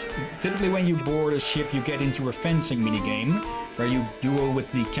board a ship, you get into a fencing minigame where you duel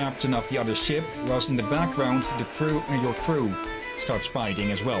with the captain of the other ship, whilst in the background the crew and your crew starts fighting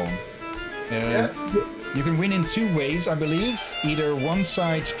as well. You can win in 2 ways, I believe. Either one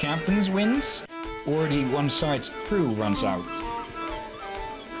side's captain wins, or the one side's crew runs out.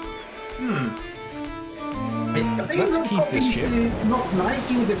 Let's keep this ship. Not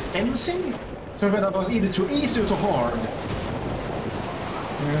liking the fencing, so that was either too easy or too hard.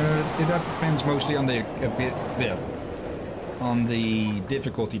 That depends mostly on on the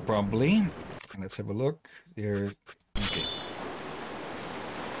difficulty, probably. Let's have a look here. Okay.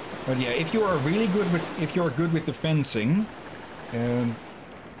 But yeah, if you are really good with the fencing,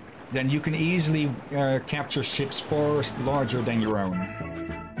 then you can easily capture ships far larger than your own.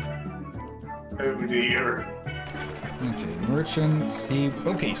 Oh dear. Okay, merchants.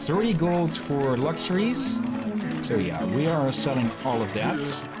 Okay, 30 gold for luxuries. So yeah, we are selling all of that.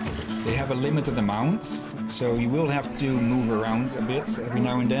 They have a limited amount, so you will have to move around a bit every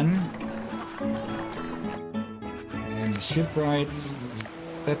now and then. And the shipwright.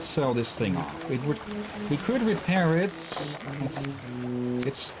 Let's sell this thing off. We could repair it.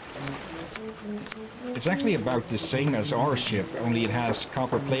 It's actually about the same as our ship, only it has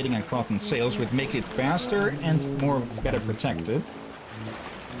copper plating and cotton sails, which make it faster and better protected.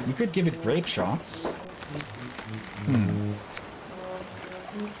 We could give it grape shots.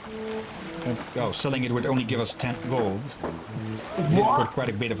 Selling it would only give us 10 gold. It put quite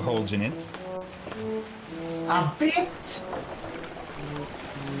a bit of holes in it. A bit?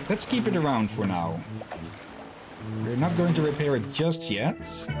 let's keep it around for now. We're not going to repair it just yet.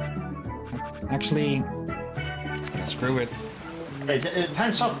 Actually, screw it.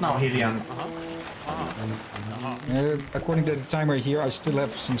 Time's up now, Hillyan. According to the timer here, I still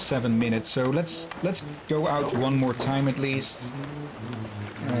have some 7 minutes, so let's go out one more time at least.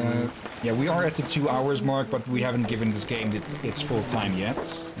 Yeah, we are at the 2 hours mark, but we haven't given this game its full time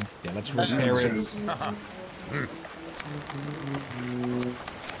yet. Yeah, let's repair it.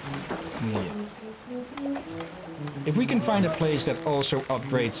 Yeah. If we can find a place that also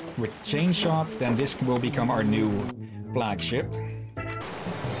upgrades with chain shot, then this will become our new flagship.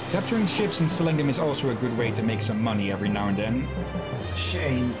 Capturing ships and selling them is also a good way to make some money every now and then.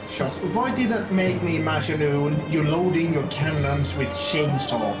 Chain shots. Why did that make me imagine you loading your cannons with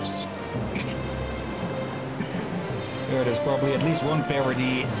chainsaws? There's probably at least one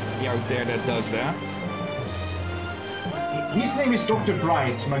parody out there that does that. His name is Dr.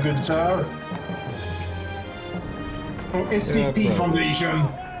 Bright, my good sir. From SCP Foundation.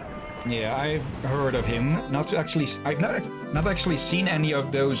 Yeah, I've heard of him. I've not actually seen any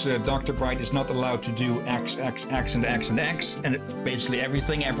of those. Dr. Bright is not allowed to do X, X, X, and X, and X, and basically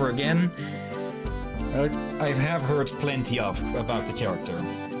everything ever again. I have heard plenty about the character.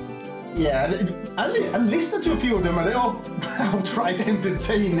 Yeah, I listened to a few of them, and they're all outright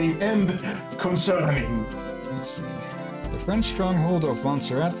entertaining and concerning. Let's see. The French stronghold of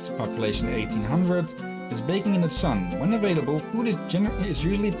Montserrat, population 1800, is baking in the sun. When available, food is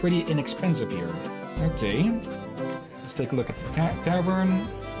usually pretty inexpensive here. Okay. Let's take a look at the tavern.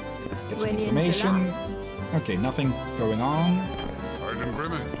 Get some information. Okay, nothing going on.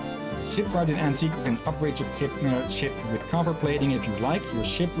 Shipwright in Antique can upgrade your ship with copper plating if you like. Your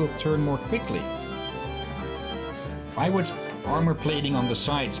ship will turn more quickly. Why would armor plating on the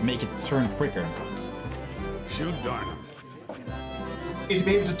sides make it turn quicker? Shoot done. It'd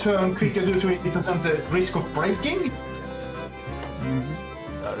be able to turn quicker due to the risk of breaking?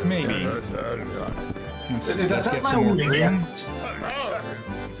 Maybe. Let's get some more green.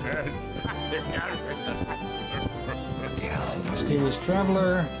 Mysterious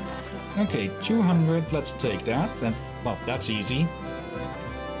Traveler. Okay, 200, let's take that. And, well, that's easy.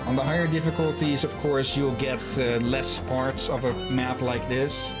 On the higher difficulties, of course, you'll get less parts of a map like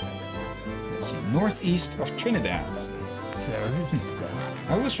this. Let's see, northeast of Trinidad.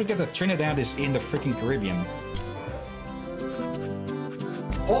 I always forget that Trinidad is in the freaking Caribbean.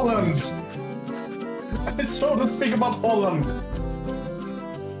 Holland! I so to speak about Holland.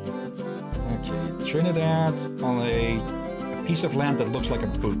 Okay, Trinidad on a piece of land that looks like a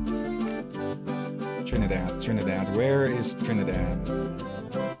boot. Trinidad. Where is Trinidad?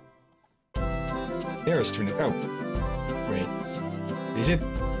 There is Trinidad. Oh, wait. Is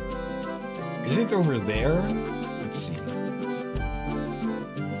it over there? Let's see.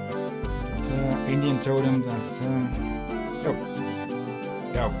 Indian totem.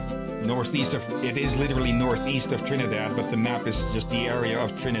 Oh, northeast of. It is literally northeast of Trinidad, but the map is just the area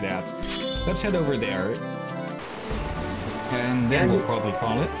of Trinidad. Let's head over there, and then we'll probably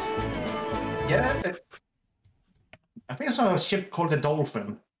call it. Yeah, I think I saw a ship called the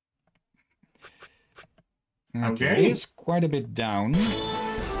Dolphin. Okay, it is quite a bit down.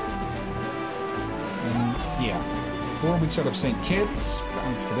 Yeah, 4 weeks out of St. Kitts.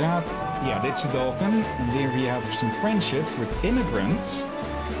 Bound for that. Yeah, that's a Dolphin, and there we have some friendships with immigrants.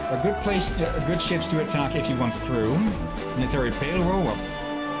 A good ships to attack if you want crew. Military payroll. Well,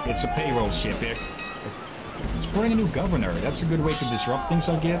 it's a payroll ship. Supporting a new governor. That's a good way to disrupt things,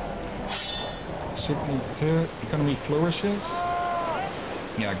 I get. Economy flourishes.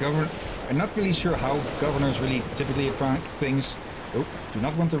 Yeah, I'm not really sure how governors really typically affect things. Oh, do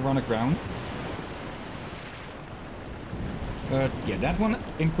not want to run aground. But yeah, that one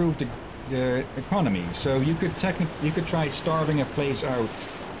improved the economy. So you could try starving a place out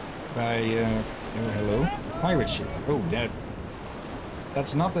by oh hello, pirate ship. Oh,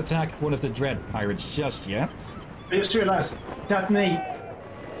 that's not attack one of the Dread pirates just yet. I just realized that name.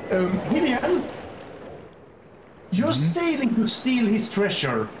 Hillyan, you're sailing to steal his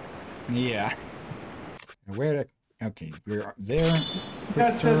treasure. Yeah. Where? Okay, we're there.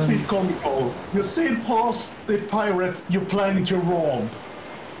 That's miscomical. You sail past the pirate you're planning to rob.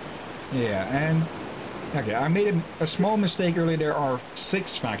 Yeah, and okay, I made a small mistake earlier. There are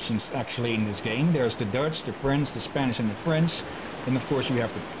 6 factions actually in this game. There's the Dutch, the French, the Spanish, and the French. And of course you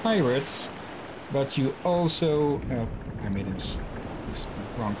have the pirates. But you also... I made a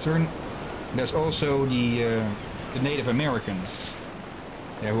wrong turn. There's also the Native Americans.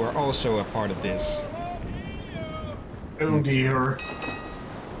 Who are also a part of this. Oh dear.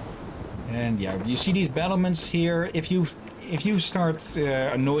 And yeah, you see these battlements here. If if you start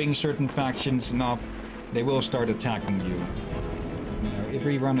annoying certain factions enough, they will start attacking you. Now, if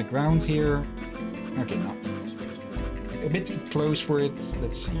we run aground here... Okay, no. A bit close for it.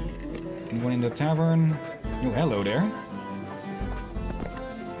 Let's see. Anyone in the tavern? Oh, hello there.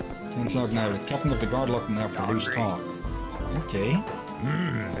 Can't talk now. The captain of the guard locked now for loose talk. Okay.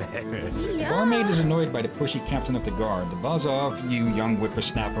 The barmaid is annoyed by the pushy captain of the guard. The buzz off, you young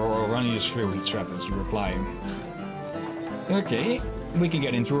whippersnapper, or run you through, he threatens. You reply. Okay, we can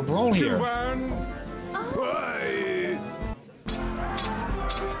get into a brawl here.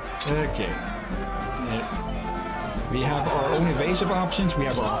 Okay. We have our own evasive options, we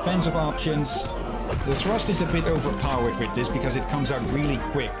have our offensive options. The thrust is a bit overpowered with this because it comes out really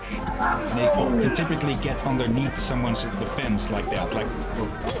quick. And they can typically get underneath someone's defense like that, like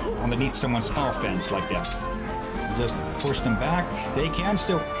underneath someone's offense like that. You just push them back, they can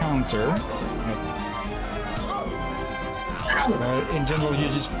still counter. In general, you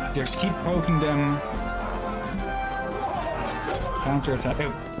just keep poking them. Counter attack.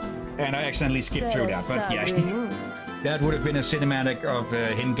 Oh, and I accidentally skipped through that, but yeah. That would have been a cinematic of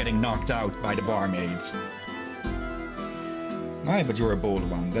him getting knocked out by the barmaids. Aye, but you're a bold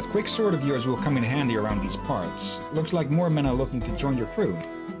one. That quick sword of yours will come in handy around these parts. Looks like more men are looking to join your crew.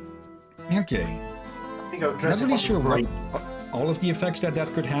 Okay. Not really sure what all of the effects that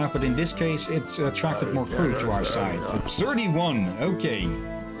could have, but in this case it attracted more crew to our side. So 31! Okay.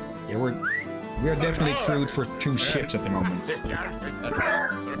 Yeah, we're definitely crewed for 2 ships at the moment.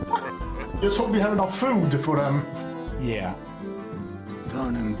 Just hope we have enough food for them. Yeah.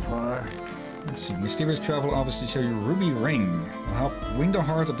 Let's see. Mysterious travel office to show you ruby ring. Will help win the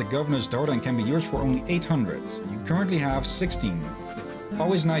heart of the governor's daughter and can be yours for only 800. You currently have 16.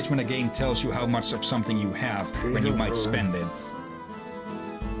 Always nice when a game tells you how much of something you have when you might spend it.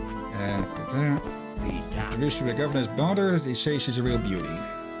 Introduced to the governor's daughter, they say she's a real beauty.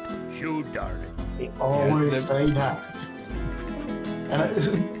 You darling. They always say that. And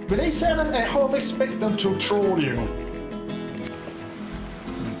when they say that, I half expect them to troll you.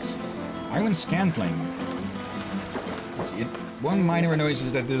 Iron Scantling. Let's see, one minor annoyance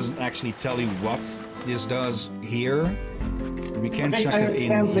is that it doesn't actually tell you what this does here. We can check it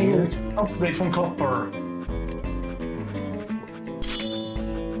in here. Upgrade from copper.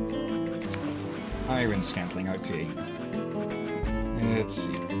 Iron Scantling, okay. Let's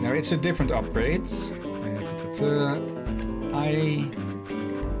see. Now it's a different upgrade.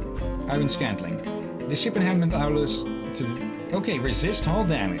 Iron Scantling. The ship enhancement owlers to... Okay, resist hull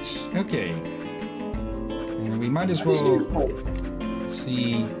damage. Okay. We might as well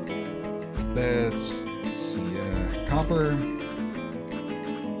see... Let's see... copper...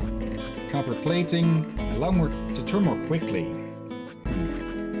 Copper plating. Allow more to turn more quickly.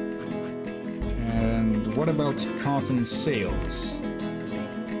 And what about cotton sails?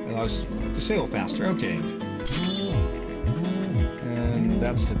 Allows to sail faster. Okay. And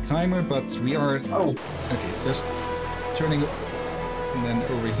that's the timer, but we are... Oh! Okay, just turning... And then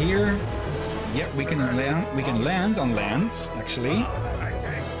over here... Yep, we can land on land, actually.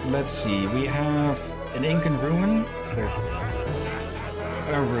 Let's see, we have an Incan ruin.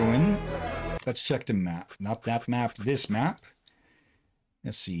 A ruin. Let's check the map. Not that map, this map.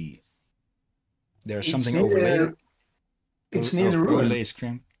 Let's see. There's something overlaid. It's near the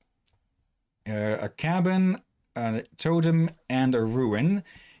ruin. A cabin, a totem, and a ruin.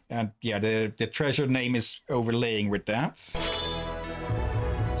 And yeah, the treasure name is overlaying with that. So,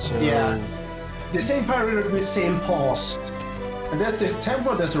 yeah, the same pirate with same past. And that's the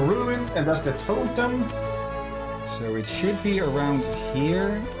temple, that's the ruin, and that's the totem. So it should be around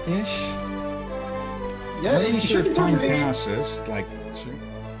here-ish. Yeah, it should if time passes, like...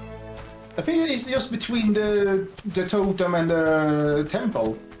 I think it's just between the totem and the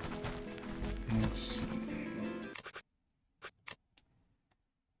temple. Let's see.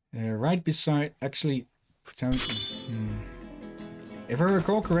 Right beside, actually, if I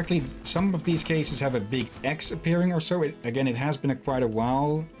recall correctly, some of these cases have a big X appearing or so. Again, it has been quite a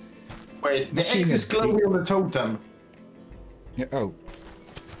while. Wait, the X is glowing on the totem. Yeah, oh.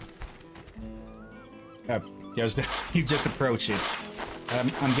 You just approach it.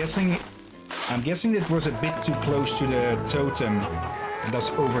 I'm guessing it was a bit too close to the totem and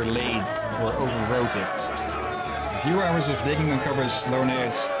thus overlaid or overwrote it. A few hours of digging uncovers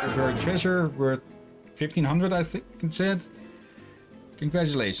Lona's buried treasure worth 1,500, I think it said.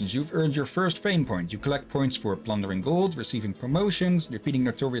 Congratulations, you've earned your first fame point. You collect points for plundering gold, receiving promotions, defeating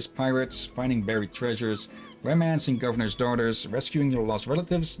notorious pirates, finding buried treasures, romancing governor's daughters, rescuing your lost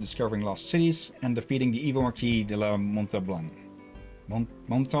relatives, discovering lost cities, and defeating the evil Marquis de la Montalban.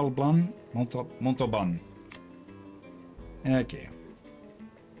 Montalban? Okay.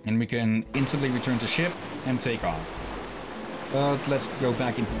 And we can instantly return to ship and take off. But let's go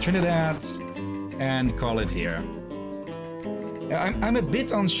back into Trinidad and call it here. I'm a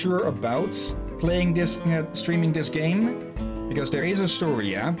bit unsure about playing this, streaming this game, because there is a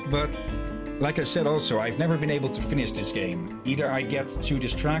story, yeah, but like I said also, I've never been able to finish this game. Either I get too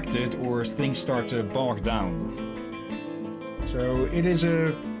distracted or things start to bog down. So it is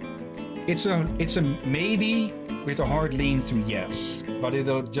it's a maybe with a hard lean to yes, but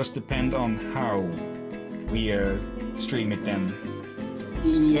it'll just depend on how we stream it then.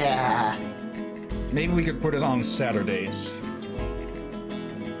 Yeah. Maybe we could put it on Saturdays.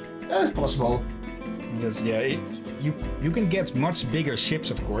 That's possible. Because yeah, you can get much bigger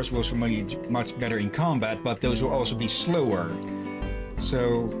ships, of course, which will be much better in combat, but those will also be slower.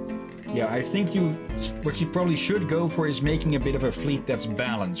 So yeah, I think what you probably should go for is making a bit of a fleet that's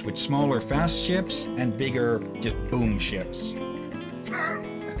balanced, with smaller fast ships and bigger just boom ships.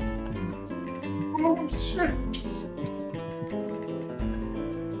 Boom ships.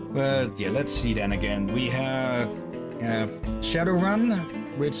 But yeah, let's see then again. We have Shadowrun,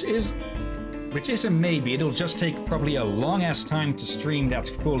 which is a maybe. It'll just take probably a long ass time to stream that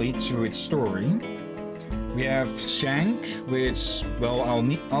fully through its story. We have Shank, which, well,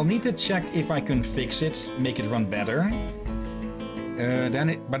 I'll need to check if I can fix it, make it run better.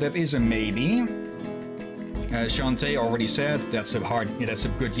 But that is a maybe. Shantae already said that's a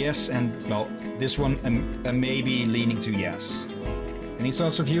good yes, and well, this one a maybe leaning to yes. Any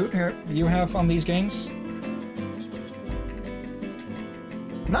thoughts of you have on these games?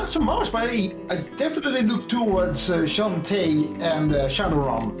 Not so much, but I definitely look towards Shantae and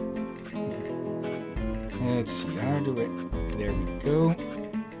Shadowrun. Let's see, how do we... There we go.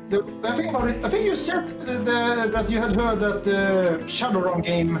 I think about it. I think you said that you had heard that the Shadowrun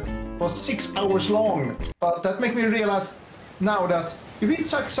game was 6 hours long, but that makes me realize now that if it's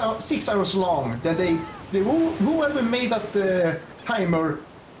 6 hours long, that whoever made that timer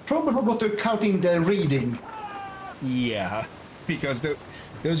probably forgot to count in the reading. Yeah, because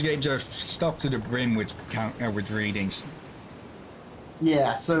those games are stuffed to the brim with readings.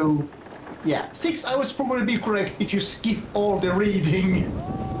 Yeah, so yeah, 6 hours probably be correct if you skip all the reading.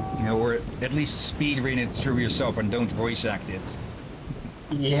 You know, or at least speed read it through yourself and don't voice act it.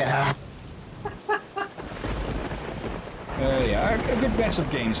 Yeah. Yeah, a good batch of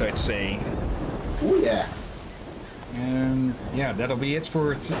games, I'd say. Oh yeah. And yeah, that'll be it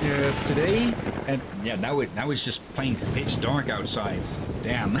for today. And yeah, now it's just plain pitch dark outside.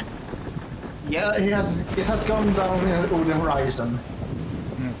 Damn. Yeah, it has gone down over the horizon.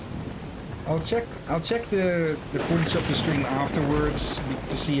 I'll check the footage of the stream afterwards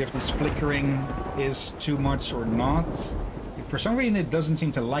to see if this flickering is too much or not. For some reason, it doesn't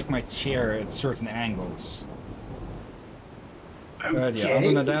seem to like my chair at certain angles. But yeah,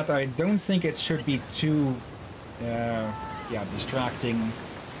 other than that, I don't think it should be too distracting.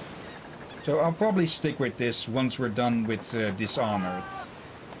 So I'll probably stick with this once we're done with Dishonored.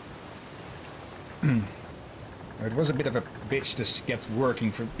 It was a bit of a bitch to get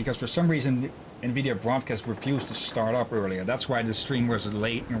working because for some reason NVIDIA Broadcast refused to start up earlier. That's why the stream was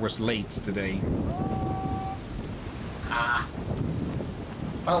late today.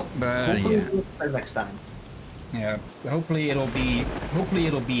 Well, but yeah. Next time. Yeah, hopefully it'll behave.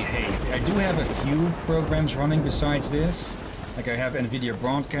 I do have a few programs running besides this. Like I have NVIDIA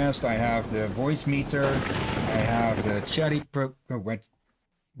Broadcast, I have the Voice Meter, I have the Chatty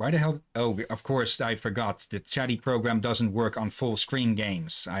why the hell? Oh, of course, I forgot. The Chatty program doesn't work on full screen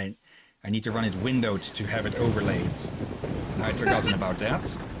games. I need to run it windowed to have it overlaid. I'd forgotten about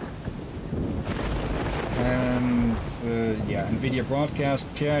that. And yeah, NVIDIA Broadcast,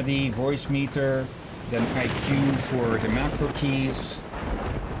 Chatty, Voice Meter, then IQ for the macro keys.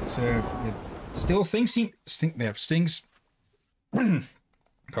 So still things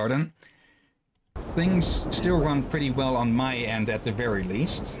pardon. Things still run pretty well on my end at the very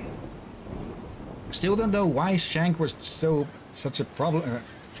least. Still don't know why Shank was such a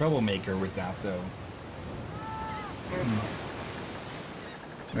troublemaker with that though.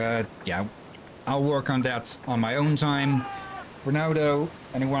 But yeah, I'll work on that on my own time. For now though,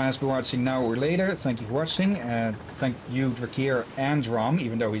 anyone has been watching now or later, thank you for watching. Thank you Drakir and Rom,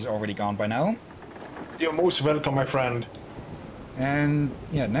 even though he's already gone by now. You're most welcome, my friend. And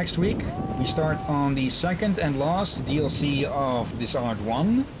yeah, next week we start on the second and last DLC of Dishonored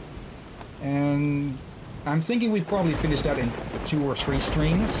 1. And I'm thinking we'd probably finish that in 2 or 3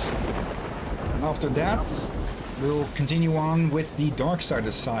 streams. And after that, we'll continue on with the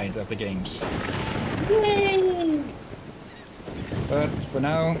Darksiders side of the games. Yay! But for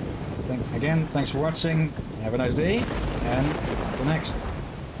now, again, thanks for watching. Have a nice day. And until next.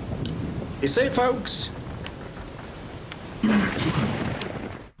 Be safe, folks.